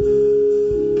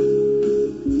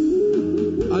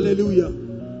 Hallelujah.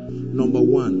 Number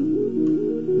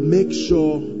one, make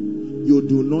sure you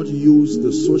do not use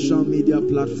the social media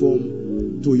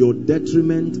platform to your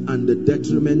detriment and the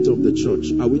detriment of the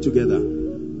church. Are we together?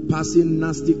 passing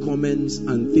nasty comments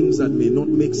and things that may not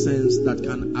make sense, that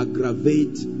can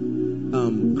aggravate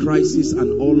crisis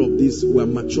and all of this. We are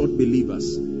matured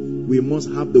believers. We must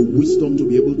have the wisdom to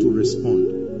be able to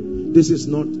respond. This is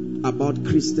not about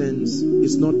Christians.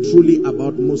 It's not truly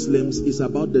about Muslims. It's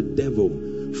about the devil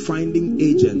finding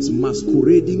agents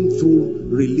masquerading through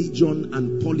religion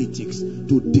and politics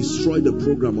to destroy the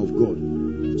program of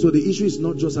God. So the issue is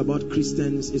not just about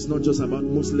Christians. It's not just about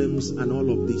Muslims and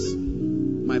all of this.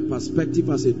 My perspective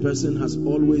as a person has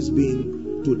always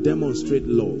been to demonstrate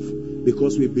love,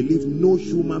 because we believe no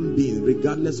human being,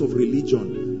 regardless of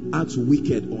religion, acts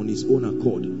wicked on his own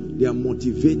accord. They are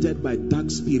motivated by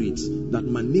dark spirits that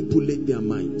manipulate their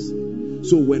minds.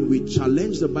 So when we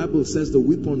challenge, the Bible says the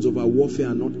weapons of our warfare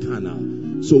are not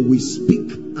carnal. So we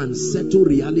speak and settle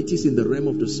realities in the realm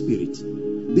of the spirit.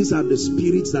 These are the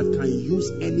spirits that can use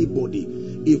anybody.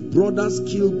 If brothers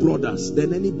kill brothers,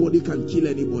 then anybody can kill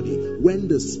anybody when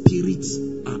the spirits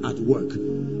are at work.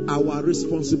 Our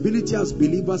responsibility as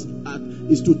believers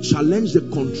is to challenge the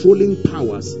controlling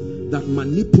powers that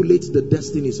manipulate the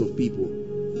destinies of people.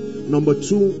 Number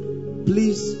two,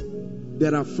 please,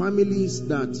 there are families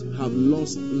that have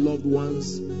lost loved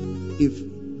ones.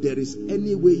 If there is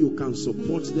any way you can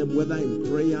support them, whether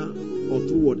in prayer or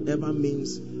through whatever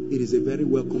means, it is a very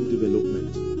welcome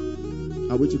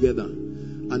development. Are we together?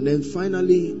 And then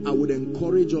finally, I would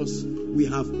encourage us, we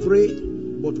have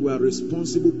prayed, but we are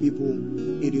responsible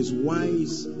people. It is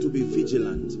wise to be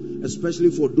vigilant, especially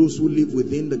for those who live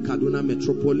within the Kaduna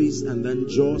metropolis and then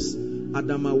Jos,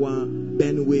 Adamawa,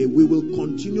 Benue. We will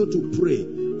continue to pray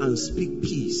and speak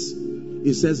peace.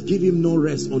 It says, give him no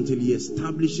rest until he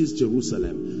establishes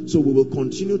Jerusalem. So we will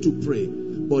continue to pray,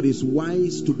 but it's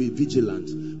wise to be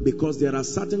vigilant, because there are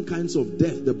certain kinds of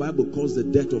death the Bible calls the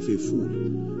death of a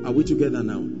fool. Are we together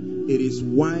now? It is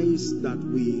wise that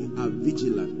we are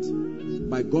vigilant.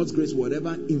 By God's grace,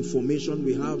 whatever information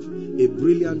we have, a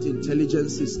brilliant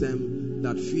intelligence system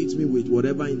that feeds me with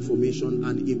whatever information,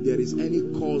 and if there is any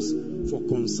cause for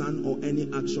concern or any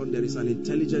action, there is an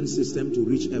intelligence system to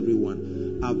reach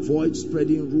everyone. Avoid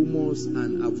spreading rumors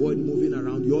and avoid moving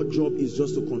around. Your job is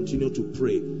just to continue to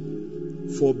pray.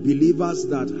 For believers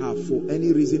that have for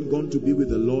any reason gone to be with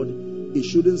the Lord, it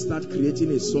shouldn't start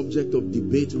creating a subject of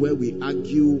debate where we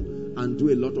argue and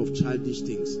do a lot of childish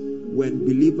things. When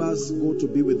believers go to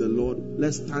be with the Lord,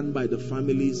 let's stand by the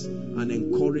families and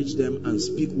encourage them and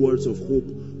speak words of hope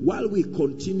while we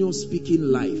continue speaking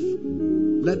life.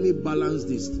 Let me balance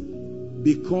this,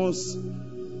 because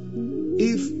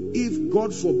if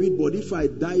God forbid, but if I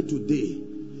die today,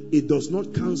 it does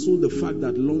not cancel the fact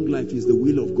that long life is the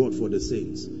will of God for the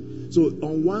saints. So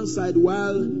on one side,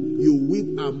 while you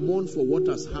weep and mourn for what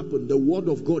has happened, the word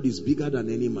of God is bigger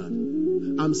than any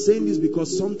man. I'm saying this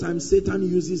because sometimes Satan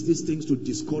uses these things to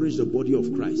discourage the body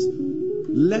of Christ.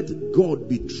 Let God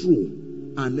be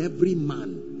true and every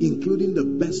man, including the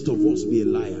best of us, be a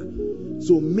liar.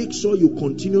 So make sure you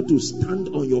continue to stand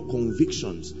on your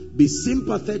convictions. Be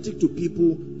sympathetic to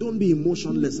people. Don't be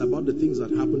emotionless about the things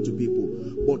that happen to people.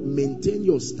 But maintain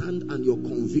your stand and your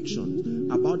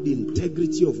conviction about the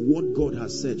integrity of what God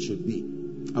has said should be.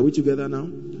 Are we together now?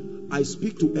 I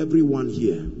speak to everyone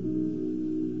here.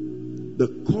 The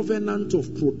covenant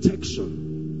of protection.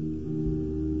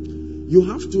 You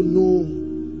have to know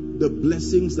the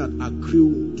blessings that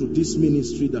accrue to this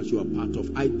ministry that you are part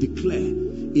of. I declare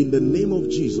in the name of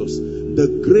Jesus, the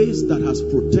grace that has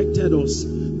protected us,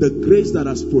 the grace that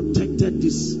has protected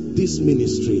this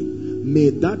ministry, may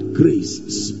that grace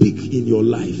speak in your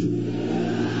life.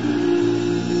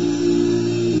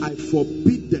 I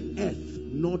forbid the earth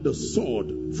nor the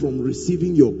sword from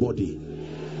receiving your body.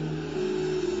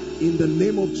 In the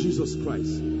name of Jesus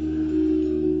Christ.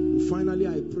 Finally,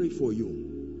 I pray for you.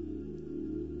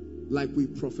 Like we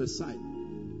prophesied,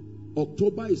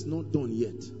 October is not done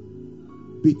yet.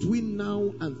 Between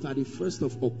now and 31st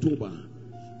of October,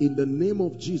 in the name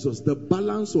of Jesus, the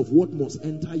balance of what must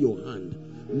enter your hand,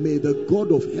 may the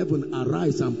God of heaven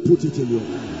arise and put it in your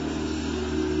hand.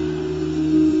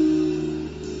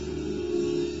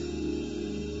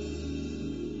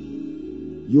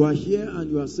 You are here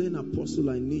and you are saying, Apostle,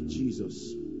 I need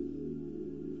Jesus.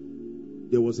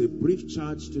 There was a brief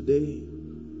charge today,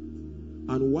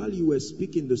 and while you were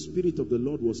speaking, the Spirit of the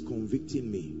Lord was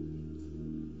convicting me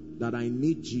that I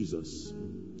need Jesus.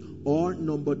 Or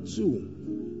number two,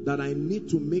 that I need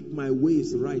to make my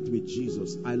ways right with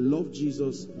Jesus. I love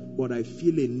Jesus, but I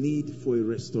feel a need for a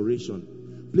restoration.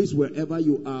 Please, wherever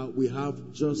you are, we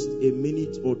have just a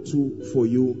minute or two for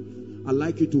you. I'd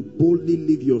like you to boldly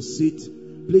leave your seat.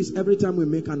 Please, every time we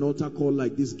make an altar call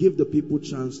like this, give the people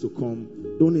chance to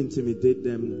come. Don't intimidate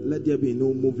them. Let there be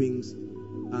no movings.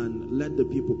 and let the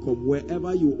people come.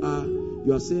 Wherever you are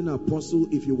saying, Apostle,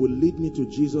 if you will lead me to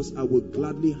Jesus, I will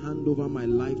gladly hand over my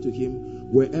life to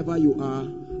him. Wherever you are,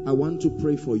 I want to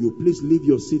pray for you. Please leave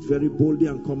your seat very boldly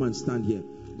and come and stand here.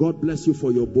 God bless you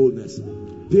for your boldness.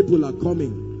 People are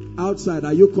coming. Outside,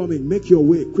 are you coming? Make your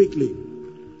way quickly.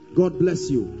 God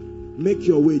bless you. Make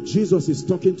your way. Jesus is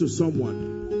talking to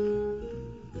someone.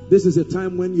 This is a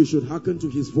time when you should hearken to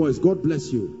his voice. God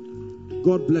bless you.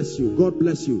 God bless you. God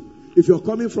bless you. If you're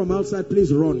coming from outside,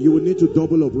 please run. You will need to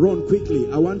double up. Run quickly.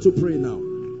 I want to pray now.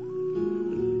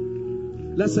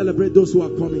 Let's celebrate those who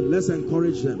are coming. Let's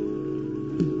encourage them.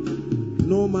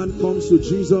 No man comes to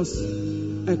Jesus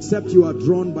except you are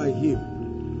drawn by him.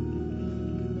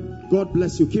 God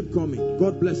bless you. Keep coming.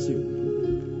 God bless you.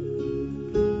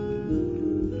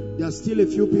 There are still a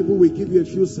few people. We give you a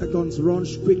few seconds. Run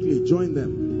quickly. Join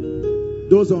them.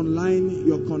 Those online,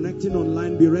 you're connecting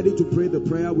online. Be ready to pray the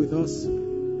prayer with us.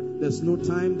 There's no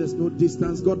time. There's no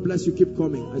distance. God bless you. Keep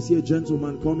coming. I see a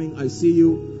gentleman coming. I see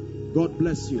you. God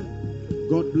bless you.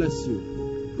 God bless you.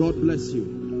 God bless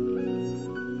you.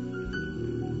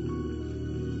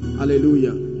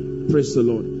 Hallelujah. Praise the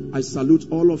Lord. I salute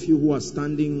all of you who are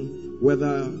standing,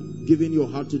 whether giving your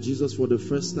heart to Jesus for the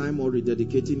first time or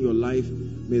rededicating your life.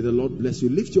 May the Lord bless you.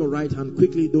 Lift your right hand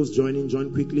quickly. Those joining,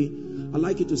 join quickly. I'd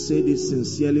like you to say this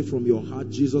sincerely from your heart.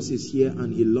 Jesus is here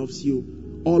and he loves you.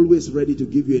 Always ready to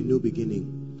give you a new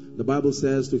beginning. The Bible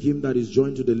says, to him that is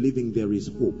joined to the living, there is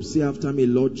hope. Say after me,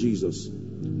 Lord Jesus.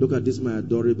 Look at this, my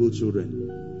adorable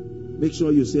children. Make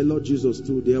sure you say, Lord Jesus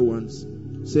too, dear ones.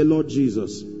 Say, Lord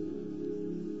Jesus,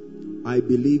 I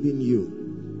believe in you,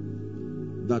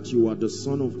 that you are the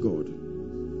Son of God.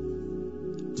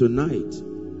 Tonight,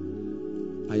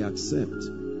 I accept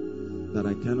that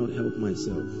I cannot help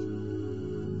myself.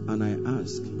 And I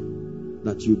ask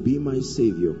that you be my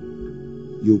Savior.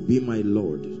 You be my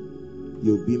Lord.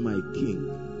 You be my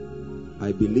King.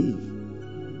 I believe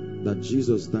that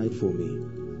Jesus died for me.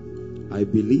 I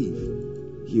believe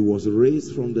he was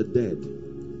raised from the dead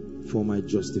for my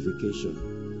justification.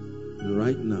 And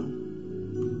right now,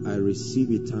 I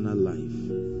receive eternal life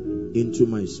into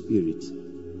my spirit.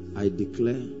 I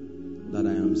declare that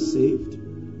I am saved.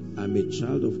 I'm a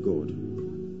child of God.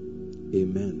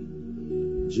 Amen.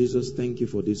 Jesus, thank you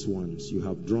for these ones. You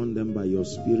have drawn them by your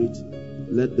spirit.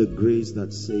 Let the grace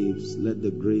that saves, let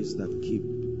the grace that keeps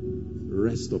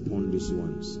rest upon these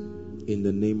ones. In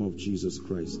the name of Jesus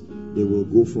Christ. They will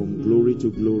go from glory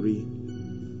to glory.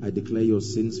 I declare your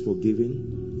sins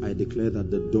forgiven. I declare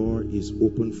that the door is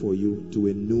open for you to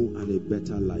a new and a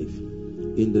better life.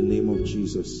 In the name of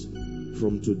Jesus.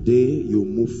 From today, you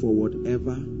move forward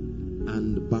ever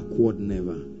and backward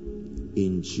never.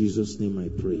 In Jesus' name I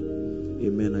pray.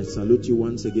 Amen. I salute you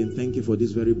once again. Thank you for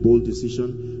this very bold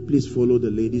decision. Please follow the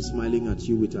lady smiling at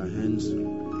you with her hands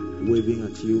waving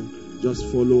at you. Just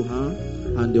follow her,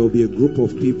 and there will be a group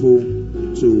of people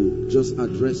to just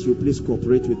address you. Please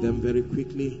cooperate with them very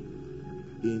quickly.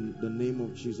 In the name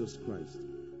of Jesus Christ.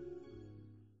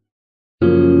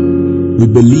 We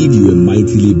believe you are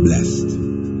mightily blessed.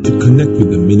 To connect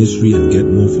with the ministry and get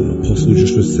more from Apostle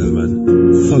Joshua Selman,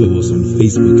 follow us on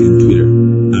Facebook and Twitter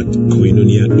at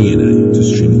Koinonia ANI. To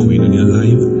stream Koinonia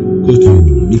live, go to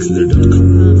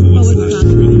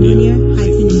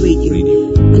mixler.com/Koinonia-radio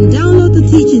and download the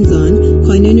teachings on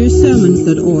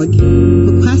koinoniasermons.org.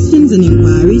 For questions and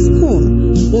inquiries, call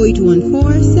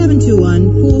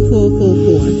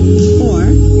 0814-721-4444